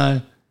fucking,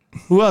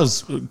 who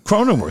else?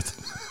 Cronenworth.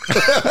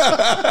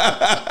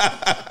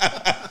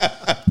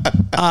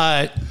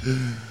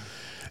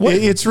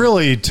 It's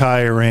really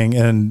tiring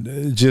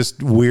and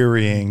just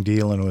wearying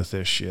dealing with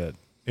this shit.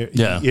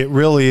 It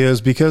really is,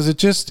 because it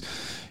just...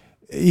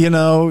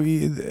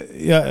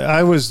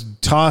 I was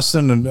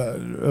tossing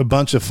a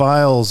bunch of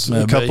files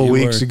a couple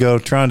weeks ago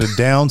trying to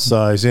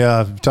downsize.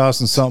 Yeah,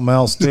 tossing something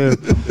else too.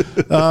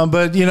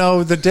 But,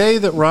 the day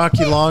that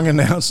Rocky Long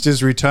announced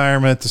his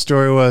retirement, the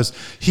story was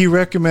he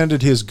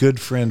recommended his good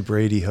friend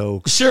Brady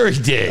Hoke. Sure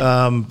he did.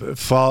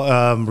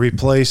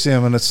 Replace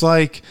him. And it's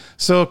like,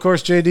 so of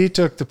course JD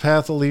took the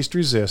path of least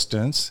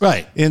resistance.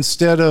 Right.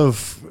 Instead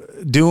of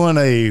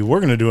we're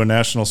going to do a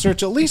national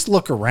search, at least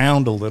look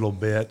around a little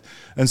bit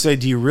and say,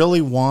 do you really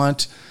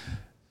want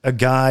a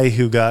guy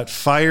who got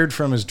fired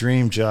from his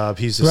dream job?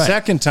 He's the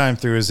second time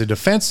through as a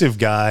defensive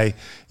guy.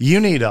 You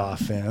need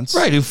offense.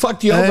 Right, who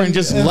fucked you over and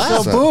just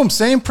left. So boom,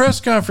 same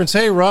press conference.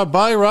 Hey,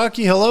 bye,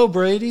 Rocky. Hello,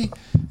 Brady.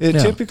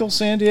 Typical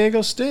San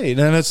Diego State.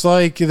 And it's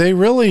like they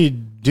really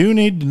do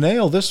need to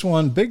nail this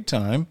one big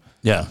time.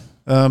 Yeah.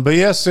 But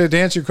yes, to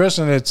answer your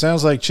question, it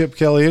sounds like Chip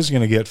Kelly is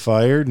going to get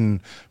fired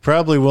and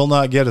probably will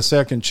not get a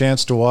second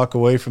chance to walk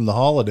away from the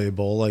Holiday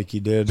Bowl like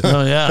he did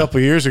a couple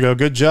of years ago.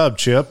 Good job,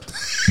 Chip.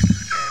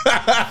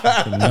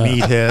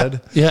 Meathead.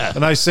 Yeah.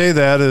 And I say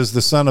that as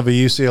the son of a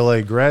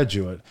UCLA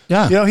graduate.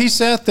 Yeah. He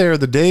sat there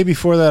the day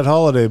before that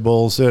Holiday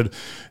Bowl, said,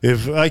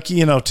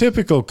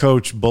 typical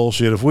coach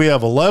bullshit. If we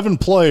have 11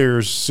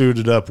 players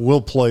suited up,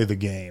 we'll play the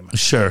game.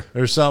 Sure.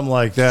 Or something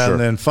like that. Sure.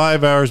 And then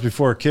 5 hours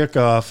before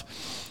kickoff,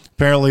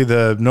 apparently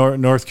the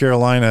North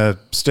Carolina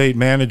state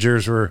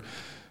managers were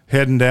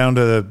heading down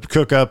to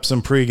cook up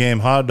some pregame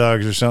hot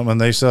dogs or something,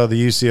 and they saw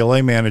the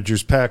UCLA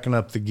managers packing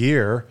up the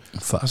gear.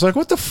 I was like,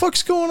 what the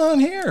fuck's going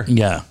on here?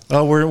 Yeah.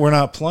 Oh, we're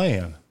not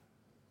playing.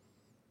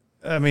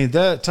 I mean, and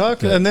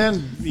then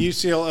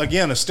UCLA,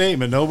 again, a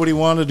statement. Nobody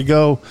wanted to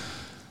go,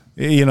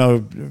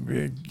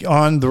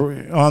 on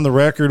the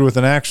record with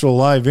an actual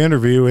live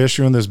interview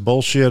issuing this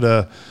bullshit.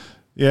 I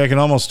can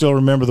almost still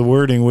remember the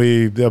wording.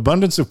 The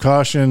abundance of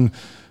caution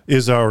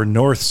is our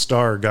North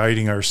Star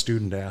guiding our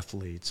student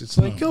athletes. It's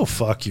like, go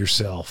fuck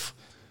yourself.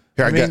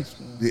 Here, no,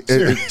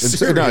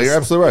 you're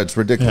absolutely right. It's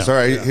ridiculous. All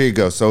right, here you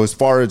go. So as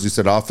far as you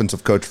said,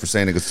 offensive coach for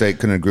San Diego State,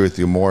 couldn't agree with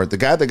you more. The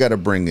guy they got to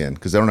bring in,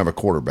 because they don't have a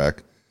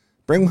quarterback,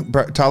 bring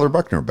Tyler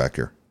Buckner back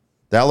here.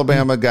 The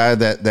Alabama guy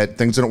that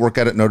things didn't work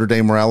out at Notre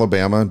Dame or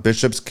Alabama.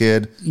 Bishop's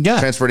kid,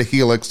 transferred to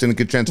Helix, didn't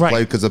get a chance to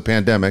play because of the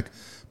pandemic.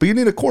 But you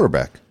need a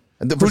quarterback.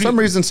 And for some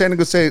reason, San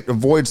Diego State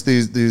avoids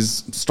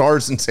these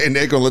stars in San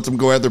Diego and lets them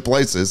go other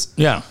places.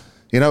 Yeah.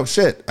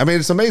 Shit. I mean,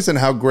 it's amazing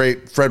how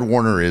great Fred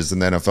Warner is in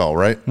the NFL,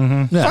 right?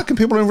 Mm-hmm. Yeah. Fucking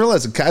people don't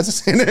realize the guy's a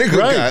San Diego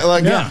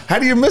guy. How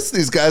do you miss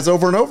these guys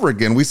over and over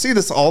again? We see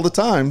this all the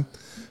time.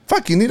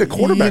 Fuck, you need a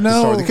quarterback to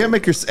start. You can't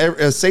make your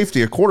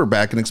safety a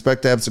quarterback and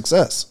expect to have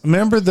success.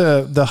 Remember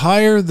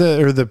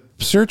the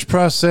search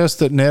process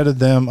that netted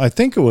them? I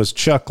think it was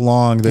Chuck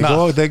Long. They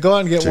go out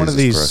and get one of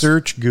these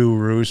search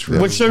gurus,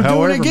 which they're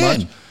doing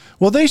again.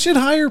 Well, they should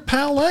hire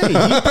Palais. He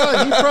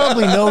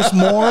probably knows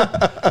more.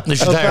 They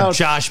should hire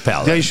Josh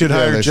Palais. They should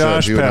hire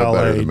Josh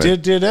Palais.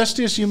 Did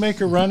SDSU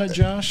make a run at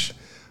Josh?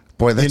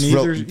 Boy, that's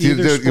real.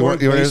 You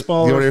want to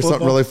hear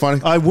something really funny?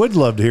 I would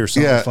love to hear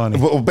something funny.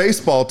 Well,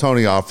 baseball,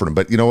 Tony offered him.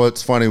 But you know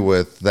what's funny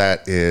with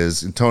that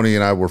is Tony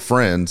and I were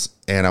friends,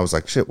 and I was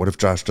like, shit, what if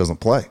Josh doesn't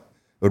play? It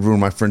would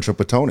ruin my friendship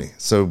with Tony.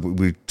 So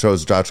we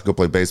chose Josh to go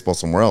play baseball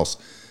somewhere else.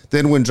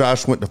 Then when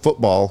Josh went to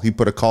football, he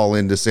put a call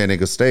into San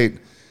Diego State,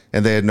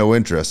 and they had no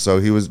interest. So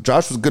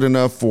Josh was good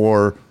enough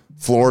for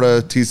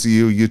Florida,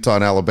 TCU, Utah,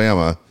 and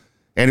Alabama.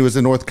 And he was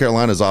in North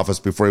Carolina's office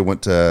before he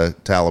went to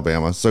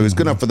Alabama. So he was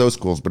good enough for those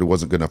schools, but he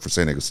wasn't good enough for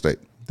San Diego State.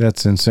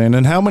 That's insane.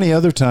 And how many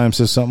other times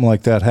has something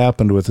like that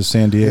happened with a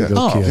San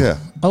Diego kid? Yeah.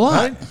 A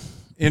lot. Right?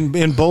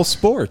 In both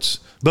sports,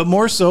 but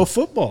more so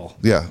football.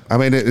 Yeah. I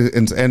mean,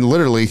 and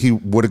literally he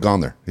would have gone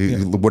there. He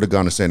would have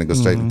gone to San Diego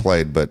State and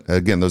played. But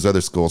again, those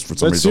other schools for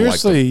some reason like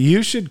seriously,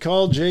 you should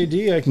call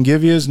JD. I can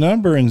give you his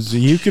number, and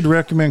you could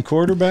recommend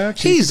quarterbacks.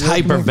 He's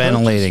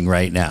hyperventilating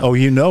right now. Oh,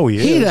 he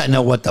is. He doesn't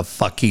know what the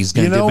fuck he's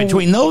going to do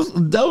between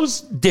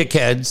those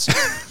dickheads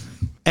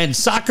and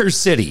Soccer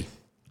City.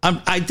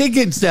 I think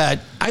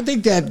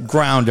that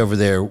ground over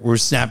there where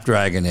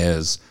Snapdragon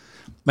is.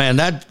 Man,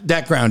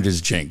 that ground is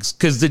jinx.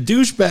 Because the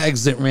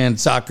douchebags that ran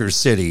Soccer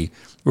City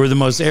were the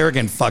most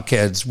arrogant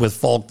fuckheads with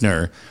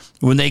Faulkner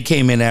when they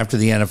came in after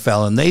the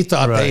NFL, and they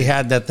thought they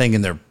had that thing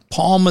in their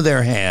palm of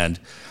their hand.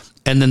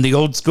 And then the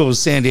old school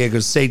San Diego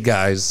State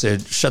guys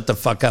said, shut the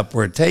fuck up,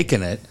 we're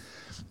taking it.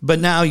 But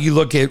now you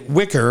look at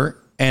Wicker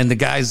and the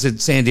guys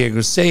at San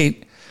Diego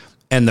State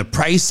and the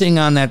pricing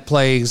on that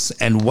place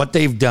and what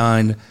they've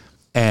done.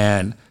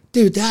 And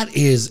dude, that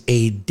is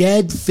a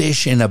dead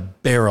fish in a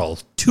barrel.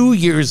 2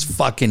 years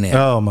fucking in.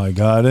 Oh my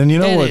God. And you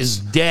know what's is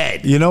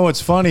dead. You know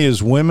what's funny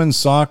is women's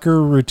soccer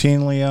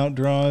routinely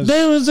outdraws.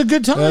 That was a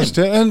good time.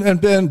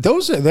 And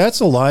that's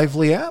a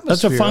lively atmosphere.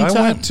 That's a fun time.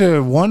 I went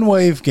to one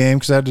Wave game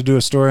because I had to do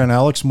a story on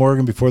Alex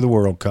Morgan before the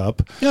World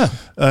Cup. Yeah.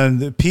 And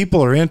the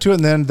people are into it.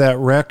 And then that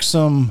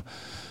Wrexham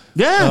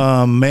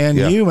Man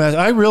U.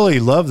 I really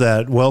love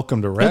that.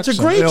 Welcome to Wrexham. It's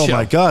a great show. Oh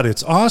my God,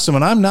 it's awesome.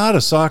 And I'm not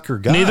a soccer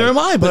guy. Neither am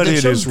I, but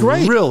it is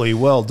great. Really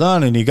well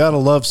done. And you got to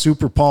love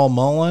Super Paul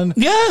Mullen.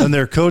 Yeah. And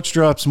their coach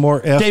drops more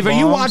F-bombs. Dave, are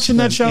you watching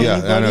that show? Yeah,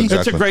 I know exactly.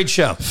 It's a great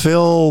show.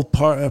 Phil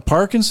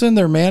Parkinson,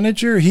 their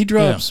manager, he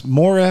drops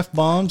more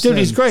F-bombs. Dude,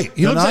 he's great.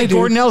 He looks like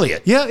Gordon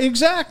Elliott. Yeah,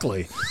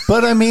 exactly.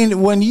 But I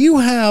mean, when you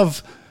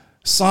have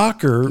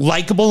soccer,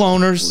 likable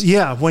owners.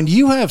 Yeah, when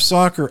you have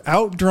soccer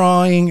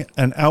outdrawing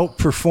and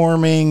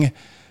outperforming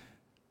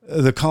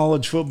the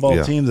college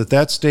football team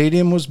that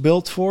stadium was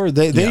built for,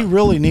 they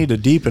really need a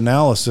deep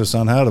analysis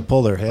on how to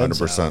pull their heads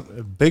 100%.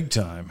 out. Big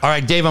time. All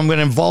right, Dave, I'm going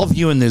to involve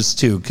you in this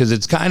too, because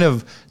it's kind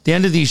of the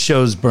end of these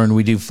shows, Bern,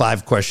 we do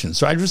 5 questions.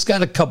 So I just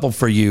got a couple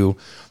for you.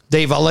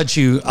 Dave, I'll let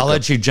you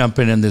jump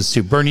in this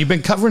too. Bern, you've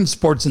been covering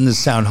sports in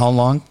this town how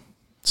long?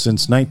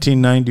 Since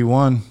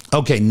 1991.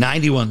 Okay,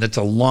 91. That's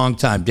a long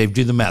time. Dave,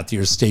 do the math.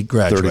 You're a state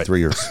graduate. 33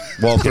 years.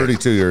 Well,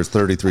 32 years,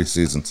 33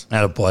 seasons.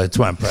 Attaboy. That's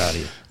why I'm proud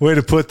of you. Way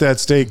to put that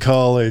state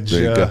college.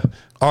 There you go.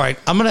 All right,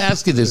 I'm going to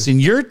ask you this. In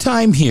your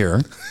time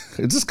here...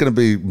 Is this going to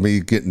be me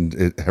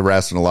getting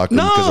harassed in a locker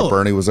room because of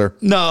Bernie was there?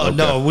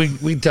 No,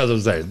 we tell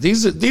those later.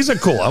 These are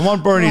cool. I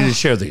want Bernie to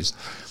share these.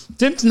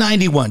 Since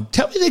 91,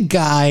 tell me the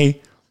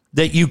guy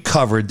that you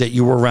covered, that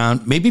you were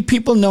around. Maybe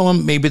people know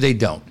him, maybe they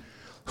don't.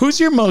 Who's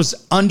your most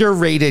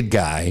underrated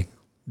guy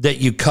that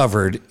you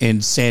covered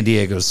in San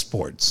Diego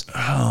sports?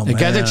 Oh, the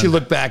guy that you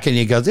look back and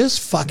you go, this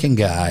fucking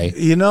guy.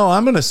 You know,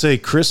 I'm going to say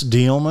Chris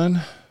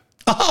Dielman.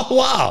 Oh,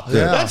 wow.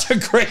 Yeah. That's a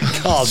great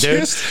call,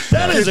 dude.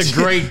 That is a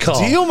great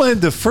call.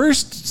 Dielman, the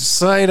first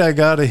sight I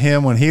got of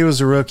him when he was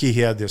a rookie,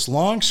 he had this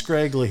long,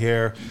 scraggly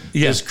hair,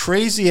 this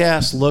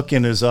crazy-ass look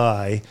in his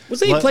eye.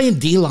 Was he playing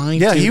D-line?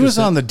 Yeah, he was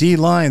on the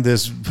D-line,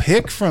 this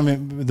hick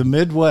from the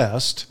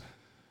Midwest.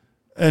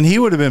 And he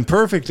would have been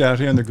perfect out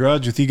here in the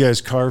garage with you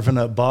guys carving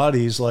up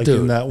bodies like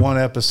in that one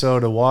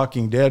episode of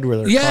Walking Dead where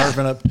they're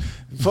carving up.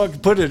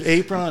 Put an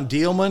apron on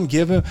Dielman,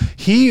 give him.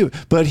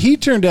 But he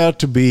turned out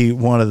to be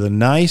one of the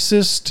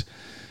nicest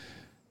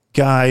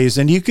guys,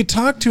 and you could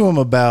talk to him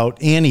about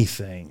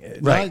anything.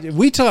 Right.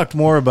 We talked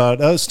more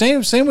about same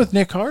with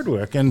Nick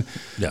Hardwick, and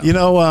you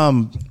know,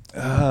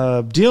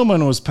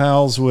 Dielman was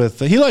pals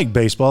with. He liked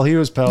baseball. He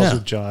was pals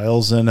with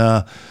Giles, and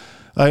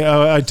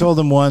I told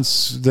him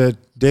once that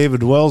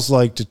David Wells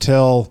liked to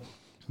tell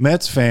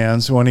Mets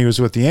fans when he was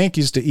with the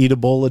Yankees to eat a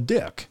bowl of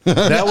dick.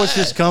 That was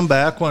his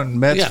comeback when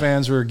Mets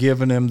fans were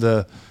giving him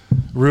the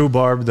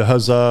rhubarb, the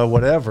huzzah,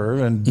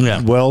 whatever,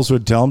 and Wells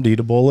would tell him to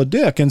eat a bowl of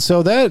dick. And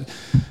so that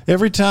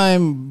every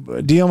time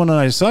Dielman and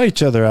I saw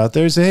each other out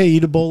there, he'd say, hey,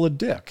 eat a bowl of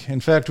dick.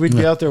 In fact, we'd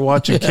be out there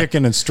watching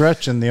kicking and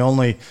stretching, the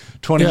only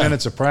 20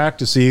 minutes of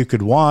practice you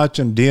could watch,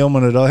 and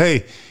Dielman would,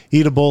 hey,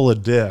 eat a bowl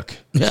of dick.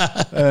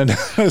 And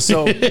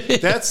so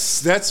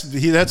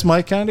that's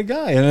my kind of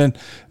guy.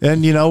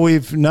 And you know,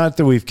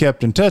 we've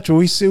kept in touch, but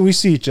we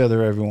see each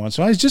other every once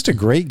in a while. He's just a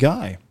great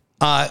guy.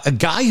 A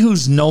guy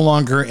who's no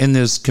longer in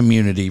this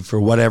community for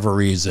whatever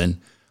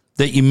reason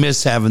that you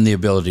miss having the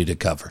ability to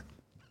cover.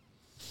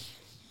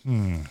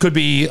 Could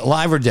be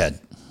alive or dead.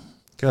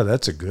 God,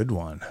 that's a good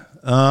one.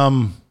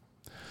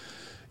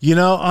 You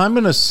know, I'm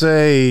going to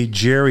say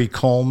Jerry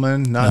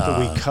Coleman, not that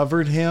we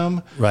covered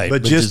him,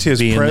 but just his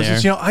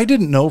presence. There. You know, I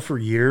didn't know for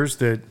years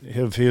that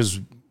of his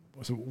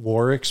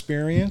war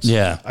experience.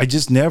 Yeah. I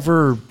just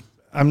never...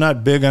 I'm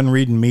not big on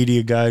reading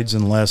media guides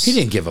unless... He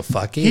didn't give a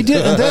fuck either. He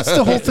did. And that's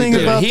the whole thing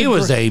about... He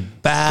was a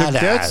badass.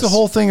 That's the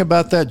whole thing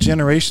about that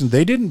generation.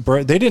 They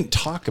didn't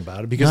talk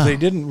about it because they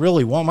didn't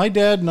really want... My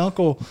dad and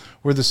uncle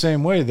were the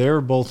same way. They were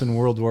both in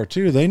World War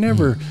II. They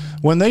never...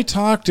 When they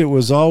talked, it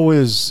was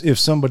always if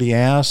somebody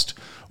asked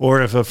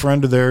or if a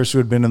friend of theirs who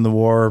had been in the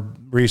war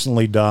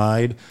recently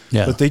died.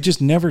 Yeah. But they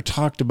just never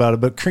talked about it.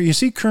 But you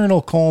see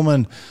Colonel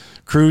Coleman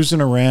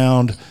cruising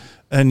around...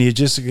 And you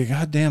just go,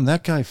 God damn,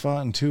 that guy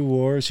fought in 2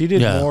 wars. He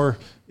did more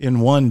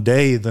in one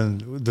day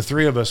than the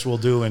 3 of us will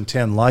do in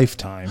 10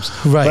 lifetimes.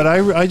 Right. But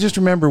I just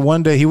remember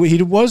one day,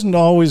 he wasn't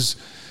always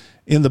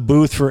in the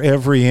booth for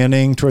every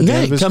inning toward the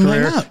end of his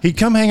career. He'd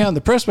come hang out in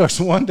the press box.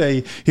 One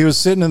day, he was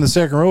sitting in the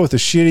second row with a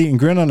shit-eating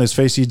grin on his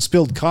face. He'd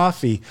spilled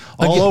coffee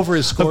all over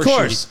his score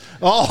sheet.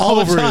 All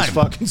over his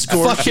fucking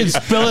score sheet.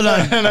 Spill it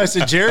on. And I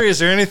said, Jerry, is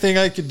there anything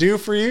I could do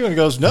for you? And he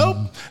goes, nope,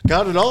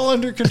 got it all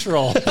under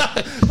control.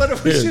 But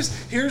it was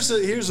just,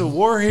 here's a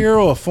war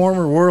hero, a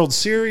former World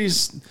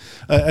Series,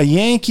 a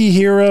Yankee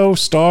hero,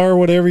 star,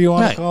 whatever you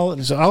want to call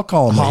it. So I'll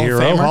call him a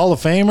hero, Hall of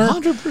Famer.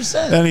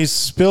 100%. And he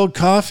spilled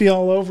coffee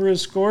all over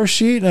his score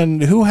sheet,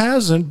 and who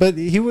hasn't? But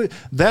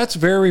that's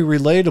very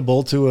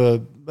relatable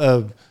to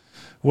a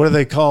what do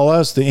they call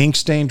us? The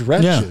ink-stained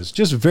wretches.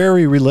 Just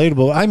very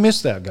relatable. I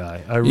miss that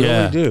guy. I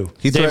really do.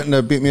 He threatened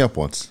to beat me up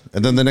once.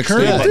 And then the next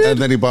day, and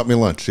then he bought me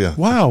lunch. Yeah.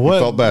 Wow. He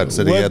felt bad.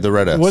 Said he had the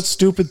red ass. What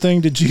stupid thing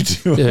did you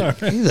do?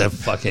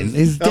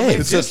 He's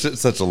Dave. It's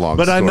such a long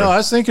story. But I know, I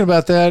was thinking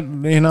about that,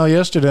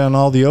 yesterday on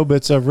all the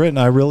obits I've written.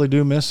 I really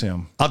do miss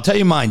him. I'll tell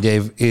you mine,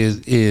 Dave,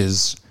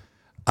 is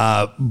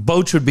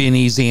Boach would be an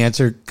easy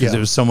answer because it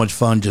was so much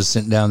fun just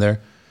sitting down there.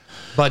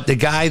 But the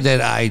guy that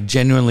I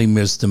genuinely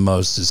miss the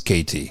most is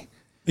KT.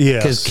 Yeah,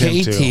 because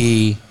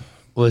KT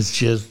was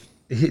just,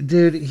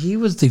 dude, he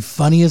was the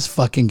funniest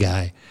fucking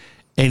guy.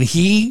 And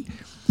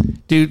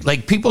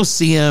like people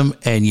see him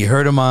and you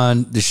heard him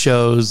on the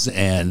shows,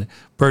 and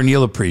Bern,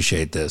 you'll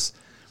appreciate this.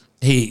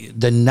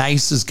 The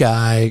nicest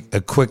guy, a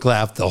quick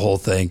laugh, the whole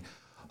thing.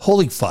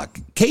 Holy fuck.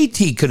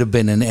 KT could have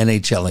been an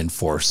NHL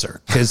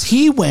enforcer because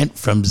he went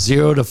from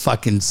 0 to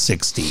fucking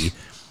 60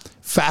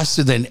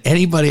 faster than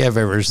anybody I've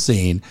ever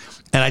seen.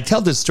 And I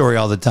tell this story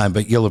all the time,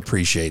 but you'll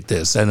appreciate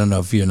this. I don't know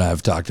if you and I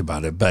have talked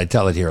about it, but I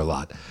tell it here a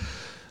lot.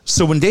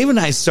 So when Dave and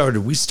I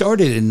started, we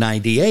started in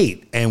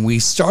 98, and we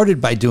started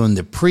by doing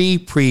the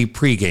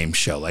pre-game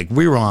show. Like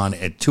we were on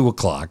at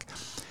 2:00,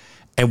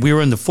 and we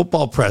were in the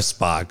football press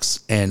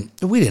box, and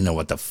we didn't know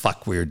what the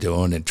fuck we were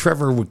doing. And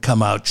Trevor would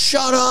come out,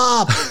 shut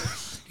up.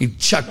 He'd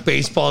chuck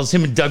baseballs.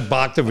 Him and Doug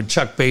Bachler would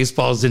chuck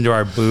baseballs into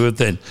our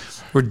booth, and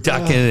we're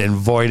ducking and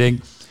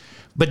voiding.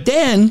 But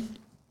then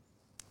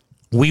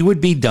we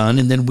would be done,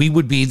 and then we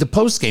would be the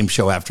post-game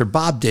show after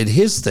Bob did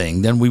his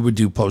thing. Then we would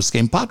do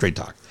post-game Padre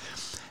talk.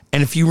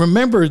 And if you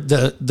remember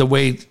the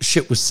way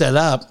shit was set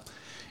up,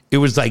 it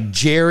was like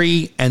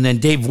Jerry and then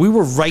Dave. We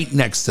were right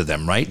next to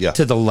them, right? Yeah.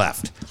 To the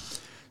left.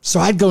 So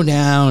I'd go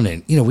down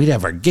and, we'd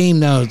have our game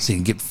notes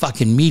and get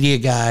fucking media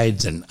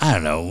guides. And I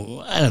don't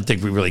know. I don't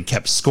think we really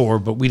kept score,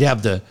 but we'd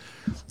have the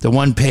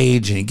one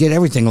page and you get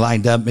everything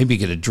lined up, maybe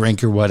get a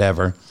drink or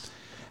whatever.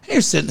 And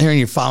you're sitting there and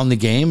you're following the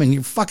game and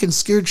you're fucking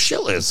scared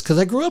shitless because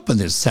I grew up in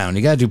this town.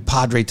 You got to do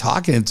Padre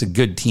talk and it's a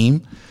good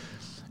team.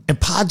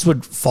 And Pods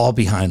would fall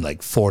behind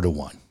like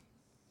 4-1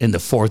 in the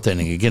fourth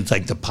inning against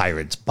like the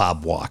Pirates,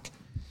 Bob Walk.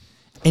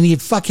 And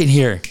you'd fucking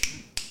hear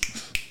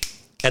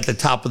at the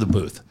top of the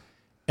booth.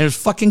 And it was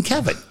fucking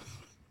Kevin.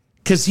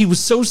 Because he was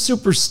so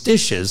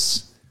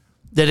superstitious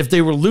that if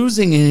they were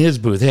losing in his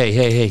booth,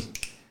 hey,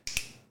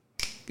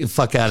 get the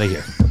fuck out of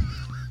here.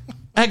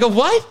 And I go,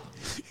 what?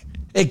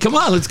 Hey, come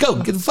on, let's go.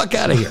 Get the fuck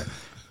out of here.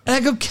 And I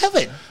go,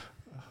 Kevin,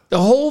 the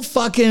whole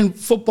fucking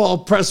football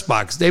press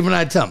box, Dave and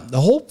I tell him, the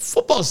whole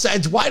football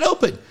side's wide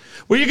open.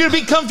 Well, you're going to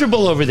be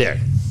comfortable over there.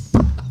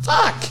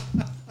 Fuck.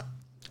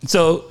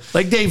 So,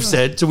 like Dave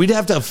said, so we'd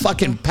have to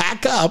fucking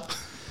pack up.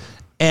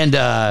 And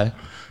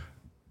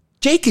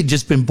Jake had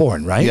just been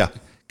born, right? Yeah.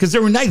 Because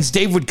there were nights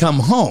Dave would come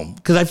home.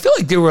 Because I feel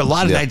like there were a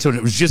lot of nights when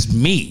it was just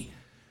me.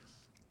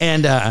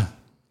 And I'd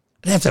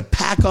have to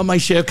pack all my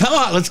shit. Come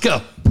on, let's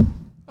go.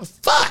 Oh,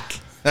 fuck.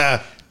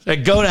 So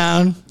I'd go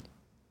down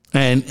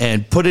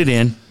and put it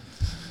in.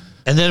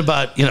 And then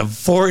about,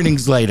 4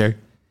 innings later,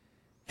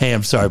 hey,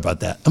 I'm sorry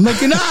about that. I'm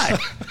like, you're not.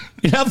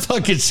 You're not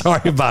fucking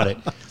sorry about it.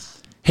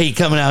 Hey, you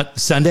coming out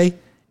Sunday?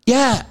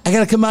 Yeah, I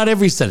got to come out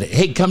every Sunday.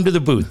 Hey, come to the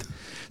booth.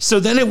 So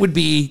then it would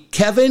be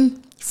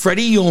Kevin,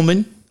 Freddie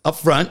Ullman up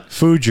front.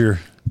 Fuger.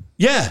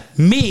 Yeah,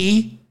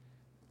 me.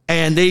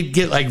 And they'd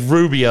get like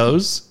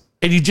Rubio's.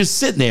 And you just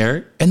sit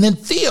there. And then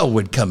Theo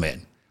would come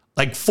in.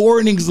 Like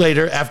 4 innings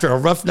later after a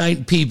rough night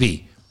in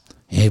PB.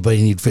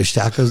 Anybody need fish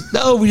tacos?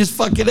 No, we just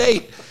fucking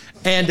ate.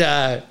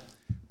 And,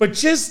 but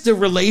just the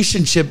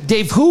relationship.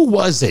 Dave, who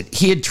was it?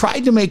 He had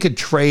tried to make a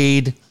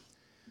trade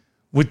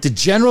with the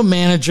general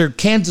manager,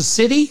 Kansas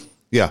City?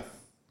 Yeah,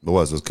 it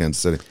was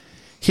Kansas City.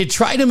 He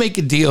tried to make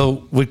a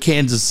deal with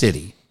Kansas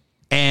City.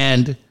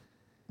 And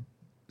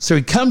so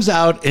he comes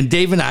out, and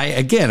Dave and I,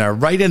 again, are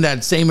right in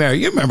that same area.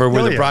 You remember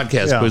where the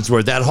broadcast was,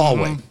 where that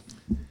hallway.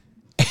 Mm-hmm.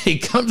 And he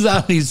comes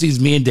out, and he sees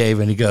me and Dave,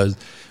 and he goes,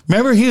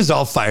 remember, he was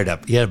all fired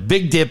up. He had a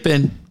big dip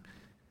in.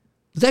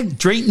 Was that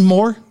Drayton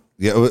Moore?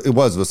 Yeah, it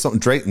was. It was something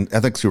Drayton. I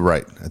think you're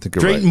right. I think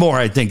you're Drayton right. Moore,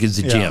 I think, is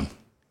the GM.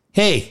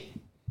 Hey,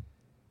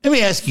 let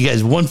me ask you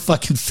guys one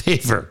fucking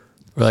favor.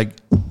 We're like,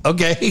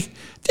 okay.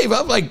 Dave,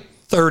 I'm like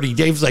 30.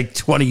 Dave's like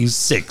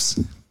 26.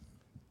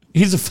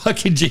 He's a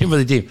fucking GM of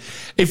the team.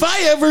 If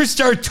I ever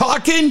start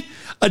talking,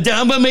 I'm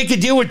going to make a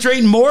deal with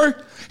Drayton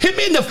Moore, hit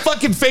me in the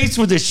fucking face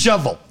with a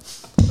shovel.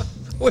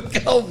 We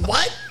go,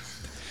 what?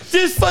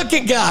 This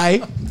fucking guy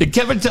that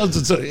Kevin tells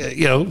us,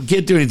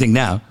 can't do anything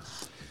now.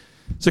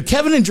 So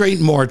Kevin and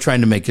Drayton Moore are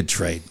trying to make a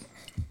trade.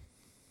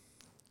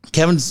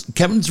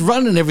 Kevin's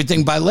running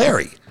everything by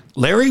Larry.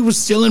 Larry was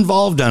still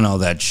involved on all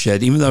that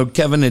shit, even though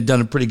Kevin had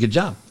done a pretty good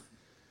job.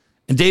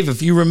 And Dave,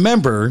 if you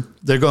remember,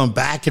 they're going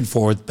back and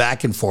forth,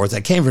 back and forth. I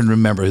can't even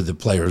remember who the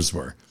players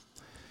were.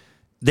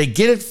 They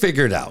get it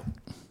figured out.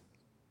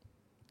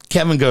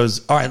 Kevin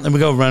goes, all right, let me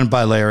go run it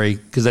by Larry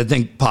because I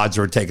think Pods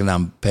were taking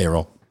on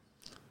payroll.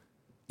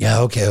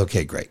 Yeah,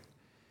 okay, great.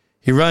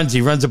 He runs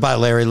it by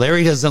Larry.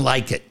 Larry doesn't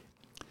like it.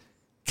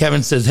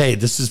 Kevin says, hey,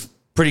 this is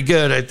pretty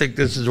good. I think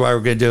this is why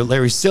we're going to do it.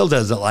 Larry still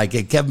doesn't like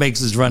it. Kev makes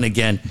his run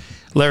again.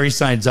 Larry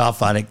signs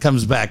off on it,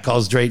 comes back,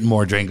 calls Drayton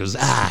Moore. Drayton goes,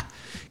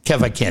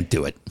 Kev, I can't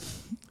do it.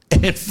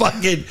 And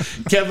fucking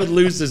Kevin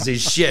loses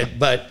his shit.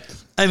 But,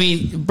 I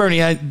mean,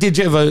 Bernie, did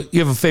you have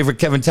a favorite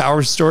Kevin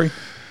Towers story?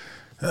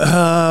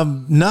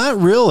 Not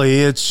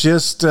really. It's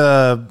just...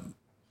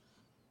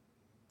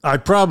 I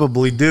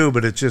probably do,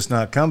 but it's just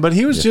not come. But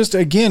he was just,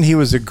 again, he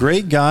was a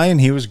great guy, and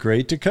he was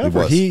great to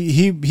cover.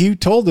 He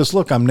told us,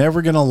 look, I'm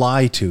never going to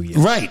lie to you.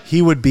 Right.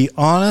 He would be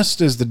honest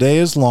as the day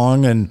is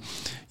long, and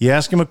you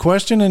ask him a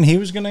question, and he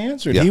was going to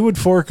answer it. Yeah. He would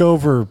fork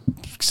over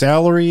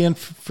salary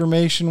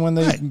information when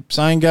they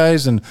sign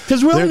guys.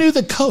 Because we all knew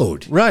the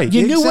code. Right.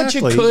 You knew what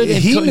you could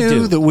and he couldn't knew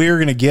do. that we were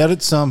going to get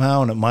it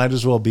somehow, and it might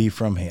as well be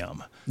from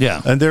him.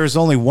 Yeah. And there was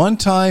only one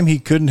time he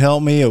couldn't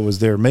help me. It was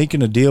they were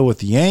making a deal with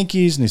the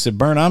Yankees, and he said,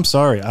 Bern, I'm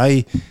sorry.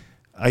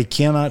 I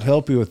cannot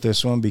help you with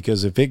this one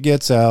because if it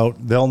gets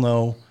out, they'll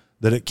know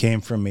that it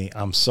came from me.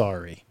 I'm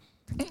sorry.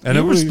 And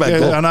it was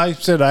respectful. And I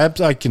said,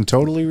 I can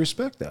totally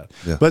respect that.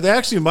 Yeah. But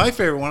actually, my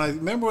favorite one, I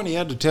remember when he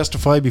had to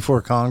testify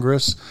before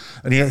Congress,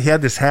 and he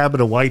had this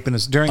habit of wiping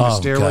his during the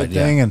steroid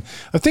thing, and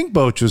I think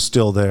Boch was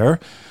still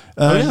there.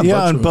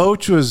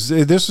 Boch was.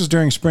 This was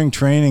during spring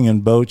training,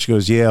 and Boch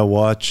goes, "Yeah,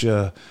 watch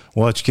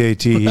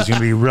KT. He's going to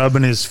be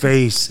rubbing his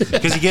face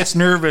because he gets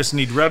nervous, and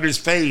he'd rub his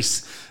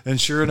face."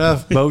 And sure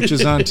enough, Boch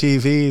is on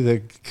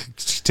TV,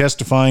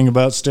 testifying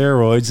about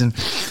steroids and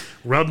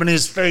rubbing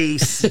his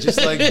face, just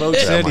like Boch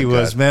said he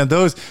was. Man,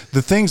 the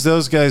things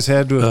those guys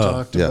had to have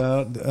talked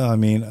about. I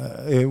mean,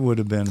 it would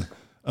have been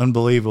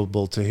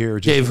unbelievable to hear.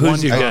 Just Dave,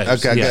 who's your guy?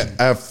 Okay,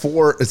 I have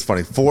four. It's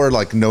funny, four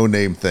like no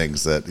name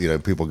things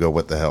that people go,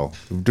 "What the hell?"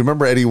 Do you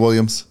remember Eddie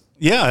Williams?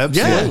 Yeah,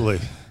 absolutely.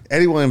 Yeah.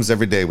 Eddie Williams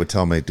every day would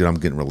tell me, "Dude, I'm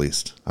getting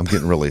released. I'm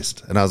getting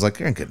released." And I was like,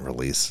 "You're not getting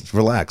released.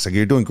 Relax. Like,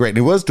 you're doing great." And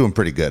he was doing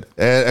pretty good.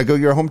 And I go,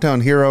 "You're a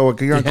hometown hero.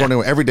 You're not going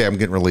anywhere." Every day I'm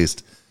getting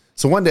released.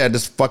 So one day I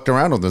just fucked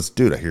around with this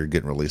dude. I hear you're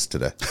getting released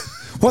today.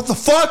 What the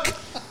fuck?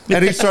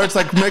 And he starts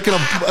like making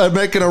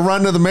a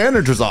run to the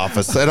manager's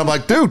office. And I'm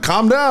like, dude,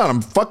 calm down.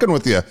 I'm fucking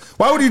with you.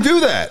 Why would you do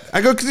that?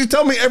 I go, because you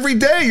tell me every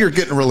day you're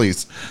getting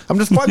released. I'm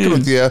just fucking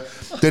with you.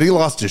 That he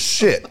lost his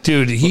shit.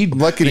 Dude, I'm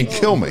lucky he didn't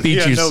kill me.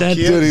 Beat you said.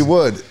 Dude, he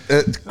would.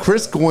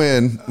 Chris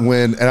Gwynn,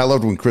 and I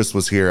loved when Chris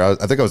was here.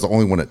 I think I was the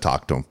only one that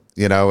talked to him,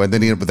 and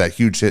then he ended up with that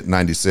huge hit in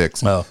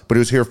 96. Oh. But he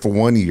was here for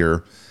 1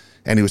 year.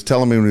 And he was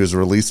telling me when he was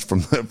released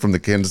from the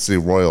Kansas City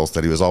Royals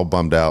that he was all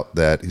bummed out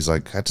that he's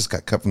like, I just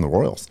got cut from the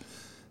Royals.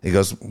 He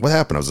goes, what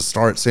happened? I was a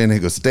star at San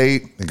Diego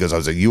State. He goes, I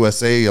was a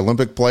USA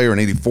Olympic player in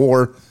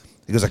 84.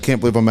 He goes, I can't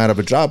believe I'm out of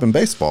a job in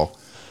baseball.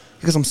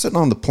 He goes, I'm sitting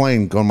on the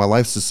plane going, my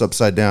life's just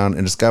upside down.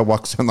 And this guy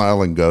walks down the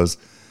aisle and goes,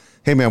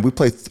 hey, man, we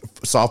play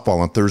softball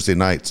on Thursday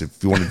nights.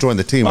 If you want to join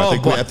the team, I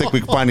think we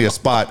can find you a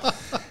spot.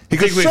 He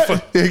goes,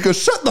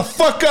 shut the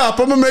fuck up.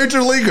 I'm a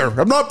major leaguer.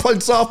 I'm not playing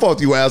softball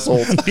with you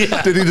assholes.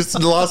 Yeah. Dude, he just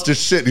lost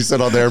his shit. He said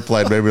on the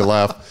airplane, made me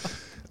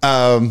laugh.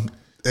 And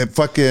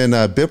fucking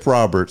Bip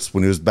Roberts,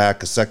 when he was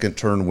back a second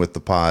turn with the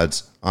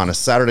Pods, on a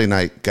Saturday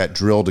night, got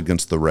drilled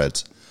against the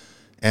Reds.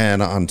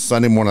 And on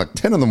Sunday morning, like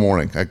 10 in the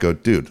morning, I go,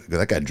 dude,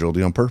 that guy drilled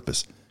you on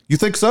purpose. You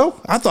think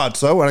so? I thought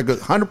so. And I go,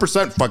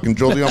 100% fucking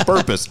drilled you on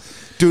purpose.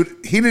 Dude,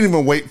 he didn't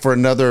even wait for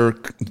another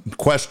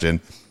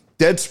question.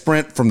 Dead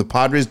sprint from the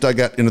Padres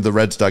dugout into the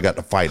Reds dugout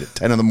to fight at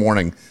 10 in the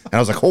morning. And I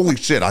was like, holy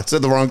shit, I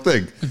said the wrong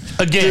thing.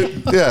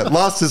 Again. Dude, yeah,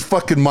 lost his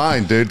fucking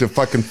mind, dude, to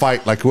fucking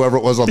fight like whoever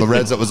it was on the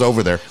Reds that was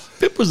over there.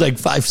 Bip was like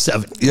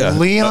 5'7". Yeah.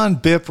 Leon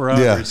Bip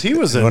Roberts. Yeah. He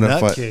was a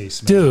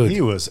nutcase, man. Dude.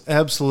 He was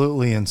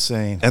absolutely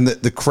insane. And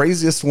the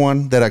craziest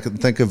one that I could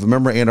think of,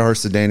 remember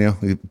Andy Daniel?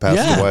 He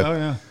passed away. Oh,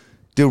 yeah.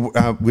 Dude,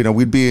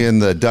 we'd be in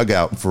the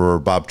dugout for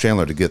Bob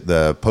Chandler to get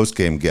the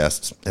post-game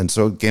guests. And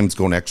so game's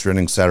going extra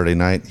innings Saturday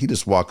night. He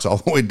just walks all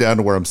the way down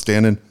to where I'm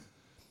standing.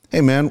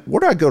 Hey, man,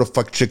 where do I go to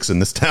fuck chicks in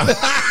this town?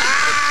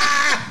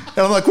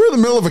 And I'm like, we're in the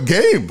middle of a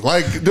game.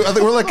 Like, dude, I think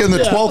we're like in the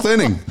 12th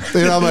inning.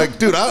 And I'm like,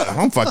 dude, I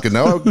don't fucking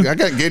know. I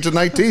got engaged at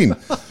 19.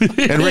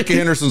 And Ricky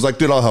Henderson's like,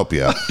 dude, I'll help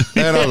you out.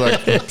 And I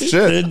was like,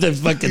 shit. The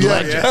fucking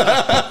legend.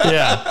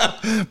 Yeah.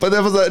 But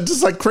that was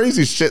just like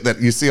crazy shit that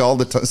you see all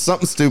the time.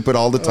 Something stupid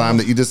all the time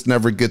that you just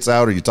never gets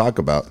out or you talk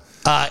about.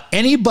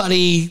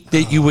 Anybody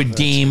that you would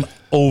deem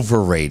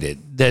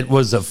overrated, that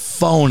was a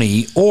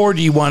phony, or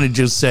do you want to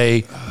just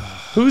say,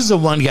 who's the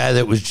one guy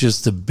that was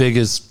just the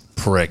biggest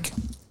prick?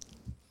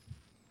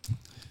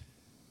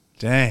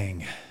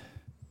 Dang.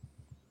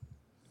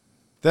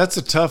 That's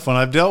a tough one.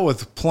 I've dealt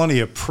with plenty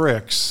of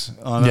pricks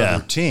on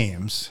other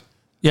teams.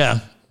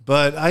 Yeah.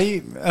 But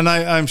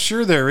I'm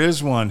sure there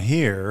is one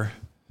here.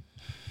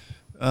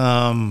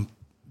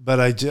 But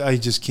I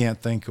just can't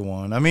think of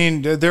one. I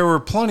mean, there were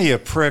plenty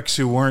of pricks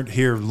who weren't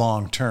here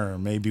long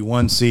term, maybe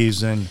 1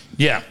 season,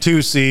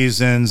 2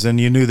 seasons, and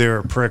you knew they were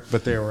a prick,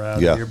 but they were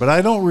out of here. But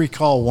I don't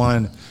recall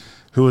one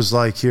who was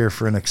like here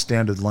for an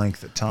extended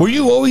length of time. Were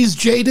you always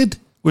jaded?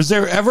 Was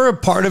there ever a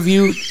part of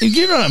you?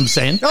 You know what I'm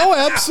saying? Oh,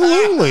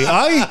 absolutely.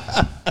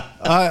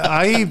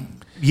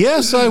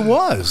 Yes, I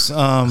was.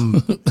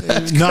 Not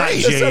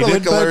jaded.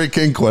 Like a Larry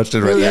King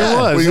question right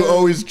there. Were you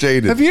always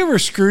jaded? Have you ever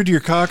screwed your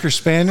Cocker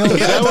Spaniel?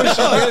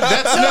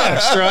 That's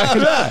next, right?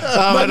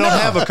 I don't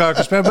have a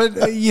Cocker Spaniel.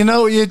 But,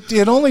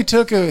 it only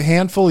took a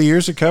handful of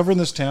years of covering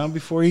this town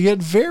before you get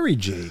very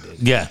jaded.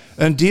 Yeah.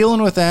 And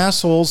dealing with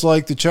assholes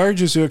like the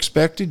Chargers who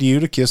expected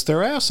you to kiss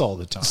their ass all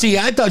the time. See,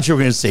 I thought you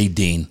were going to say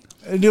Dean.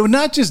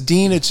 Not just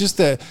Dean. It's just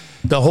the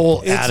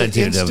whole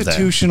attitude of that.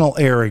 Institutional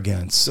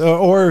arrogance.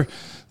 Or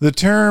the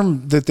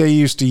term that they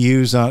used to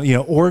use on,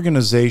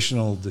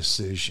 organizational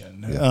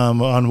decision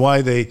on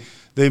why they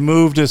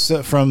moved us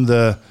from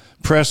the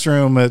press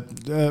room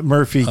at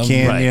Murphy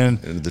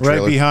Canyon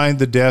right behind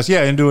the desk,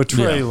 into a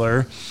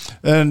trailer.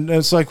 Yeah. And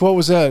it's like, what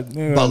was that?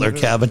 Butler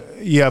cabin.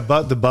 Yeah,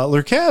 but the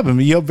Butler cabin.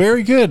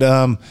 Very good.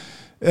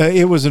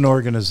 It was an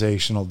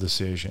organizational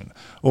decision.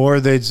 Or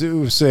they'd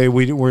say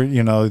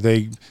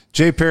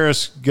Jay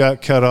Paris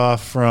got cut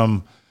off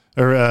from,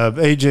 or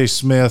A.J.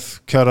 Smith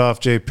cut off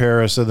Jay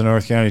Paris of the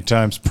North County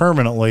Times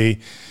permanently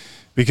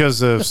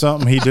because of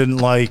something he didn't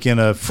like in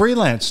a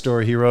freelance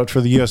story he wrote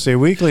for the USA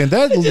Weekly. And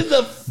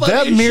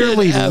that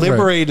merely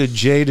liberated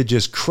Jay to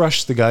just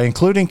crush the guy,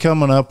 including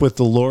coming up with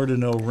the Lord of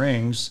No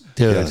Rings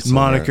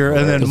moniker.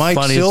 And then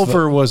Mike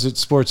Silver was at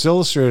Sports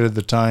Illustrated at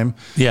the time,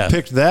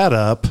 picked that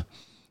up.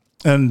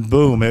 And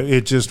boom,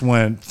 it just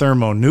went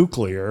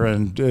thermonuclear,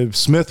 and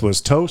Smith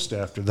was toast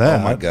after that.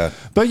 Oh, my God.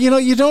 But,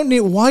 you don't need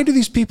 – why do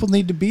these people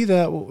need to be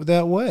that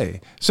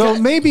way? So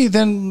maybe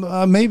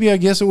I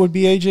guess it would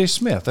be A.J.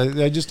 Smith.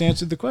 I just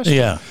answered the question.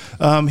 Yeah.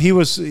 He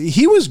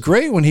was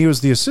great when he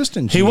was the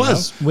assistant GM. He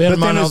was. We had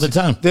him on all the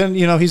time. Then,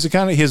 he's the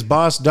kind of – his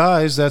boss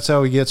dies. That's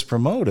how he gets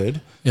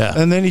promoted. Yeah.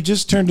 And then he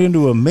just turned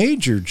into a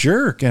major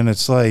jerk, and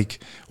it's like,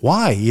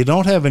 why? You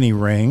don't have any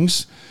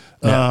rings.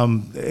 Yeah.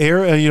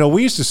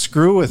 We used to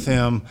screw with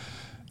him.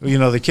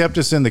 They kept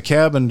us in the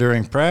cabin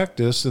during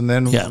practice, and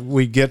then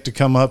we'd get to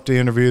come up to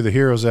interview the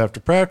heroes after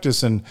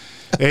practice, and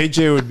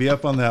AJ would be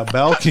up on that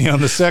balcony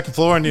on the second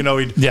floor, and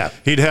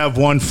he'd have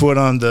one foot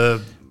on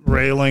the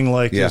railing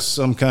like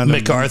some kind of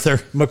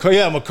MacArthur.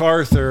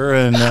 MacArthur,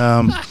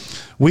 and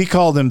we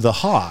called him the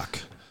Hawk.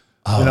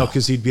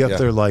 Because he'd be up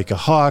there like a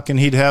hawk, and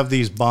he'd have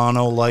these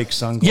Bono-like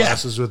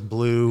sunglasses with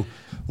blue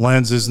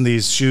lenses and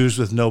these shoes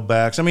with no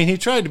backs. I mean, he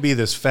tried to be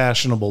this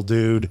fashionable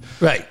dude.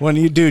 Right. When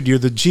you're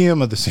the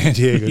GM of the San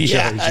Diego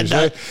Chargers,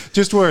 right?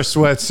 Just wear a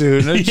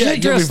sweatsuit.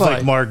 And dress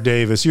like Mark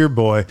Davis, your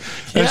boy.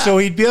 And so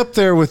he'd be up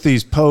there with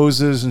these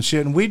poses and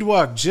shit, and we'd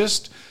walk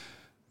just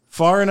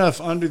far enough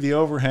under the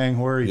overhang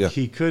where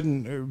he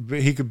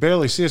could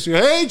barely see us.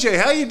 Hey, Jay,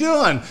 how you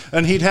doing?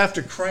 And he'd have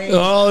to crane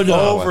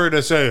over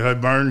to say, "Hey,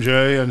 Burn,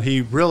 Jay." And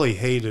he really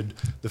hated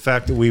the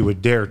fact that we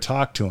would dare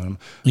talk to him.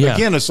 Yeah.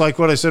 Again, it's like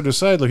what I said to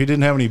Seidler. He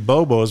didn't have any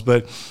bobos,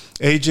 but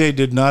AJ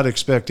did not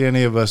expect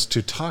any of us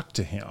to talk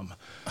to him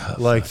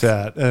like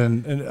that.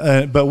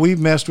 But we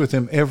messed with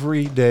him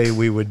every day.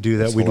 We would do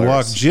that. We'd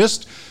walk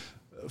just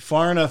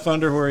far enough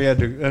under where he had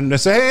to, and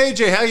say, "Hey,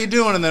 AJ, how you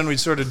doing?" And then we'd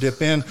sort of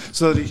dip in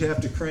so that he'd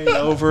have to crane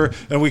over.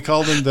 And we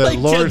called him the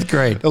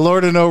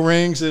Lord of No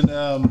Rings. And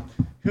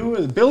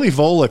Billy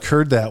Volek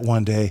heard that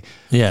one day.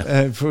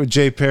 Yeah,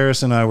 Jay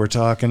Paris and I were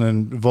talking,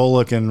 and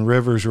Volek and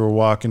Rivers were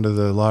walking to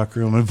the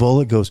locker room, and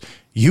Volek goes,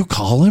 "You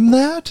call him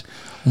that?"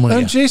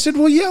 And Jay said,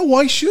 "Well, yeah.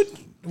 Why shouldn't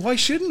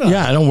I?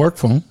 Yeah, I don't work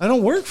for him. I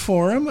don't work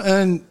for him."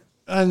 And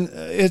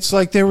it's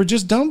like they were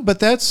just dumb. But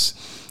that's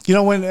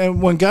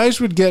when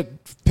guys would get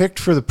picked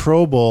for the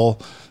Pro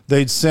Bowl,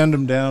 they'd send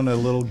them down a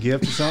little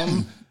gift or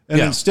something.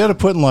 And instead of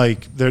putting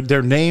like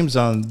their names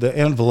on the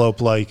envelope,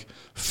 like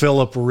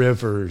Phillip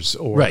Rivers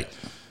or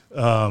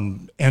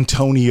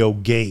Antonio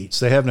Gates,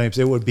 they have names.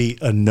 It would be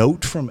a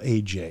note from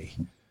AJ.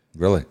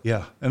 Really?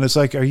 Yeah. And it's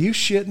like, are you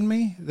shitting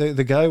me?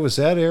 The guy was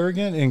that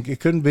arrogant, and it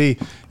couldn't be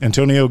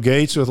Antonio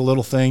Gates with a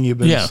little thing. You've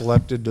been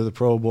selected to the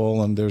Pro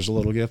Bowl, and there's a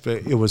little gift.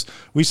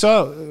 We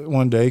saw it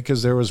one day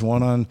because there was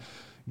one on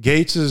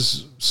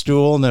Gates's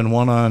stool, and then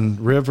one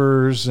on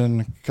Rivers,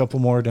 and a couple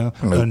more down.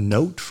 A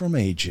note from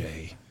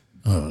AJ,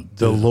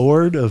 the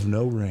Lord of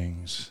No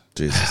Rings.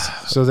 Jesus.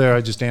 So there, I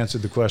just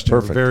answered the question.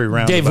 Perfect. Very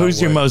roundabout Dave, who's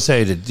your most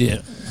hated?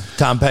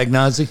 Tom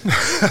Pagnozzi?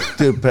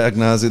 Dude,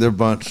 Pagnozzi, they're a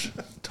bunch.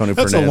 Tony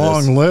That's Fernandez. A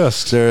long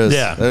list. There is.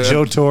 Yeah.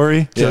 Joe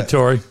Torre. Joe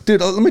Torre.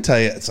 Dude, let me tell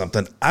you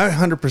something. I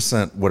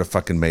 100% would have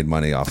fucking made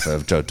money off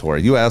of Joe Torre.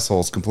 You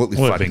assholes completely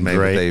fucking made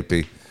with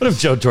AP. What if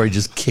Joe Torre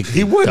just kicked?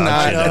 He would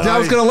not. I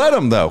was going to let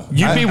him though.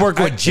 You'd be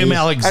working with Jim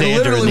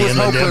Alexander in the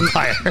Inland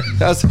Empire.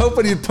 I was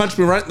hoping he'd punch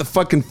me right in the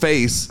fucking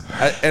face.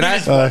 And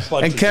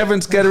Kevin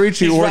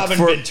Scatterici worked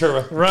for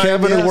Ventura.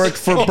 Kevin who worked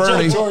for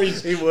Bernie.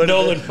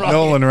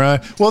 Nolan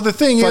Ryan. Well, the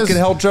thing is, fucking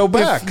held Joe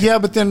back.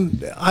 But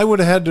then I would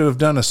have had to have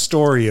done a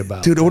story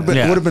about. Dude, it would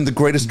have been the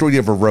greatest story you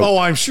ever wrote. Oh,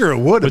 I'm sure it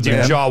would have been.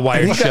 With your jaw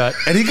wired shut.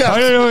 And he got. I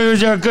don't know he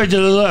was that good to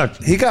the look.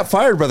 He got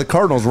fired by the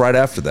Cardinals right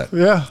after that.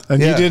 Yeah, and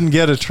you didn't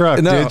get a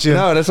truck, did you?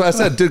 No, that's why I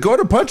said, dude, go ahead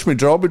and punch me,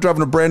 Joe. I'll be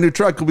driving a brand new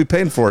truck. You'll be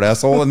paying for it,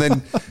 asshole. And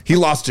then he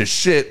lost his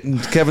shit,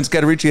 and Kevin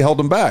Scatterici held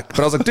him back. But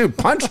I was like, dude,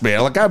 punch me.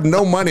 Like, I have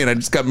no money, and I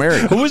just got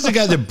married. Who was the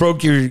guy that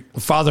broke your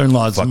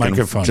father-in-law's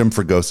microphone? Jim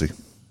Fregosi.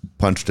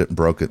 Punched it and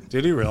broke it.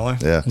 Did he really?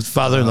 Yeah. His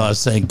father-in-law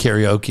sang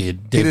karaoke. He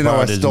didn't know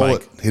I stole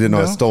it. He didn't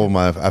know I stole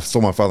my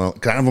father-in-law.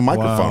 Kind of a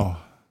microphone. Wow.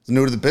 I was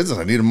new to the business.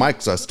 I needed a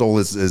mic, so I stole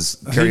his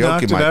karaoke he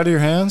knocked mic. It out of your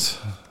hands?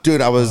 Dude,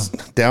 I was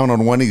down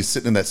on one knee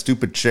sitting in that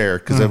stupid chair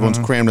because everyone's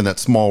crammed in that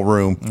small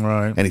room.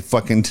 Right. And he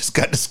fucking just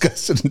got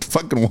disgusted. And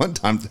fucking one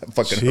time, that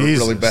fucking hurt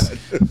really bad.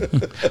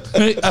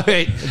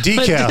 Okay.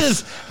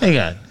 Decaf. Hang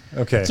on.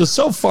 Okay.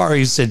 So far,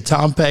 he said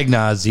Tom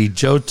Pagnozzi,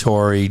 Joe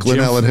Torre, Glenn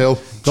Allen Hill.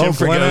 Jim Glenn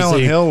Fregosi,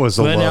 Allen Hill was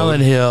a Glenn load.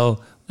 Allen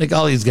Hill. Like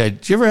all these guys.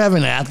 Did you ever have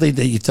an athlete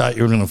that you thought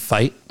you were going to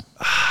fight?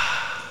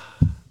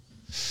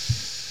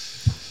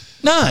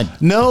 None.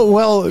 No,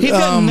 well, He's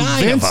got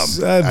 9 of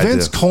them.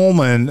 Vince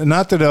Coleman,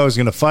 not that I was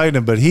going to fight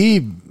him, but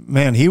he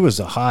was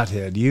a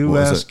hothead. You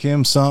ask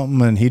him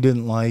something and he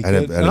didn't like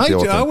it.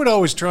 I would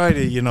always try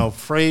to,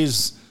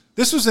 phrase,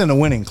 this was in a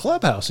winning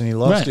clubhouse and he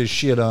lost his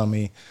shit on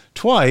me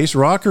twice.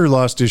 Rocker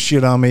lost his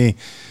shit on me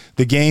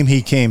the game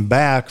he came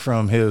back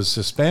from his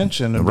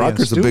suspension. And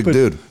Rocker's a big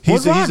dude.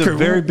 He's a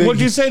very big.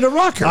 What'd you say to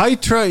Rocker?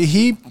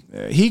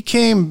 He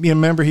came. You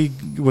remember he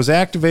was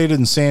activated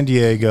in San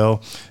Diego,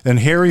 and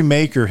Harry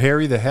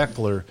the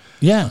Heckler.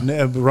 Yeah.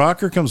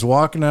 Rocker comes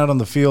walking out on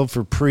the field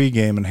for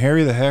pregame, and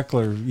Harry the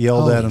Heckler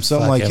yelled at him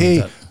something like,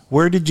 "Hey,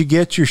 where did you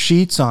get your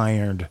sheets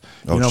ironed?"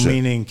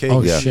 Meaning,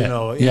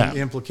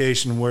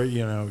 implication where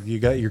you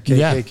got your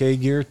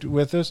KKK gear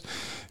with us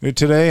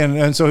today,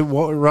 and so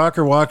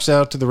Rocker walks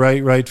out to the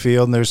right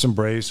field, and there's some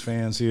Braves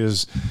fans. He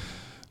is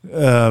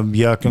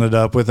yucking it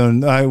up with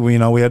him.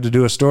 We had to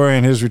do a story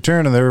on his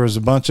return, and there was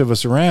a bunch of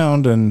us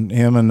around, and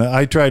him and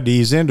I tried to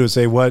ease into it,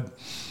 say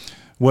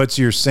what's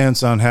your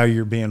sense on how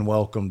you're being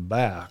welcomed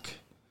back?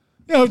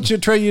 You're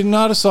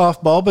not a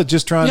softball, but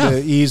just trying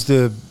to ease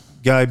the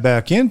guy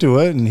back into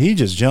it, and he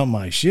just jumped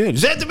my shit.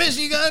 Is that the best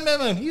you got,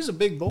 man? He's a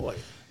big boy.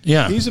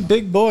 Yeah, he's a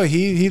big boy.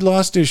 He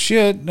lost his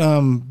shit,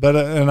 but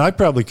I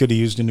probably could have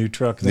used a new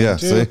truck then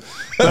too.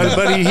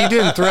 But he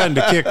didn't threaten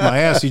to kick my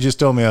ass. He just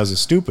told me I was a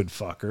stupid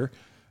fucker.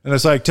 And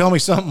it's like, tell me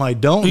something I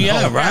don't know.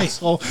 Yeah, right.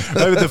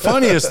 The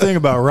funniest thing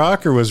about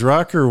Rocker was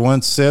Rocker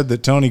once said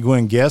that Tony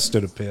Gwynn guessed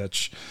at a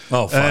pitch.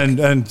 Oh, fuck. And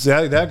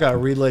that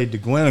got relayed to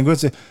Gwynn. And Gwynn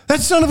said,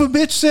 that son of a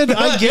bitch said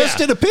I guessed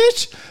at a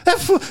pitch? That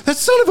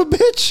son of a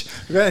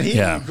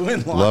bitch.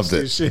 Gwynn lost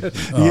his shit.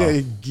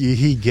 Oh.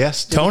 He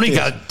guessed Tony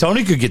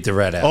could get the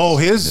red ass. Oh,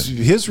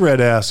 his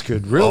red ass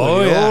could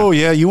really. Oh,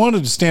 yeah. You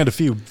wanted to stand a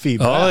few feet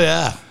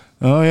back.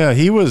 Oh, yeah.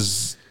 He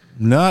was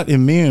not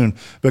immune,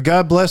 but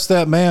God bless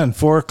that man.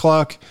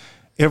 4:00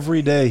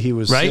 every day he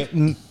was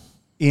sitting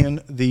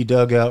in the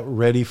dugout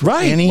ready for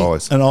any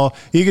and all.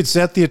 You could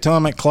set the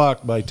atomic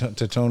clock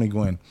to Tony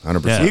Gwynn.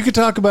 100%. You could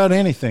talk about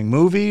anything,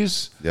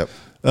 movies. Yep.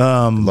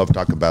 Love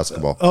talking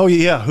basketball. Oh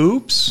yeah,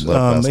 hoops,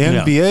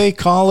 NBA,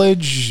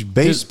 college,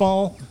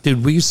 baseball.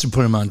 Dude, we used to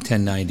put him on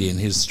 1090, and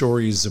his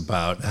stories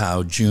about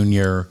how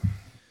Junior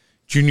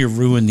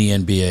ruined the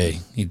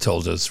NBA. He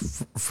told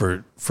us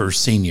for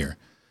Senior,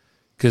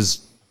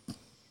 because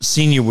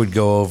Senior would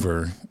go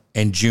over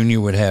and Junior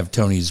would have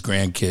Tony's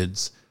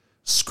grandkids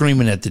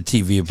screaming at the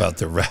TV about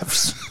the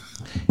refs.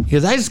 He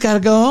goes, I just got to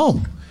go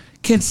home.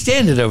 Can't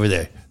stand it over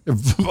there.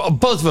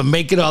 Both of them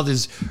making all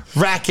this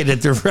racket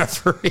at the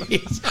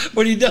referees.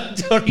 When you done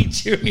Tony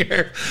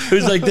Jr.,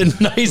 who's like the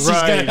nicest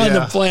guy on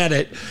the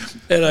planet.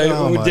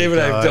 And when David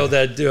and I told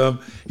that to him,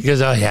 he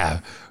goes, oh, yeah.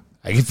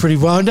 I get pretty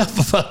wound up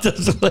about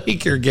those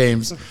Laker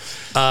games.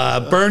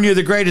 Burn, you're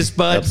the greatest,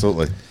 bud.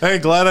 Absolutely. Hey,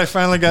 glad I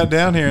finally got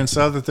down here and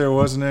saw that there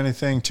wasn't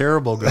anything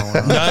terrible going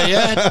on. Not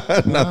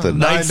yet. Nothing.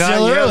 Night's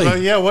still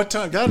early. Yeah, what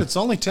time? God, it's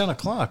only 10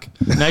 o'clock.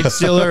 Night's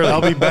still early. I'll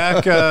be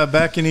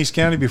back in East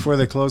County before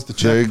they close the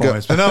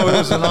checkpoints. But no, it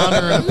was an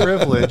honor and a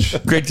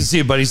privilege. Great to see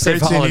you, buddy. Safe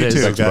holidays.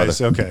 You too, guys.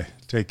 Brother. Okay,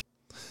 take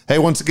care. Hey,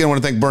 once again, I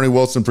want to thank Bernie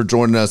Wilson for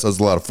joining us. That was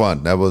a lot of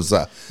fun. That was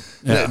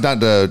not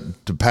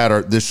to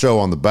pat this show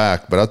on the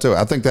back, but I'll tell you,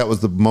 I think that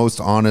was the most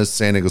honest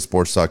San Diego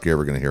sports talk you're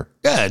ever going to hear.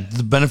 Yeah,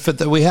 the benefit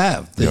that we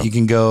have, that you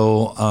can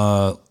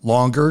go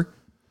longer.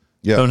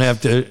 Yeah. Don't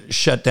have to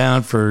shut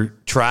down for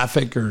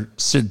traffic or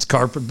Sid's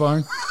Carpet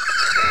Barn.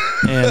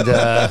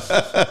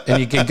 And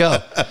you can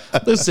go.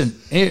 Listen,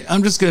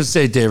 I'm just going to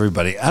say to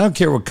everybody, I don't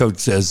care what Coach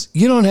says.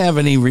 You don't have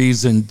any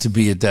reason to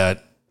be at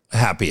that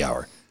happy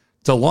hour.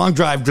 It's a long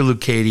drive to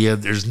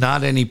Leucadia. There's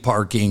not any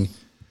parking.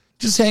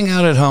 Just hang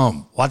out at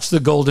home. Watch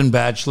The Golden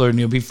Bachelor, and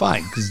you'll be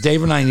fine. Because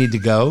Dave and I need to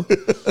go.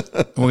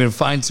 And we're going to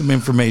find some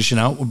information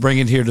out. We'll bring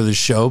it here to the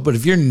show. But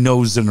if you're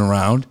nosing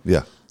around,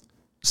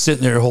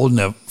 sitting there holding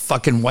a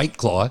fucking White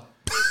Claw,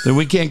 then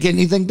we can't get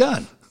anything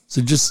done.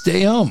 So just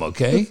stay home,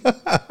 okay?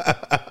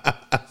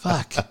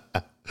 Fuck.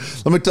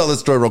 Let me tell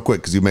this story real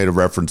quick because you made a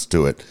reference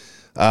to it.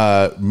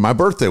 My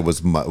birthday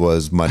was Monday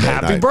night.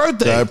 Happy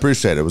birthday. I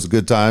appreciate it. It was a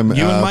good time.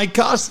 You and Mike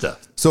Costa.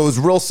 So it was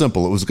real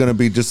simple. It was going to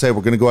be just say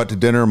we're going to go out to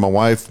dinner. My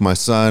wife, my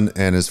son,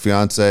 and his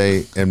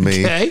fiance, and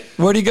me. Okay.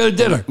 Where do you go to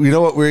dinner? You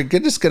know what? We're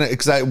just going to,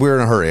 because we're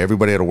in a hurry.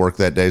 Everybody had to work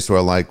that day. So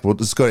we're like, we'll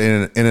just go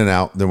in and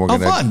out. Then we're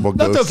going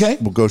to,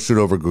 we'll go shoot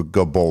over,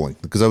 go bowling.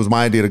 Because that was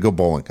my idea to go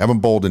bowling. I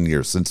haven't bowled in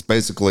years since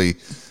basically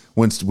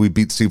when we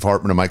beat Steve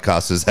Hartman and Mike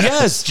Costa's ass.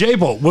 Yes,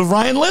 J-Bowl with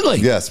Ryan Lindley.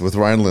 Yes, with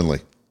Ryan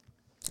Lindley.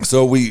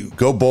 So we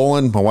go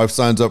bowling. My wife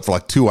signs up for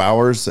like 2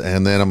 hours.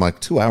 And then I'm like,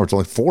 2 hours,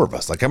 only 4 of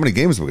us. Like, how many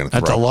games are we going to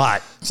throw? That's a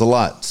lot. It's a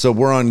lot. So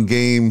we're on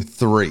game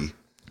 3. Okay,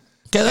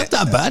 that's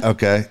not bad.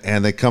 Okay.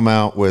 And they come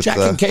out with... Jack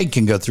and Kate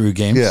can go through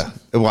games. Yeah.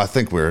 Well, I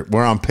think we're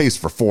on pace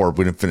for 4.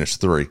 We didn't finish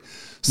 3.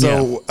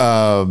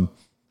 So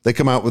they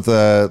come out with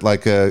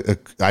a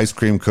ice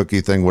cream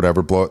cookie thing,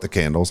 whatever, blow out the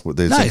candles.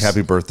 They say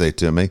happy birthday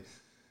to me.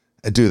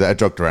 I do that. I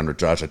joked around with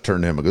Josh. I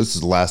turned to him. I go, this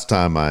is the last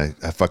time I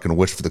fucking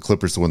wish for the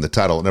Clippers to win the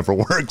title. It never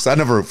works. I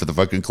never root for the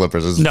fucking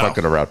Clippers. This is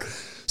fucking around.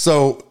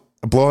 So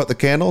I blow out the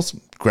candles,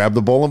 grab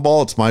the bowling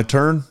ball. It's my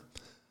turn.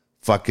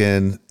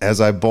 Fucking, as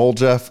I bowl,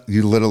 Jeff,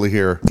 you literally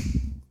hear,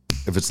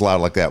 if it's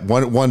loud like that,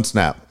 one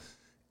snap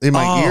in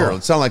my ear.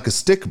 It sounded like a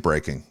stick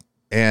breaking.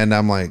 And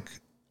I'm like,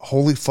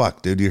 holy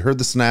fuck, dude. You heard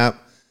the snap.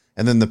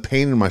 And then the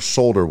pain in my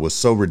shoulder was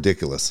so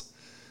ridiculous.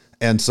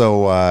 And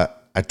so,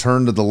 I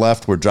turned to the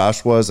left where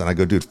Josh was, and I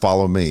go, dude,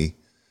 follow me.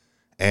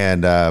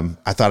 And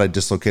I thought I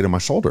dislocated my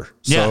shoulder.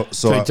 So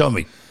he told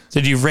me.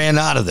 Said you ran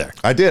out of there.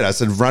 I did. I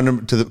said, run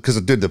him to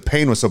because the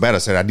pain was so bad. I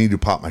said, I need to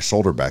pop my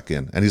shoulder back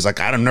in. And he's like,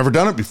 I've never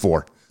done it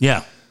before.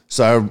 Yeah.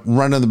 So I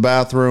run in the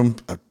bathroom,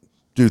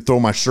 dude, throw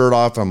my shirt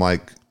off. I'm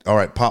like, all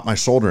right, pop my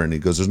shoulder. And he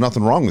goes, there's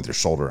nothing wrong with your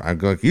shoulder. I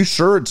go, you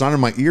sure it's not in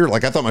my ear?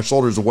 Like, I thought my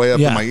shoulder's way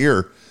up in my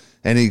ear.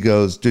 And he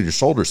goes, dude, your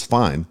shoulder's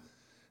fine.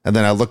 And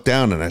then I look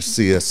down and I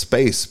see a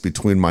space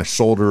between my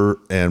shoulder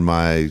and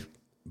my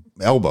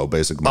elbow,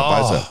 basically my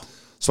bicep.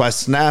 So I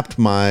snapped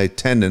my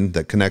tendon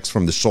that connects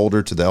from the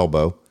shoulder to the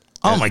elbow.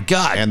 Oh my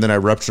God. And then I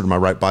ruptured my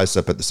right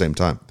bicep at the same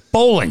time.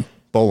 Bowling.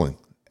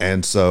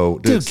 And so,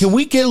 dude, can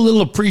we get a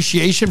little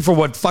appreciation for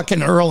what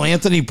fucking Earl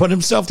Anthony put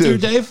himself through,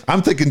 Dave?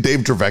 I'm thinking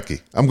Dave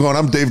Dravecki. I'm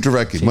Dave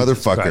Dravecki, Jesus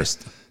motherfucker.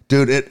 Christ.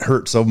 Dude, it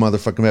hurt so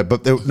motherfucking bad.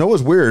 But no, it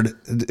was weird.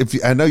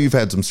 I know you've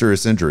had some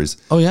serious injuries.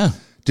 Oh, yeah.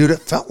 Dude, it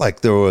felt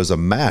like there was a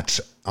match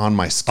on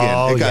my skin.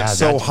 It got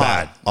so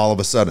hot all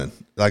of a sudden.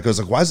 Like, I was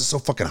like, why is it so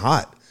fucking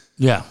hot?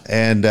 Yeah.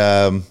 And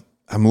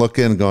I'm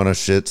looking, going, oh,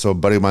 shit. So a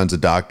buddy of mine's a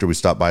doctor. We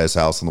stopped by his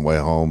house on the way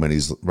home, and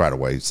he's right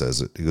away, he says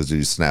it. He goes,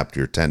 you snapped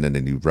your tendon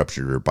and you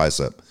ruptured your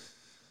bicep.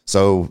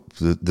 So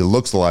it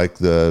looks like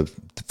the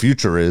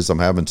future is I'm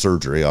having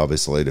surgery,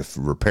 obviously, to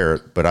repair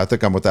it. But I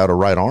think I'm without a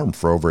right arm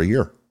for over a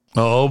year.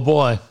 Oh,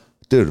 boy.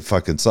 Dude, it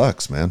fucking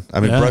sucks, man. I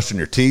mean, brushing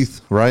your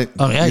teeth, right?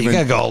 Oh, yeah, you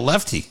got to go all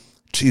lefty.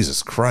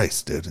 Jesus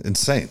Christ, dude.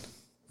 Insane.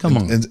 Come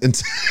on.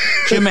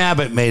 Jim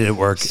Abbott made it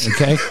work,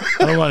 okay?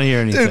 I don't want to hear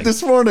anything. Dude,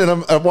 this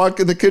morning, I walk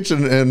in the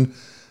kitchen, and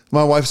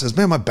my wife says,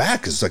 man, my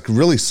back is like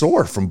really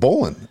sore from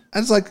bowling. I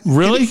was like,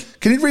 really?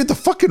 Can you read the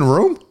fucking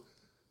room?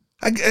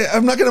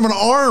 I'm not going to have an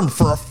arm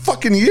for a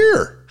fucking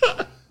year.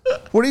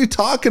 What are you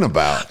talking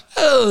about?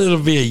 Oh, it'll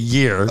be a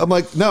year. I'm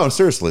like, no,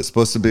 seriously, it's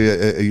supposed to be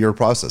a year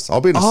process.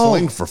 I'll be in a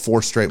sling for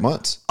 4 straight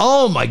months.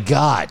 Oh, my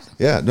God.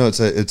 Yeah, no,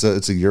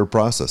 it's a year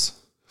process.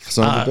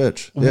 Son of a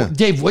bitch. Yeah.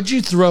 Dave, what'd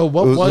you throw?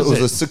 What was it?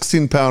 It was a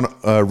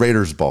 16-pound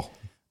Raiders ball.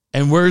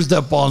 And where's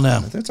that ball now?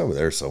 I think it's over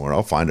there somewhere.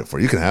 I'll find it for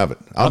you. You can have it.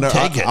 I'll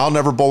take it. I'll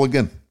never bowl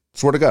again.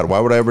 Swear to God.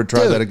 Why would I ever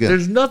try that again?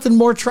 There's nothing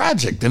more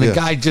tragic than a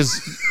guy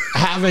just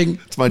having...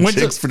 It's my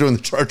chicks for doing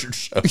the Chargers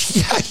show.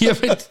 Yeah,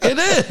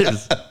 it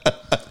is.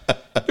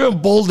 You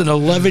haven't bowled in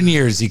 11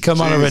 years. You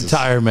come out of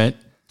retirement.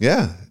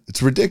 Yeah,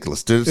 it's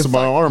ridiculous, dude. So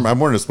my arm, I'm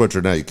wearing a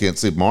sweatshirt now. You can't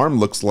see. My arm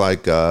looks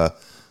like a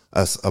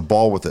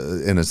ball with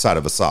in the side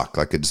of a sock.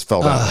 Like it just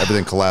fell down.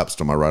 Everything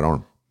collapsed on my right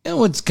arm. And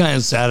what's kind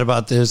of sad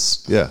about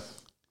this? Yeah.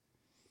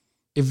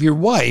 If your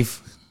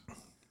wife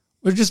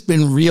would have just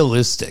been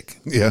realistic.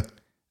 Yeah.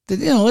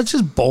 Then, let's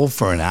just bowl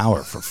for an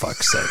hour, for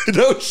fuck's sake.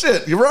 No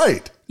shit. You're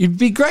right. You'd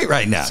be great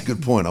right now. That's a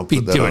good point. I'll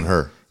put that on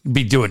her. You'd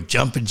be doing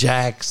jumping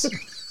jacks,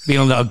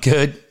 feeling all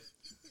good.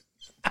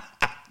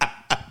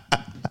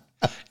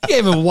 You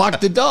can't even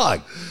walk the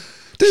dog.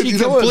 Dude,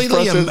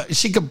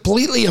 she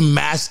completely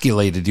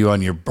emasculated you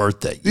on your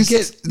birthday.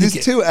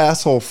 These 2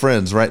 asshole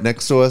friends right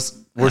next to us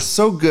were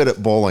so good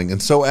at bowling and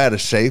so out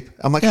of shape.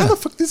 I'm like, how the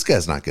fuck these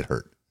guys not get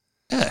hurt?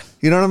 Yeah.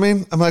 You know what I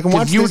mean? I'm like, I'm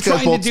watching these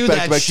guys bowl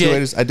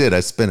actuators. I did.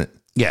 I spin it.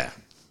 Yeah.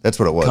 That's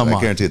what it was. I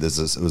guarantee it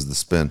was the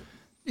spin.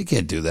 You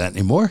can't do that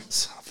anymore.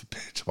 Son of a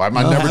bitch. Why am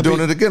I never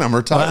doing it again? I'm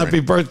retiring. Happy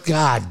birthday.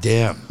 God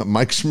damn.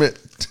 Mike Schmidt.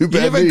 Too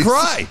bad. You didn't even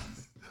cry.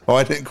 Oh,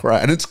 I didn't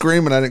cry. I didn't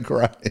scream and I didn't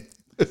cry.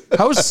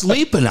 How was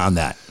sleeping on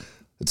that?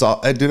 It's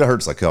all, dude, it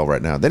hurts like hell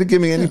right now. They didn't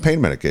give me any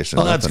pain medication.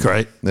 Oh, that's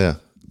great. Yeah.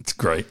 It's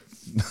great.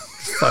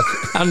 Fuck,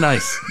 how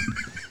nice.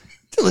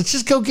 Dude, let's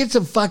just go get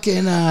some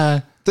fucking...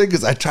 Thing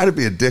is, I try to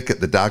be a dick at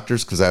the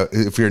doctors because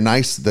if you're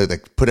nice, they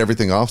put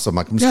everything off. So I'm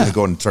like, I'm just going to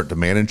go and start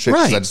demanding shit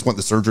because I just want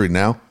the surgery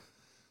now.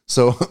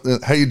 So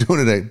how you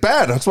doing today?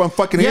 Bad. That's why I'm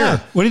fucking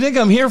here. What do you think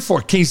I'm here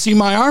for? Can you see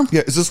my arm?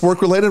 Yeah. Is this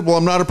work related? Well,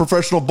 I'm not a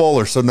professional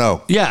bowler, so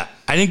no. Yeah.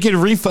 I didn't get a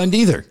refund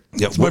either.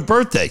 It's my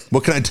birthday.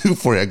 What can I do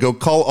for you? I go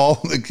call all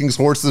the king's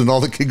horses and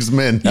all the king's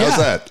men. How's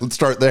that? Let's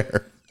start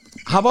there.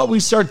 How about we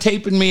start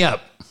taping me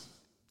up?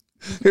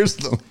 Here's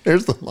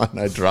the line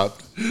I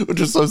dropped, which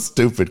is so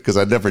stupid because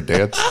I never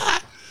danced.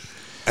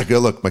 I go,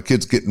 look, my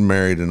kid's getting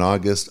married in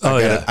August.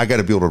 I got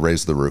to be able to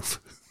raise the roof.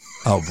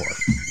 Oh, boy.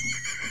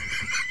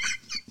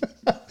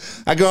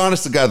 I go,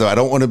 honest to God, though, I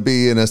don't want to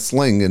be in a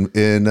sling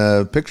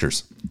in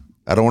pictures.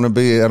 I don't have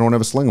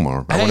a sling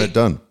tomorrow. I want it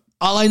done.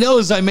 All I know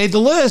is I made the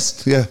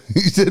list. Yeah,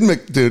 you did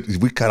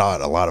dude, we cut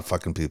out a lot of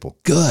fucking people.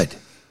 Good.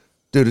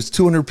 Dude, it's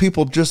 200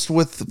 people just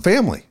with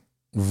family.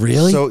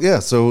 Really? So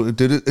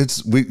dude,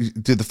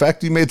 the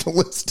fact you made the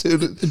list,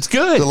 dude. It's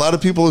good. A lot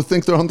of people who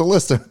think they're on the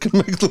list aren't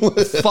gonna make the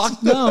list.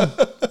 Fuck no.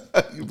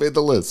 You made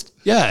the list.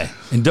 Yeah,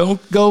 and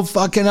don't go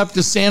fucking up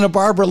to Santa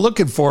Barbara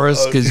looking for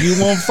us because you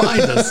won't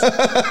find us.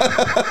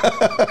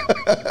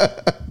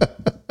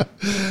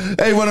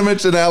 Hey, want to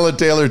mention Alan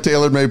Taylor,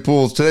 TaylorMade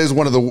Pools. Today's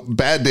one of the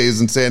bad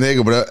days in San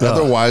Diego, but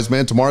otherwise,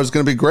 man, tomorrow's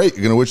going to be great.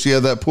 You're going to wish you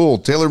had that pool.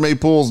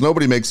 TaylorMade Pools,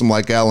 nobody makes them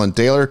like Alan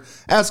Taylor.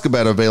 Ask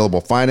about available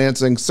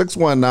financing,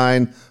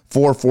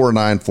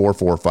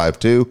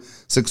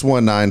 619-449-4452,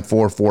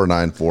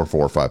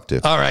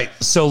 619-449-4452. All right,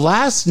 so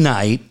last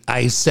night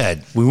I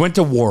said we went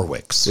to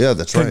Warwick's. Yeah,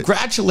 that's right.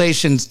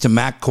 Congratulations to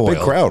Matt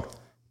Coyle.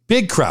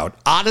 Big crowd.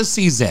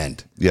 Odyssey's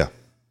End. Yeah.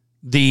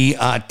 The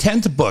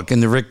 10th book in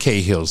the Rick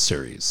Cahill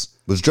series.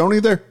 Was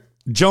Joni there?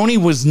 Joni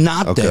was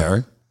not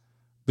there,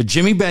 but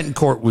Jimmy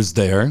Betancourt was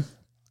there.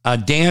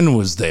 Dan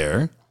was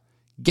there.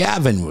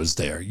 Gavin was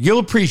there. You'll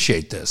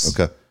appreciate this.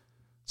 Okay.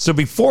 So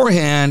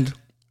beforehand,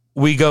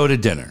 we go to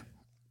dinner,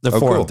 the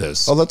four of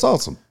us. Oh, that's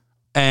awesome.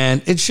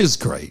 And it's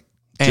just great.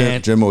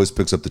 And Jim always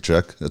picks up the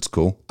check. That's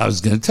cool. I was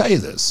going to tell you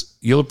this.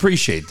 You'll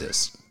appreciate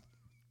this.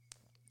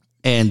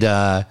 And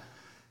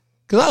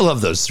because I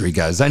love those three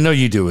guys. I know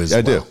you do as well.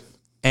 I do.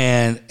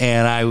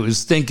 And I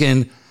was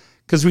thinking...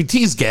 Because we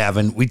tease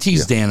Gavin, we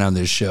tease Dan on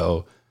this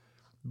show.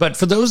 But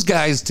for those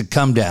guys to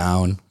come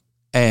down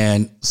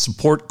and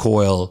support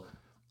Coyle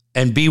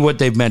and be what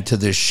they've meant to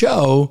this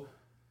show,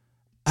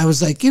 I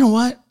was like, you know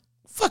what?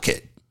 Fuck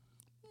it.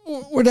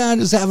 We're down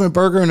just having a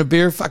burger and a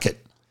beer. Fuck it.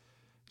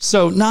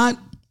 So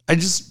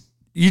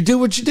you do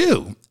what you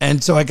do.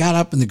 And so I got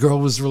up and the girl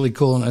was really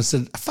cool. And I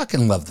said, I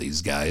fucking love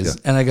these guys. Yeah.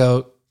 And I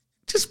go,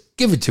 just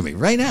give it to me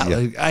right now. Yeah.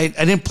 Like, I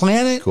didn't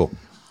plan it. Cool.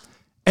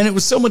 And it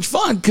was so much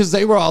fun because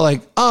they were all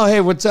like, oh,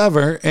 hey,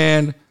 whatever.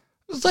 And it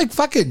was like,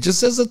 fuck it,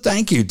 just as a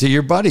thank you to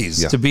your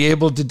buddies to be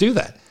able to do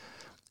that.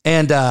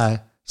 And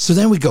so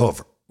then we go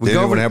over. Did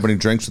anyone have any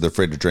drinks or they're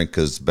afraid to drink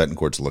because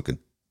Betancourt's looking?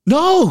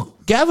 No,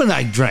 Gavin and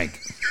I drank.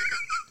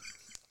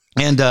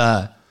 And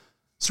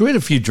so we had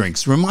a few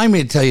drinks. Remind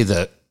me to tell you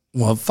that,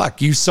 well,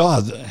 fuck, you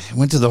saw,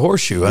 went to the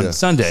Horseshoe on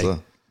Sunday.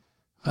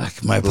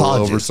 Fuck, my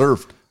apologies. A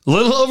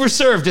little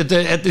overserved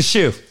at the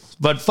shoe,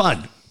 but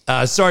fun.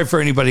 Sorry for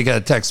anybody who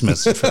got a text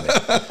message from me.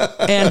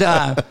 And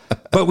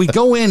but we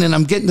go in, and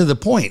I'm getting to the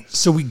point.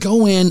 So we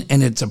go in,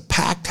 and it's a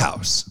packed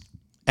house,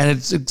 and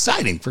it's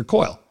exciting for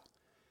Coyle.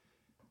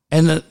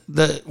 And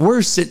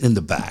we're sitting in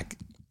the back,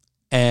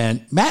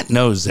 and Matt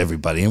knows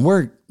everybody, and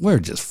we're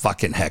just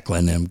fucking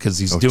heckling him because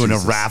he's doing a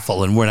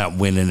raffle, and we're not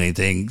winning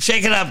anything.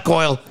 Shake it up,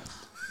 Coyle.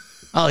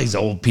 All these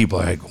old people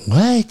are like,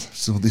 what?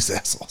 So these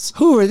assholes.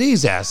 Who are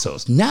these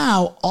assholes?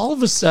 Now, all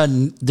of a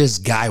sudden, this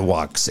guy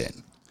walks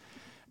in.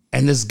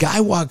 And this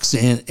guy walks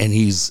in, and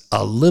he's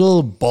a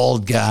little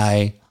bald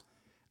guy,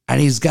 and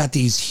he's got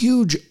these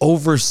huge,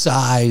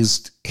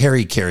 oversized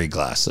Harry Carey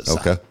glasses.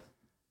 Okay. On.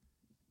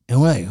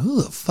 And we're like,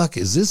 who the fuck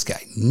is this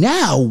guy?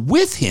 Now,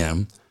 with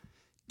him,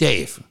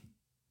 Dave,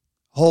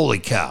 holy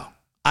cow,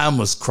 I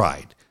almost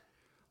cried.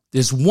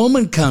 This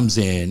woman comes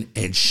in,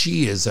 and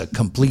she is a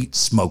complete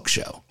smoke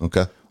show.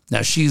 Okay.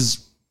 Now,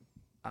 she's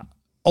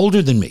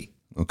older than me.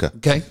 Okay.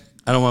 Okay?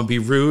 I don't want to be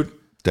rude.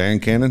 Diane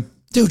Cannon?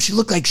 Dude, she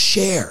looked like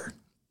Cher.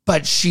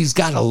 But she's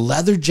got a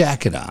leather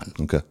jacket on.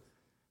 Okay.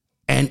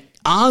 And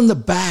on the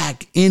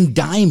back, in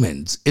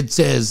diamonds, it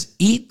says,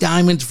 eat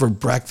diamonds for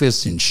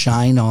breakfast and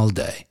shine all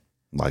day.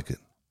 Like it.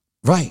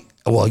 Right.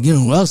 Well, you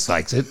know who else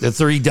likes it? The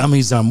three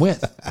dummies I'm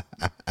with.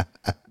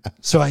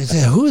 So I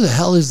said, who the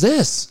hell is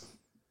this?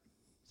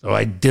 So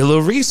I did a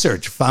little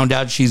research, found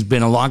out she's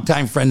been a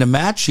longtime friend of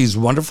Matt. She's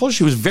wonderful.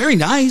 She was very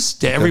nice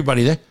to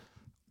everybody there.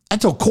 I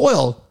told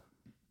Coyle,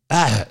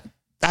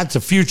 that's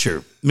a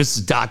future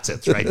Mrs.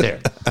 Dotseth right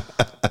there.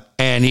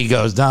 And he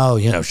goes,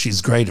 no,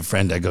 she's great, a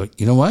friend. I go,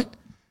 you know what?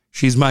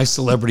 She's my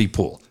celebrity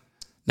pool.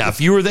 Now,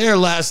 if you were there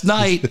last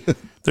night,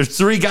 there's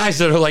three guys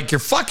that are like, you're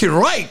fucking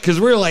right.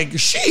 Because we're like,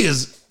 she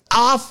is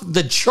off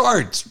the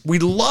charts. We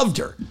loved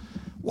her.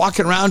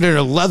 walking around in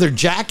a leather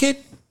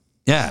jacket.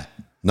 Yeah.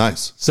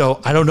 Nice.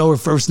 So I don't know her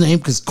first name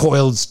because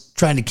Coyle's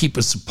trying to keep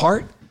us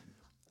apart.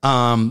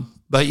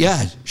 But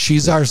yeah,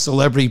 she's our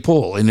celebrity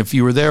pool. And if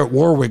you were there at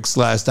Warwick's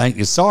last night and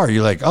you saw her,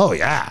 you're like, oh,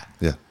 yeah.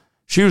 Yeah.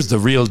 She was the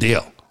real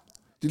deal.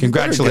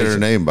 Congratulations. Get her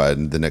name by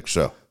the next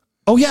show.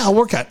 Oh, yeah, I'll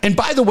work on it. And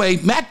by the way,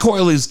 Matt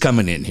Coyle is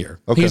coming in here.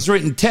 Okay. He's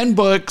written 10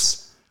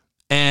 books,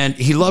 and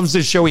he loves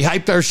this show. He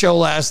hyped our show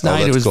last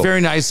night. It was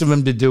very nice of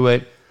him to do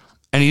it.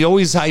 And he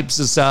always hypes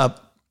us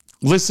up,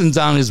 listens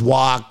on his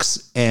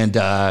walks, and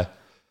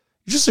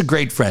just a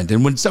great friend.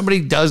 And when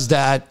somebody does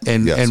that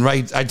and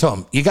writes, I told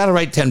him, you got to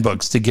write 10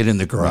 books to get in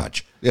the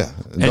garage. Yeah.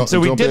 And so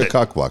we did be a it.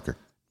 Cock blocker.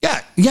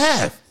 Yeah,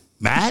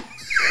 Matt.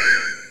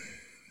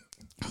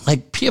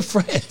 Like, be a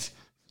friend,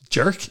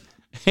 jerk.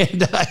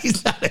 And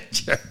he's not a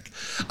jerk.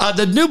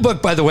 The new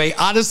book, by the way,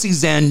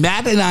 Odyssey's End.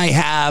 Matt and I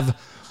have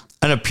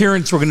an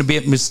appearance. We're going to be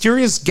at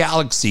Mysterious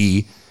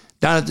Galaxy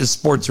down at the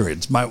Sports Arena.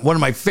 It's one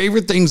of my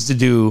favorite things to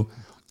do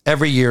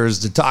every year is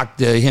to talk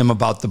to him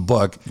about the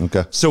book.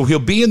 Okay. So he'll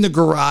be in the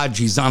garage.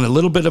 He's on a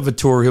little bit of a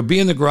tour. He'll be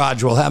in the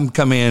garage. We'll have him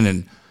come in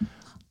and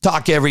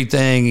talk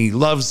everything. He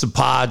loves the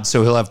pod,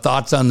 so he'll have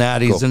thoughts on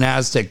that. He's an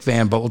Aztec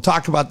fan, but we'll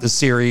talk about the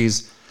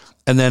series.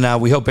 And then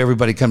we hope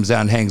everybody comes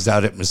out and hangs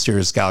out at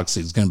Mysterious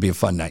Galaxy. It's going to be a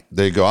fun night.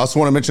 There you go. I also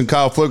want to mention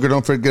Kyle Pfluger.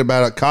 Don't forget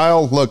about it.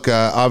 Kyle, look,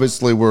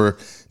 obviously we're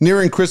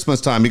nearing Christmas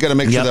time. You got to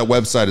make sure that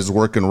website is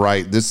working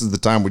right. This is the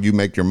time where you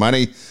make your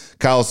money.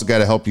 Kyle's the guy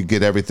to help you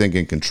get everything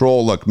in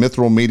control. Look,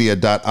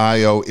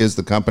 mithralmedia.io is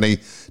the company.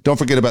 Don't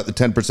forget about the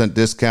 10%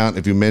 discount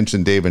if you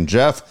mention Dave and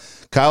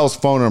Jeff. Kyle's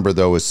phone number,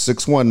 though, is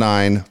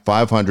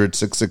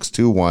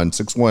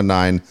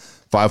 619-500-6621,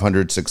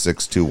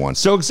 619-500-6621.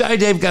 So excited,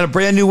 Dave. Got a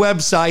brand new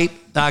website.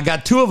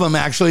 Got two of them,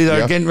 actually,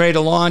 that are getting ready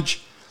to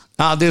launch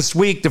this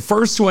week. The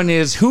first one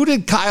is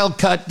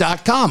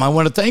whodidkylecut.com. I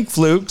want to thank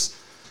Flukes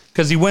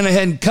because he went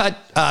ahead and cut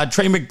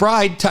Trey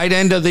McBride, tight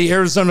end of the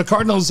Arizona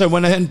Cardinals. I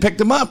went ahead and picked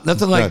him up.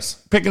 Nothing like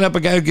picking up a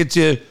guy who gets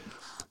you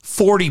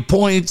 40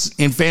 points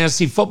in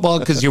fantasy football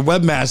because your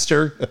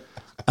webmaster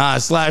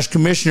 /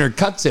 commissioner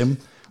cuts him.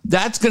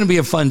 That's going to be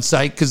a fun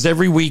site because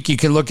every week you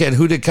can look at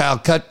who did Kyle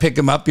cut, pick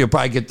him up. You'll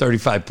probably get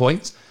 35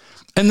 points.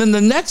 And then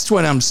the next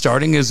one I'm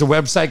starting is a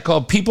website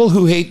called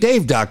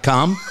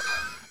peoplewhohatedave.com.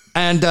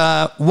 And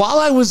while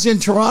I was in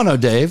Toronto,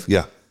 Dave,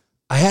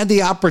 I had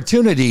the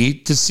opportunity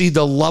to see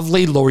the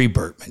lovely Lori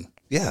Burtman.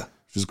 Yeah,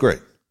 she's great.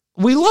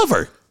 We love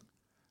her.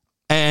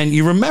 And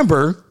you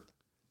remember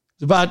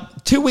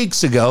about 2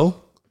 weeks ago,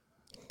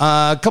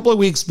 a couple of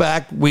weeks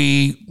back,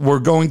 we were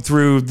going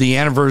through the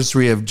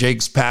anniversary of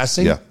Jake's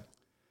passing. Yeah.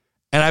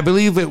 And I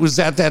believe it was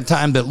at that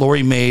time that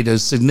Lori made a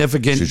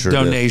significant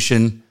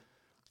donation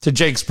to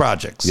Jake's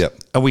projects. Yep.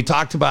 And we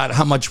talked about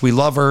how much we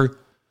love her,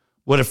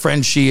 what a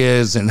friend she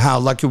is, and how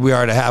lucky we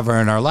are to have her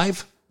in our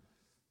life.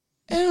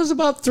 And it was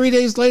about 3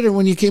 days later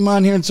when you came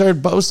on here and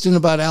started boasting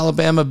about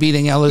Alabama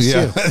beating LSU.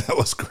 Yeah, that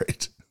was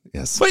great.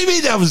 Yes. What do you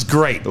mean that was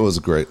great? It was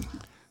great.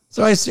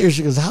 So I see her,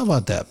 she goes, how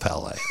about that,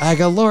 Pele? I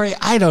go, Lori,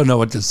 I don't know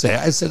what to say.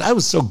 I said, I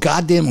was so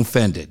goddamn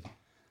offended.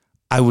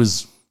 I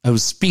was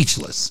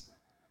speechless.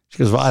 She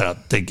goes, well, I don't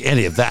think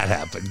any of that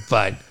happened.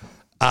 But,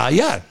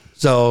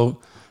 so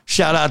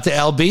shout out to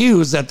LB,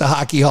 who's at the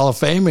Hockey Hall of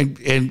Fame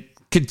and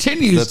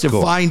continues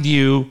find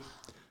you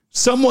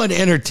somewhat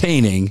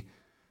entertaining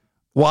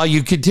while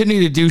you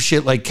continue to do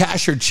shit like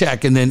cash or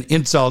check and then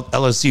insult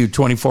LSU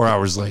 24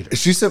 hours later.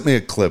 She sent me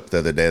a clip the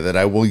other day that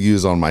I will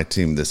use on my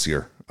team this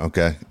year,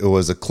 okay? It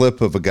was a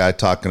clip of a guy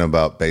talking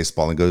about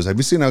baseball and goes, have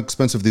you seen how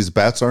expensive these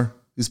bats are?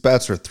 These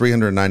bats are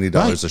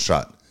 $390 a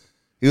shot.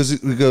 He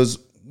goes,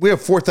 we have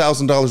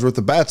 $4,000 worth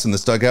of bats in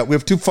this dugout. We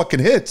have 2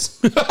 fucking hits.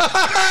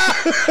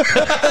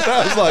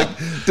 I was like,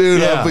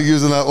 dude, I'll be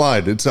using that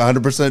line. It's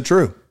 100%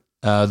 true.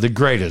 The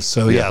greatest.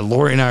 So,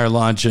 Lori and I are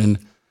launching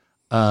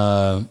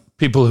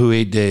People Who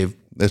Hate Dave.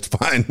 It's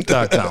fine.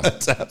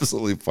 That's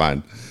absolutely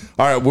fine.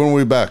 All right, when are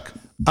we back?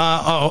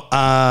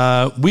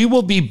 We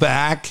will be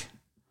back.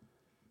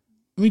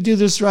 Let me do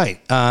this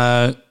right.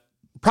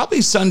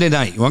 Probably Sunday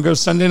night. You want to go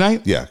Sunday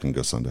night? Yeah, I can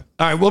go Sunday.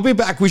 All right, we'll be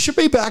back. We should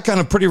be back on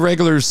a pretty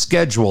regular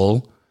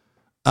schedule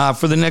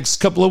for the next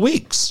couple of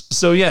weeks.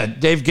 So,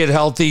 Dave, get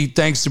healthy.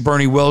 Thanks to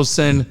Bernie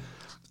Wilson.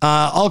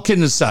 All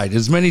kidding aside,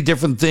 as many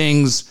different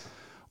things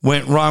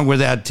went wrong with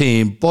that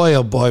team. Boy,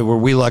 oh boy, were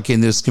we lucky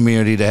in this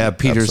community to have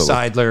Peter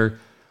Seidler.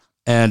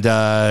 And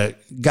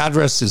God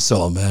rest his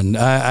soul, man.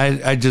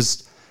 I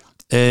just...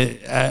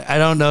 I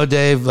don't know,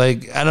 Dave.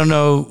 Like, I don't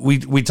know.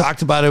 We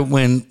talked about it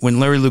when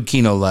Larry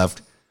Lucchino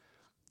left.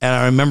 And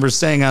I remember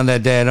saying on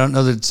that day, I don't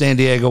know that San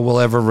Diego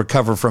will ever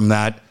recover from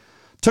that.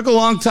 Took a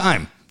long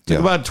time. Took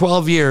about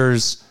 12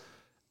 years.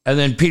 And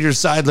then Peter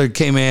Seidler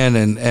came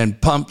in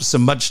and pumped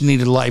some much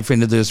needed life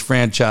into this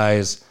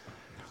franchise.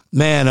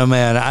 Man, oh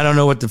man, I don't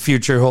know what the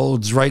future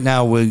holds. Right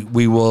now,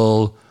 we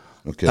will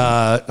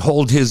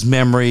hold his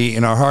memory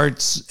in our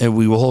hearts, and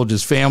we will hold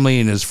his family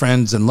and his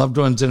friends and loved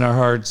ones in our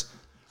hearts.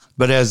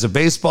 But as a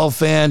baseball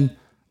fan,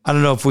 I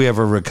don't know if we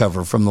ever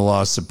recover from the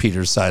loss of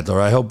Peter Seidler.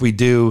 I hope we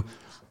do.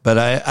 But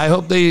I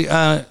hope they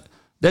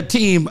that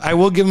team, I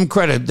will give them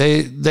credit.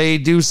 They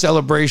do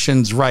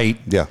celebrations right.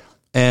 Yeah.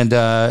 And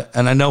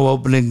I know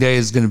opening day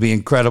is going to be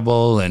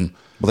incredible. And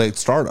well, they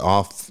start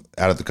off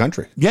out of the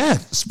country. Yeah.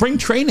 Spring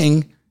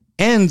training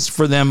ends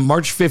for them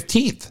March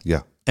 15th.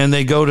 Yeah. And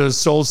they go to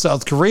Seoul,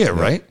 South Korea,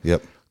 right?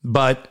 Yep.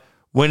 But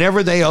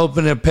whenever they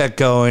open at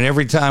Petco and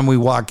every time we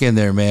walk in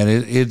there, man,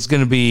 it's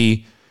going to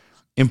be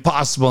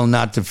impossible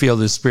not to feel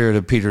the spirit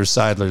of Peter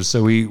Seidler.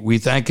 So we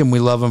thank him. We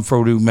love him for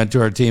what he meant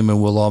to our team,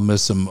 and we'll all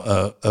miss him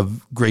a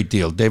great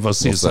deal. Dave, I'll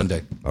see you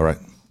Sunday. All right.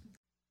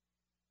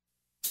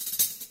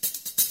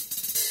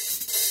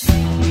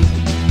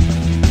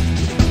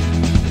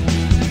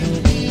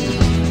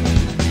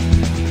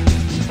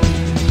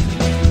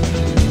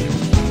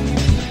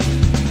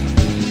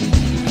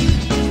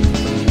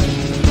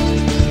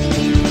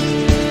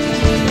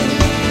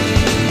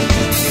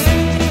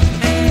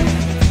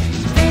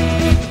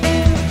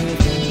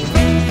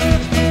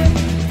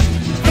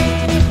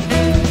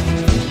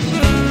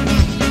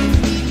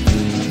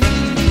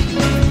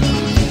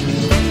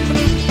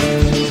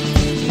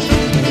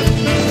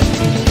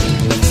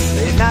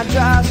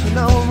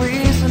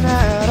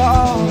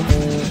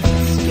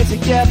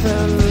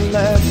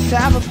 Let's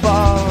have a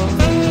ball.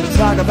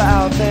 Talk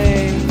about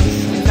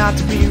things not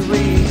to be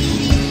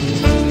reached.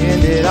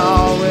 End it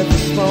all with the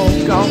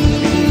smoke on the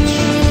beach.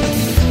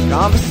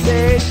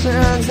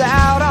 Conversations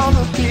out on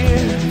the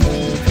pier,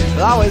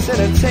 always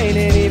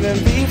entertaining even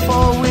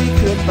before we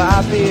could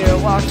buy beer.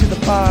 Walk to the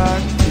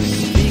park,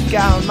 speak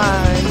our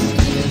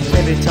minds,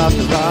 maybe toss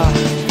the rock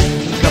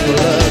a couple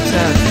of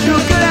times. You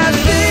could have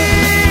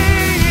seen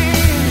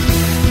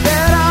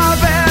that our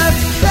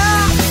best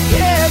time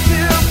yet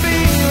to be.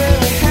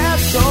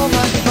 So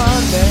much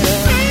fun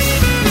there.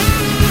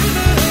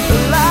 A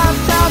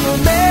lifetime of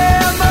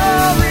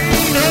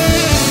memories.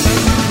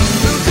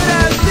 Who could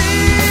have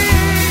seen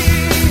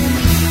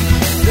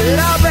that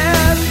our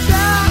best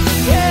time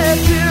yet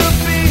to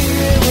be?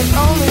 It was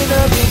only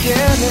the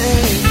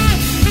beginning.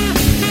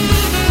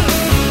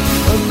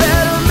 A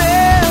better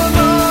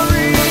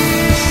memory.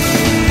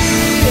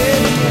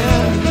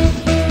 Yeah.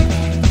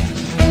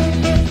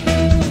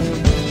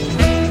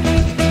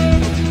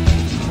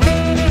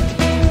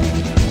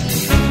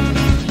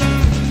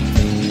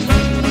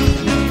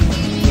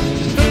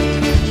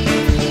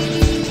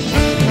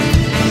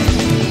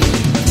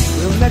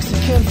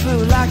 Mexican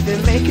food like they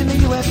make in the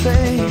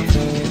USA.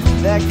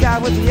 That guy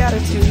with the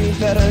attitude, he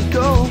better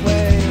go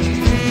away.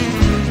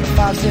 A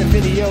 5-cent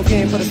video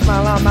game put a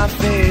smile on my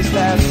face.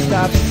 That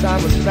stop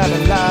sign was rather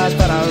large,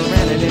 but I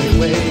ran it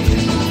anyway.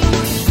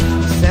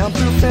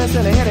 Soundproof fence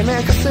and a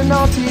handyman cussing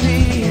on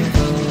TV.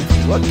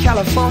 What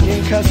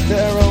Californian cuts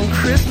their own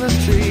Christmas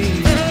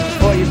tree?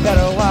 Boy, you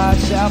better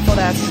watch out for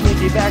that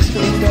sneaky back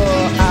screen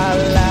door. I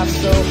laughed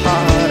so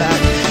hard